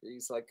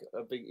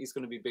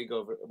to be big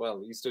over.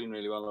 Well, he's doing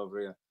really well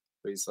over here,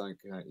 but he's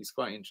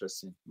quite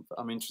interesting.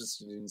 I'm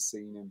interested in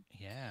seeing him.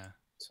 Yeah.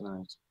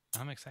 Tonight.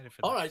 I'm excited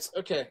for that. All right.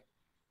 Okay.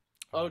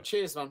 Oh,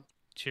 cheers, man.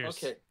 Cheers.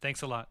 Okay.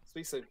 Thanks a lot.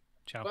 Speak soon.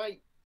 Ciao. Bye.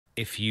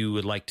 If you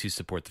would like to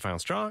support The Final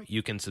Straw,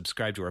 you can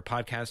subscribe to our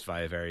podcast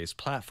via various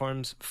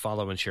platforms,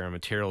 follow and share our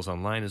materials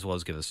online, as well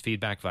as give us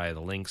feedback via the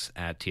links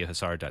at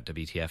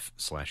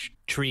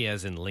tfsr.wtf/tree,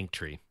 as in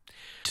Linktree.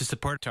 To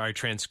support our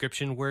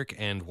transcription work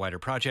and wider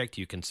project,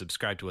 you can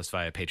subscribe to us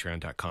via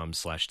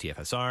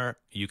patreon.com/tfsr.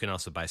 You can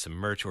also buy some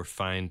merch or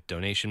find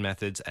donation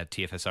methods at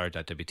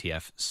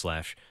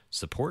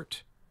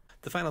tfsr.wtf/support.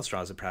 The Final Straw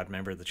is a proud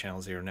member of the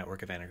Channel Zero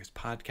network of anarchist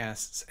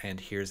podcasts,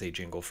 and here's a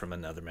jingle from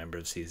another member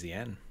of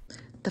CZN.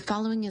 The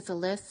following is a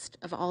list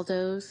of all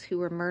those who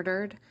were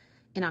murdered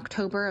in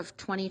October of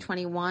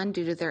 2021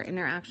 due to their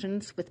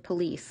interactions with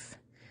police.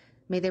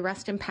 May they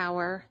rest in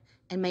power,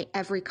 and may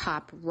every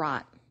cop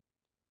rot.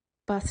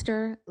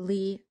 Buster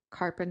Lee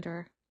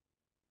Carpenter,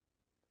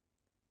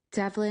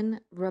 Devlin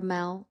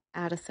Ramel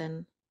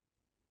Addison,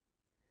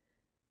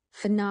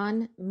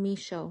 Fanon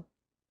Michaud,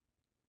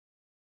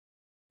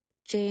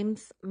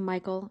 James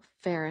Michael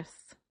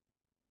Ferris,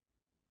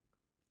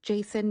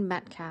 Jason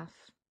Metcalf,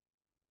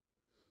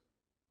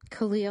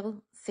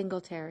 Khalil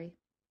Singletary.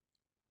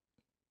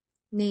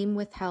 Name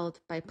withheld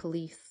by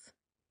police.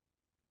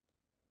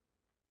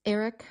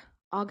 Eric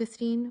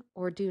Augustine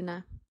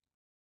Orduna,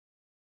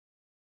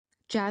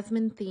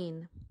 Jasmine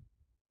Thien,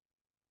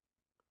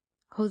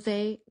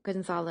 Jose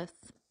Gonzalez,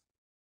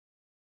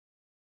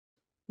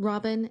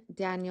 Robin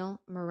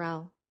Daniel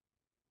Morell,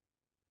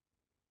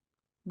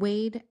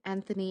 Wade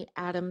Anthony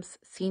Adams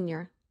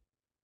Sr.,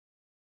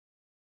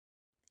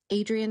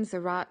 Adrian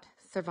Zarat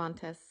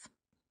Cervantes,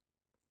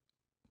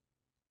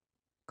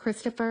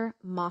 Christopher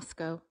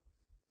Moscow,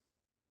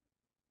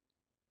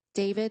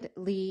 David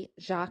Lee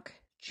Jacques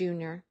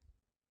Jr.,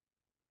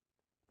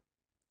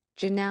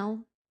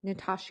 Janelle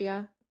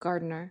Natasha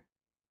Gardner,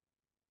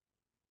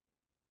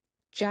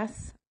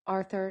 Jess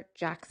Arthur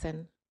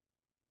Jackson,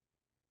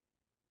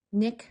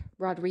 Nick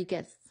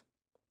Rodriguez,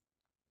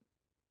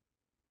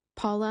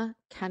 Paula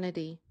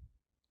Kennedy,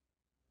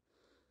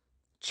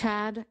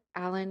 Chad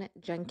Allen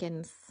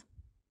Jenkins,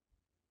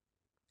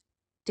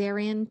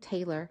 Darian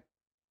Taylor,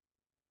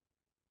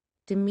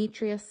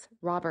 Demetrius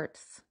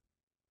Roberts,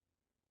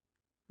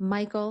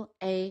 Michael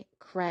A.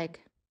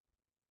 Craig,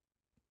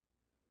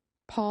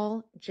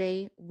 Paul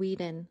J.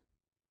 Whedon,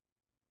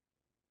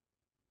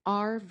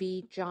 R.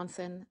 V.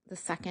 Johnson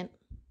II,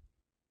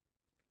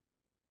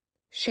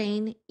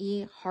 Shane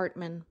E.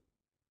 Hartman,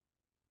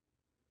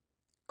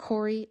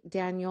 Corey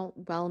Daniel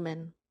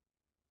Wellman,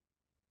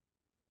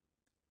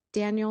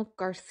 Daniel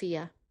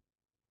Garcia,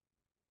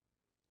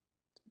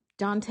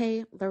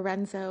 Dante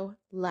Lorenzo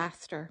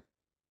Laster,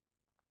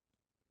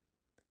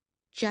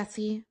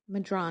 Jesse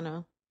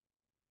Medrano,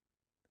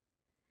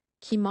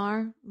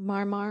 Kimar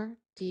Marmar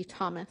D.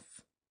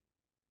 Thomas.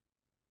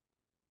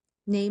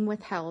 Name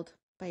withheld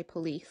by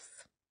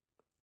police.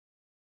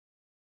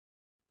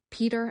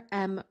 Peter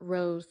M.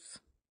 Rose,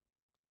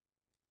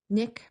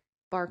 Nick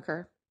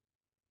Barker,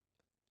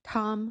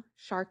 Tom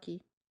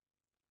Sharkey,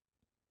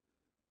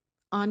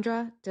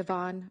 Andra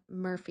Devon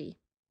Murphy,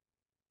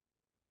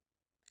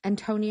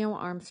 Antonio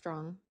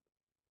Armstrong,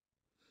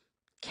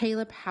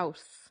 Caleb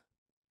House,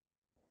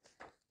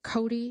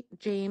 Cody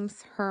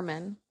James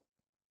Herman,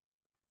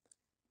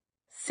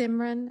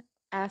 Simran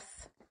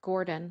S.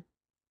 Gordon,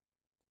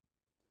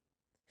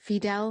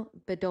 Fidel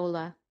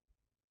Bedola,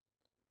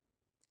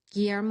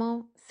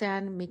 Guillermo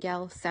San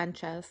Miguel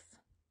Sanchez,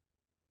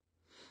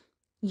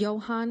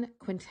 Johan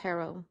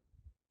Quintero,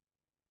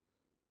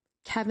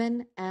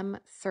 Kevin M.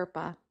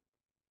 Serpa,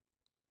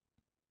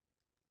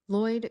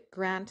 Lloyd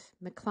Grant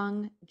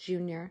McClung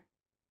Jr.,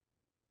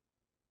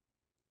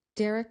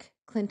 Derek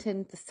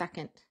Clinton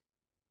II,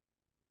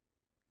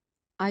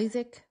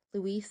 Isaac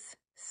Luis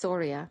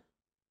Soria,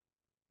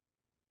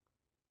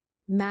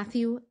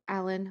 Matthew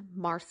Allen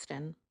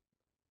Marston.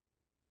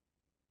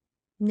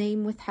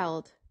 Name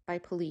withheld by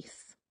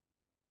police.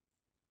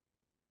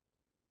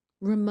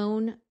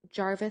 Ramon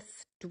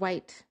Jarvis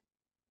Dwight,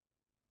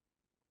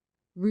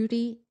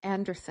 Rudy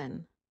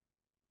Anderson,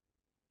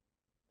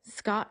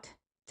 Scott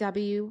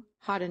W.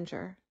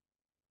 Hottinger,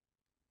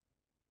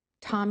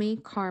 Tommy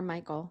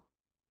Carmichael,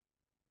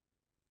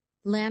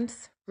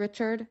 Lance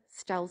Richard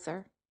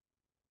Stelzer,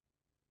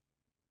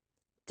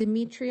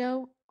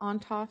 Demetrio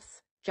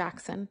Ontos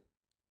Jackson,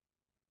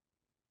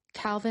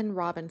 Calvin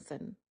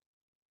Robinson,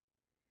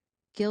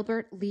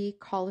 Gilbert Lee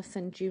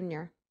Collison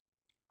Jr.,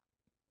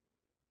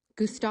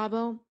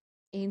 Gustavo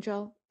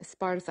Angel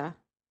Esparza,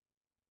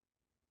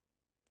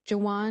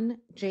 Jawan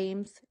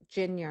James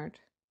Ginyard,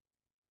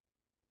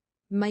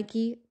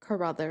 Mikey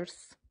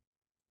Carruthers,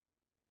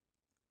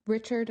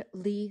 Richard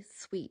Lee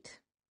Sweet,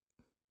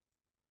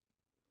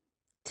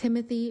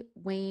 Timothy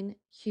Wayne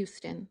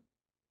Houston,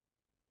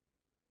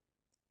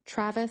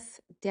 Travis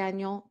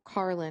Daniel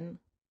Carlin,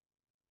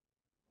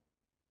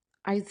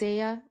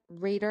 Isaiah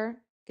Rader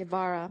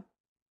Guevara,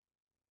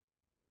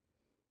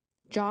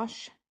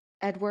 Josh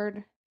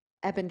Edward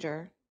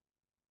Ebinger,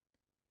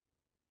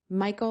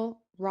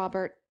 Michael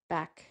Robert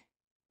Beck,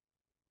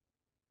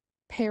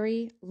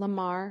 Perry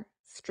Lamar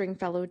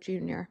Stringfellow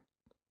Jr.,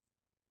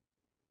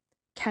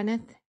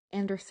 Kenneth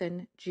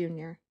Anderson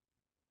Jr.,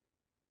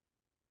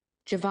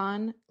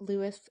 Javon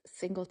Lewis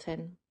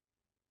Singleton,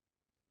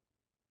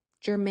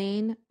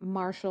 Jermaine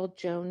Marshall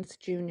Jones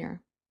Jr.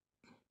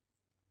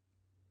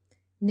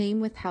 Name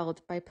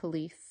withheld by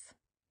police.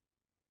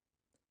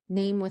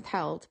 Name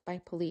withheld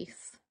by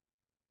police.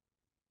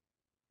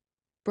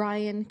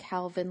 Brian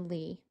Calvin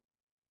Lee,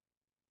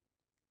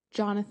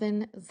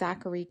 Jonathan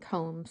Zachary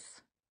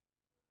Combs,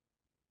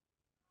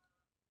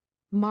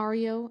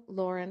 Mario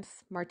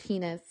Lawrence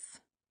Martinez,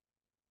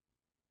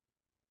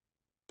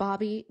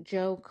 Bobby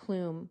Joe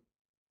Clume,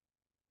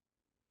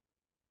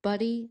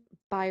 Buddy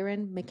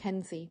Byron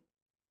McKenzie,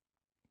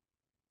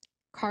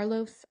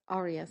 Carlos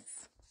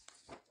Arias,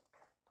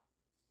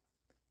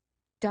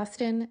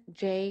 Dustin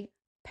J.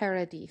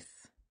 Paradis,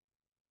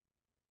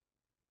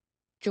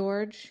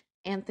 George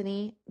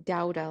Anthony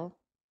Dowdell.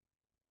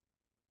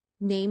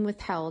 Name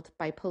withheld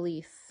by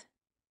police.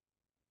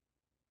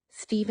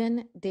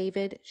 Stephen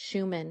David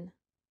Schumann,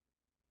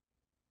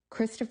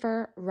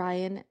 Christopher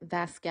Ryan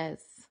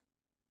Vasquez,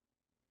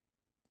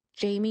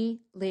 Jamie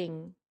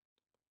Ling,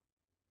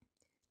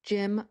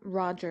 Jim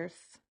Rogers,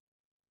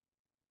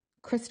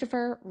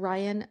 Christopher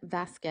Ryan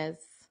Vasquez,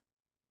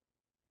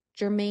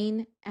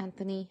 Jermaine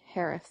Anthony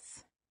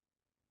Harris,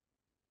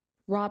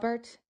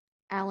 Robert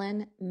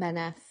Allen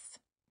Menes,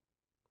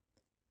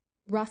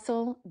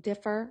 Russell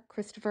Differ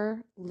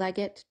Christopher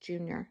Leggett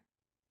Jr.,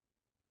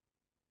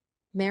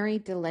 Mary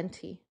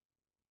Delenti,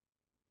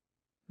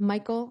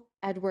 Michael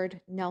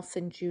Edward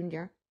Nelson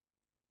Jr.,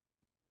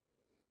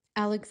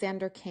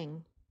 Alexander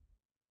King,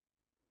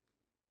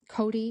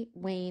 Cody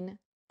Wayne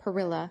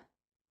Perilla,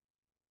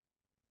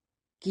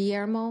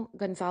 Guillermo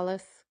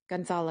Gonzalez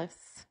Gonzalez,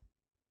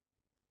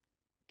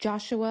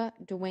 Joshua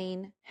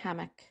Dwayne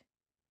Hammock,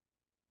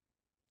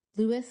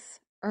 Louis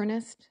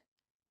Ernest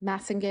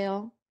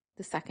Massingale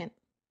II,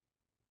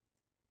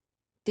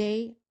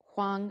 Day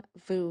Huang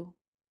Vu,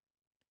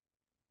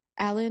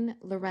 Alan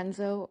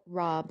Lorenzo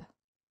Robb,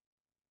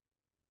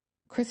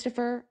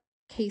 Christopher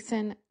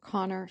Kaysen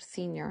Connor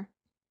Sr.,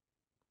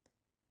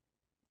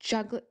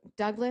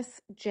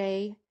 Douglas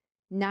J.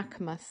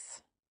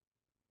 Nakmus,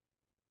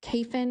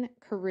 Kafin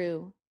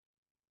Carew,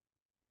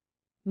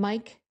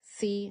 Mike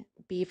C.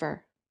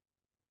 Beaver,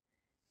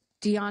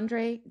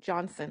 DeAndre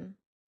Johnson,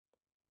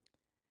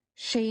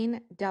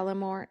 Shane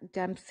Delamore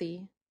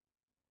Dempsey,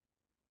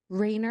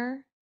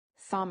 Rainer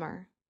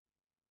Sommer,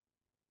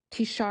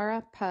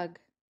 Tishara Pug,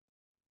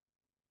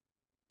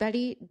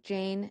 Betty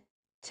Jane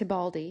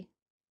Tibaldi,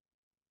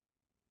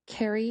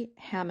 Carrie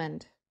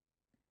Hammond,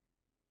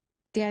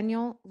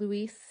 Daniel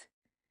Luis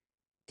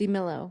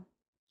DeMillo,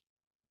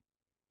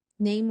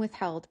 name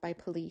withheld by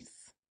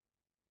police,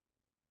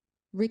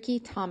 Ricky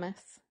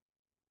Thomas,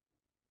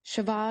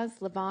 Shavaz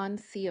Levon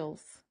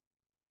Seals,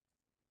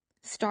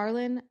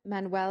 Starlin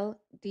Manuel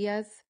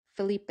Diaz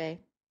Felipe,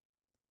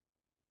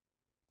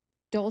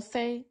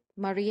 Dulce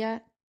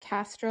Maria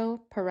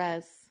Castro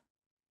Perez,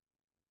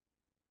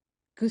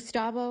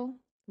 Gustavo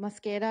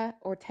Mosqueda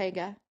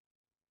Ortega,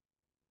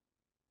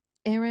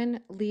 Aaron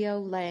Leo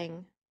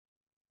Lang,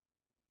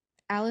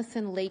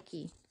 Allison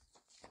Lakey,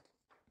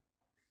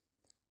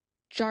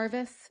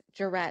 Jarvis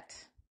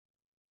Jarrett,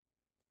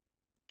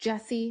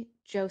 Jesse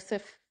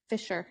Joseph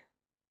Fisher,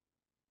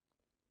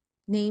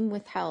 name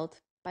withheld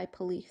by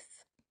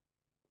police,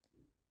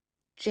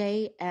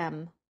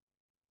 J.M.,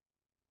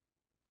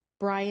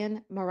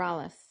 Brian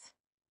Morales,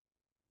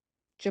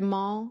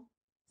 Jamal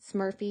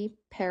Smurfy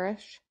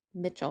Parrish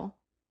Mitchell,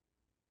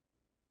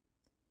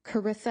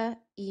 Carissa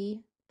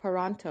E.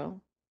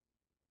 Paranto,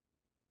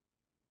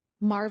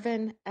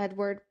 Marvin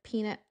Edward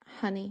Peanut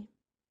Honey,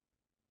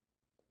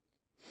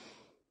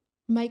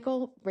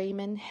 Michael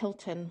Raymond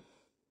Hilton,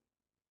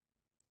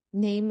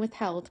 name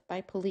withheld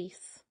by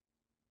police,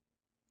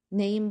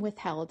 name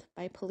withheld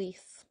by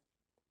police,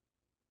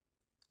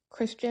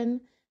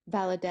 Christian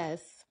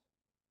Valadez,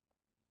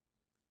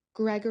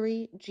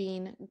 Gregory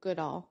Jean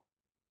Goodall,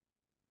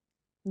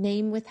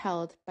 name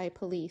withheld by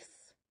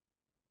police,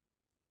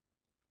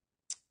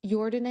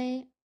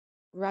 Jordane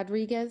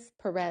Rodriguez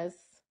Perez,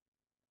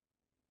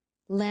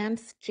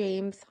 Lance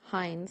James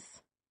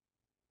Hines,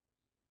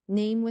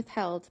 name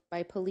withheld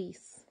by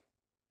police,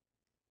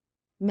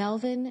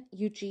 Melvin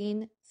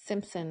Eugene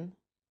Simpson,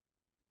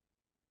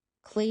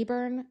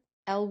 Claiborne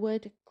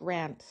Elwood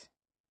Grant,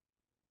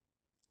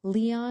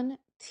 Leon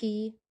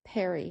T.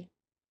 Perry,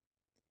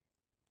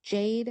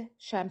 Jade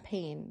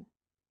Champagne,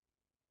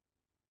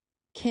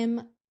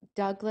 Kim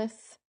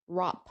Douglas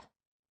Ropp,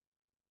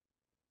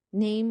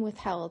 name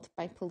withheld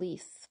by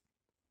police,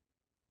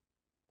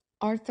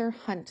 Arthur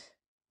Hunt,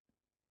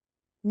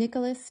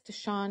 Nicholas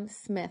Deshawn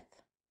Smith,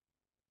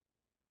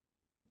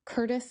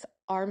 Curtis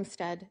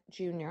Armstead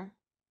Jr.,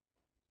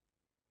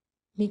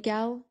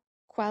 Miguel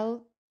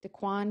Quell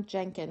DeQuan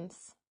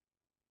Jenkins,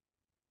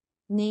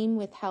 name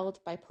withheld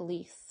by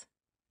police,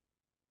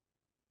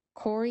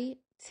 Corey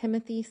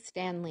Timothy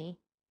Stanley,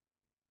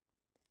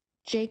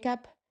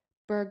 Jacob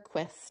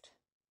Bergquist,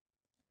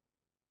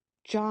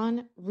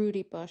 John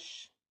Rudy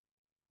Bush,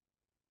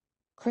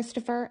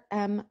 Christopher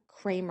M.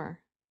 Kramer,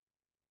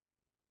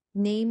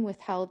 name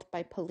withheld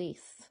by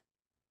police,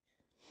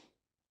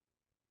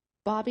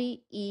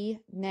 Bobby E.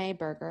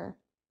 Neiberger,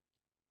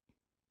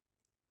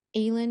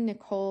 Aylin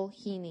Nicole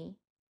Heaney,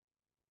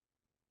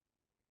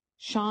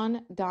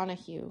 Sean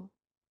Donahue,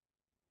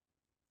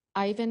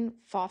 Ivan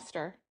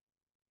Foster,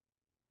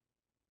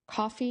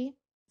 Coffee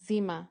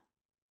Zima,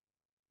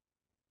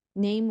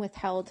 name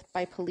withheld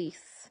by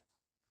police,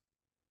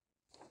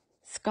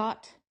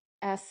 Scott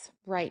S.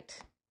 Wright,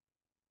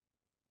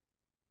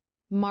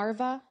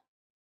 Marva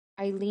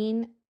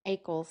Eileen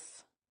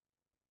Ackles,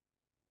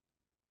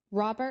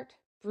 Robert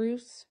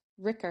Bruce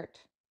Rickert,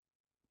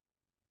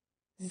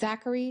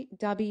 Zachary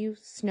W.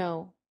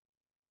 Snow,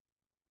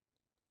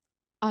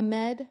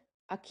 Ahmed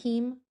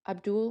Akim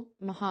Abdul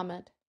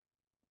Muhammad,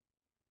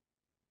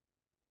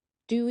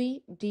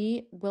 Dewey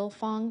D.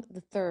 Wilfong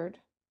III,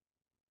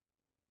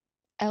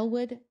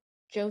 Elwood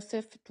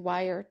Joseph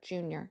Dwyer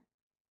Jr.,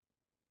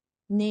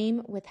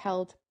 Name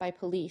withheld by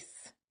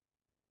police.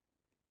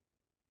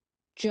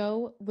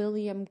 Joe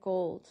William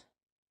Gold.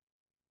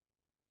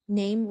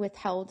 Name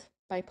withheld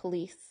by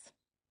police.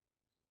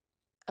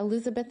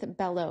 Elizabeth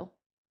Bellow.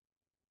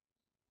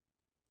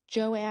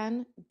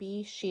 Joanne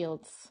B.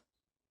 Shields.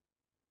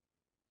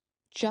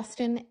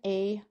 Justin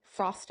A.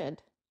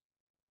 Frosted.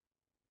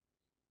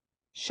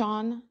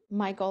 Sean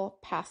Michael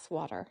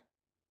Passwater.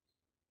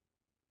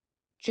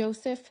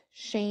 Joseph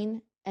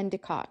Shane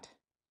Endicott.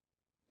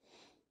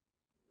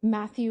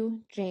 Matthew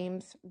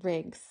James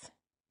Riggs.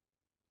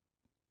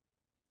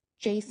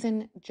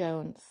 Jason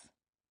Jones.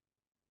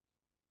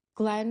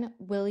 Glenn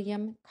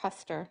William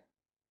Custer.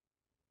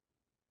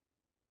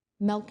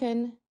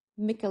 Melkin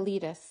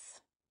Michaelides.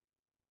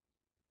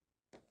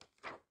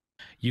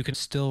 You can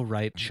still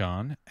write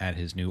Sean at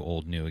his new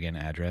old new again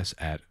address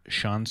at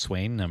Sean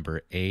Swain,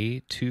 number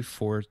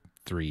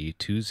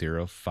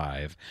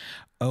A243205,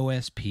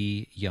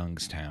 OSP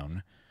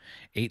Youngstown,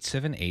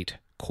 878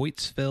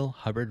 Coitesville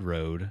Hubbard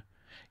Road,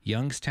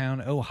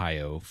 Youngstown,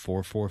 Ohio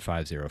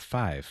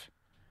 44505.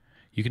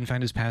 You can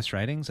find his past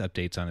writings,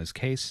 updates on his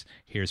case,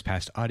 hear his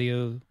past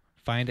audio,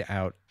 find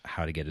out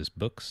how to get his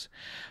books,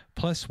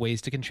 plus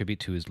ways to contribute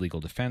to his legal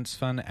defense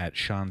fund at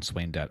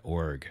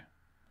SeanSwain.org.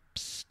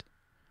 Psst.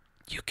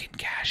 You can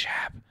Cash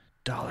App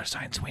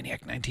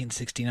 $Swaniac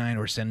 1969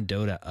 or send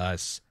dough to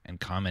us and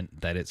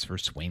comment that it's for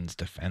Swain's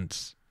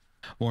defense.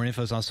 More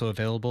info is also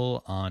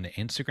available on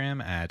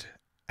Instagram at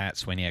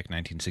Swaniac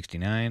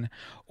 1969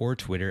 or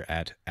Twitter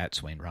at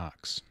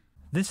SwainRocks.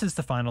 This is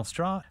The Final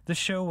Straw. This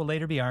show will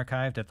later be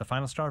archived at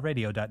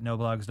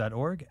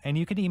thefinalstrawradio.noblogs.org, and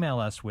you can email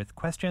us with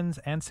questions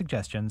and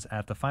suggestions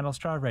at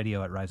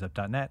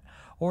thefinalstrawradio@riseup.net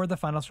or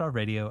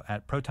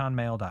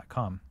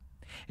thefinalstrawradio@protonmail.com.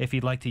 If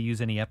you'd like to use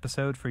any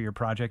episode for your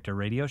project or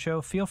radio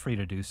show, feel free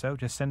to do so.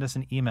 Just send us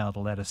an email to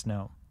let us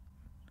know.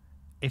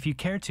 If you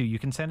care to, you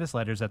can send us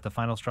letters at The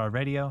Final Straw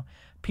Radio,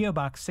 P.O.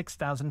 Box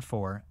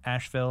 6004,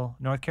 Asheville,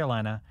 North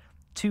Carolina,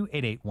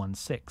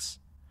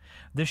 28816.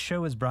 This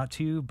show is brought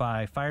to you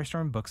by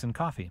Firestorm Books and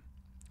Coffee.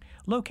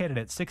 Located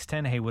at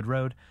 610 Haywood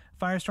Road,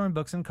 Firestorm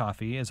Books and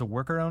Coffee is a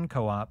worker-owned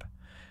co-op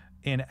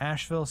in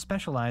Asheville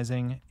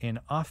specializing in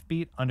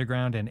offbeat,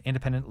 underground, and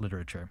independent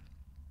literature.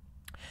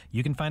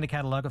 You can find a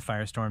catalog of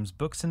Firestorm's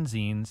books and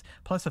zines,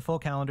 plus a full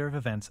calendar of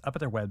events up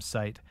at their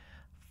website,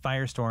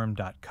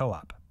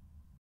 firestorm.coop.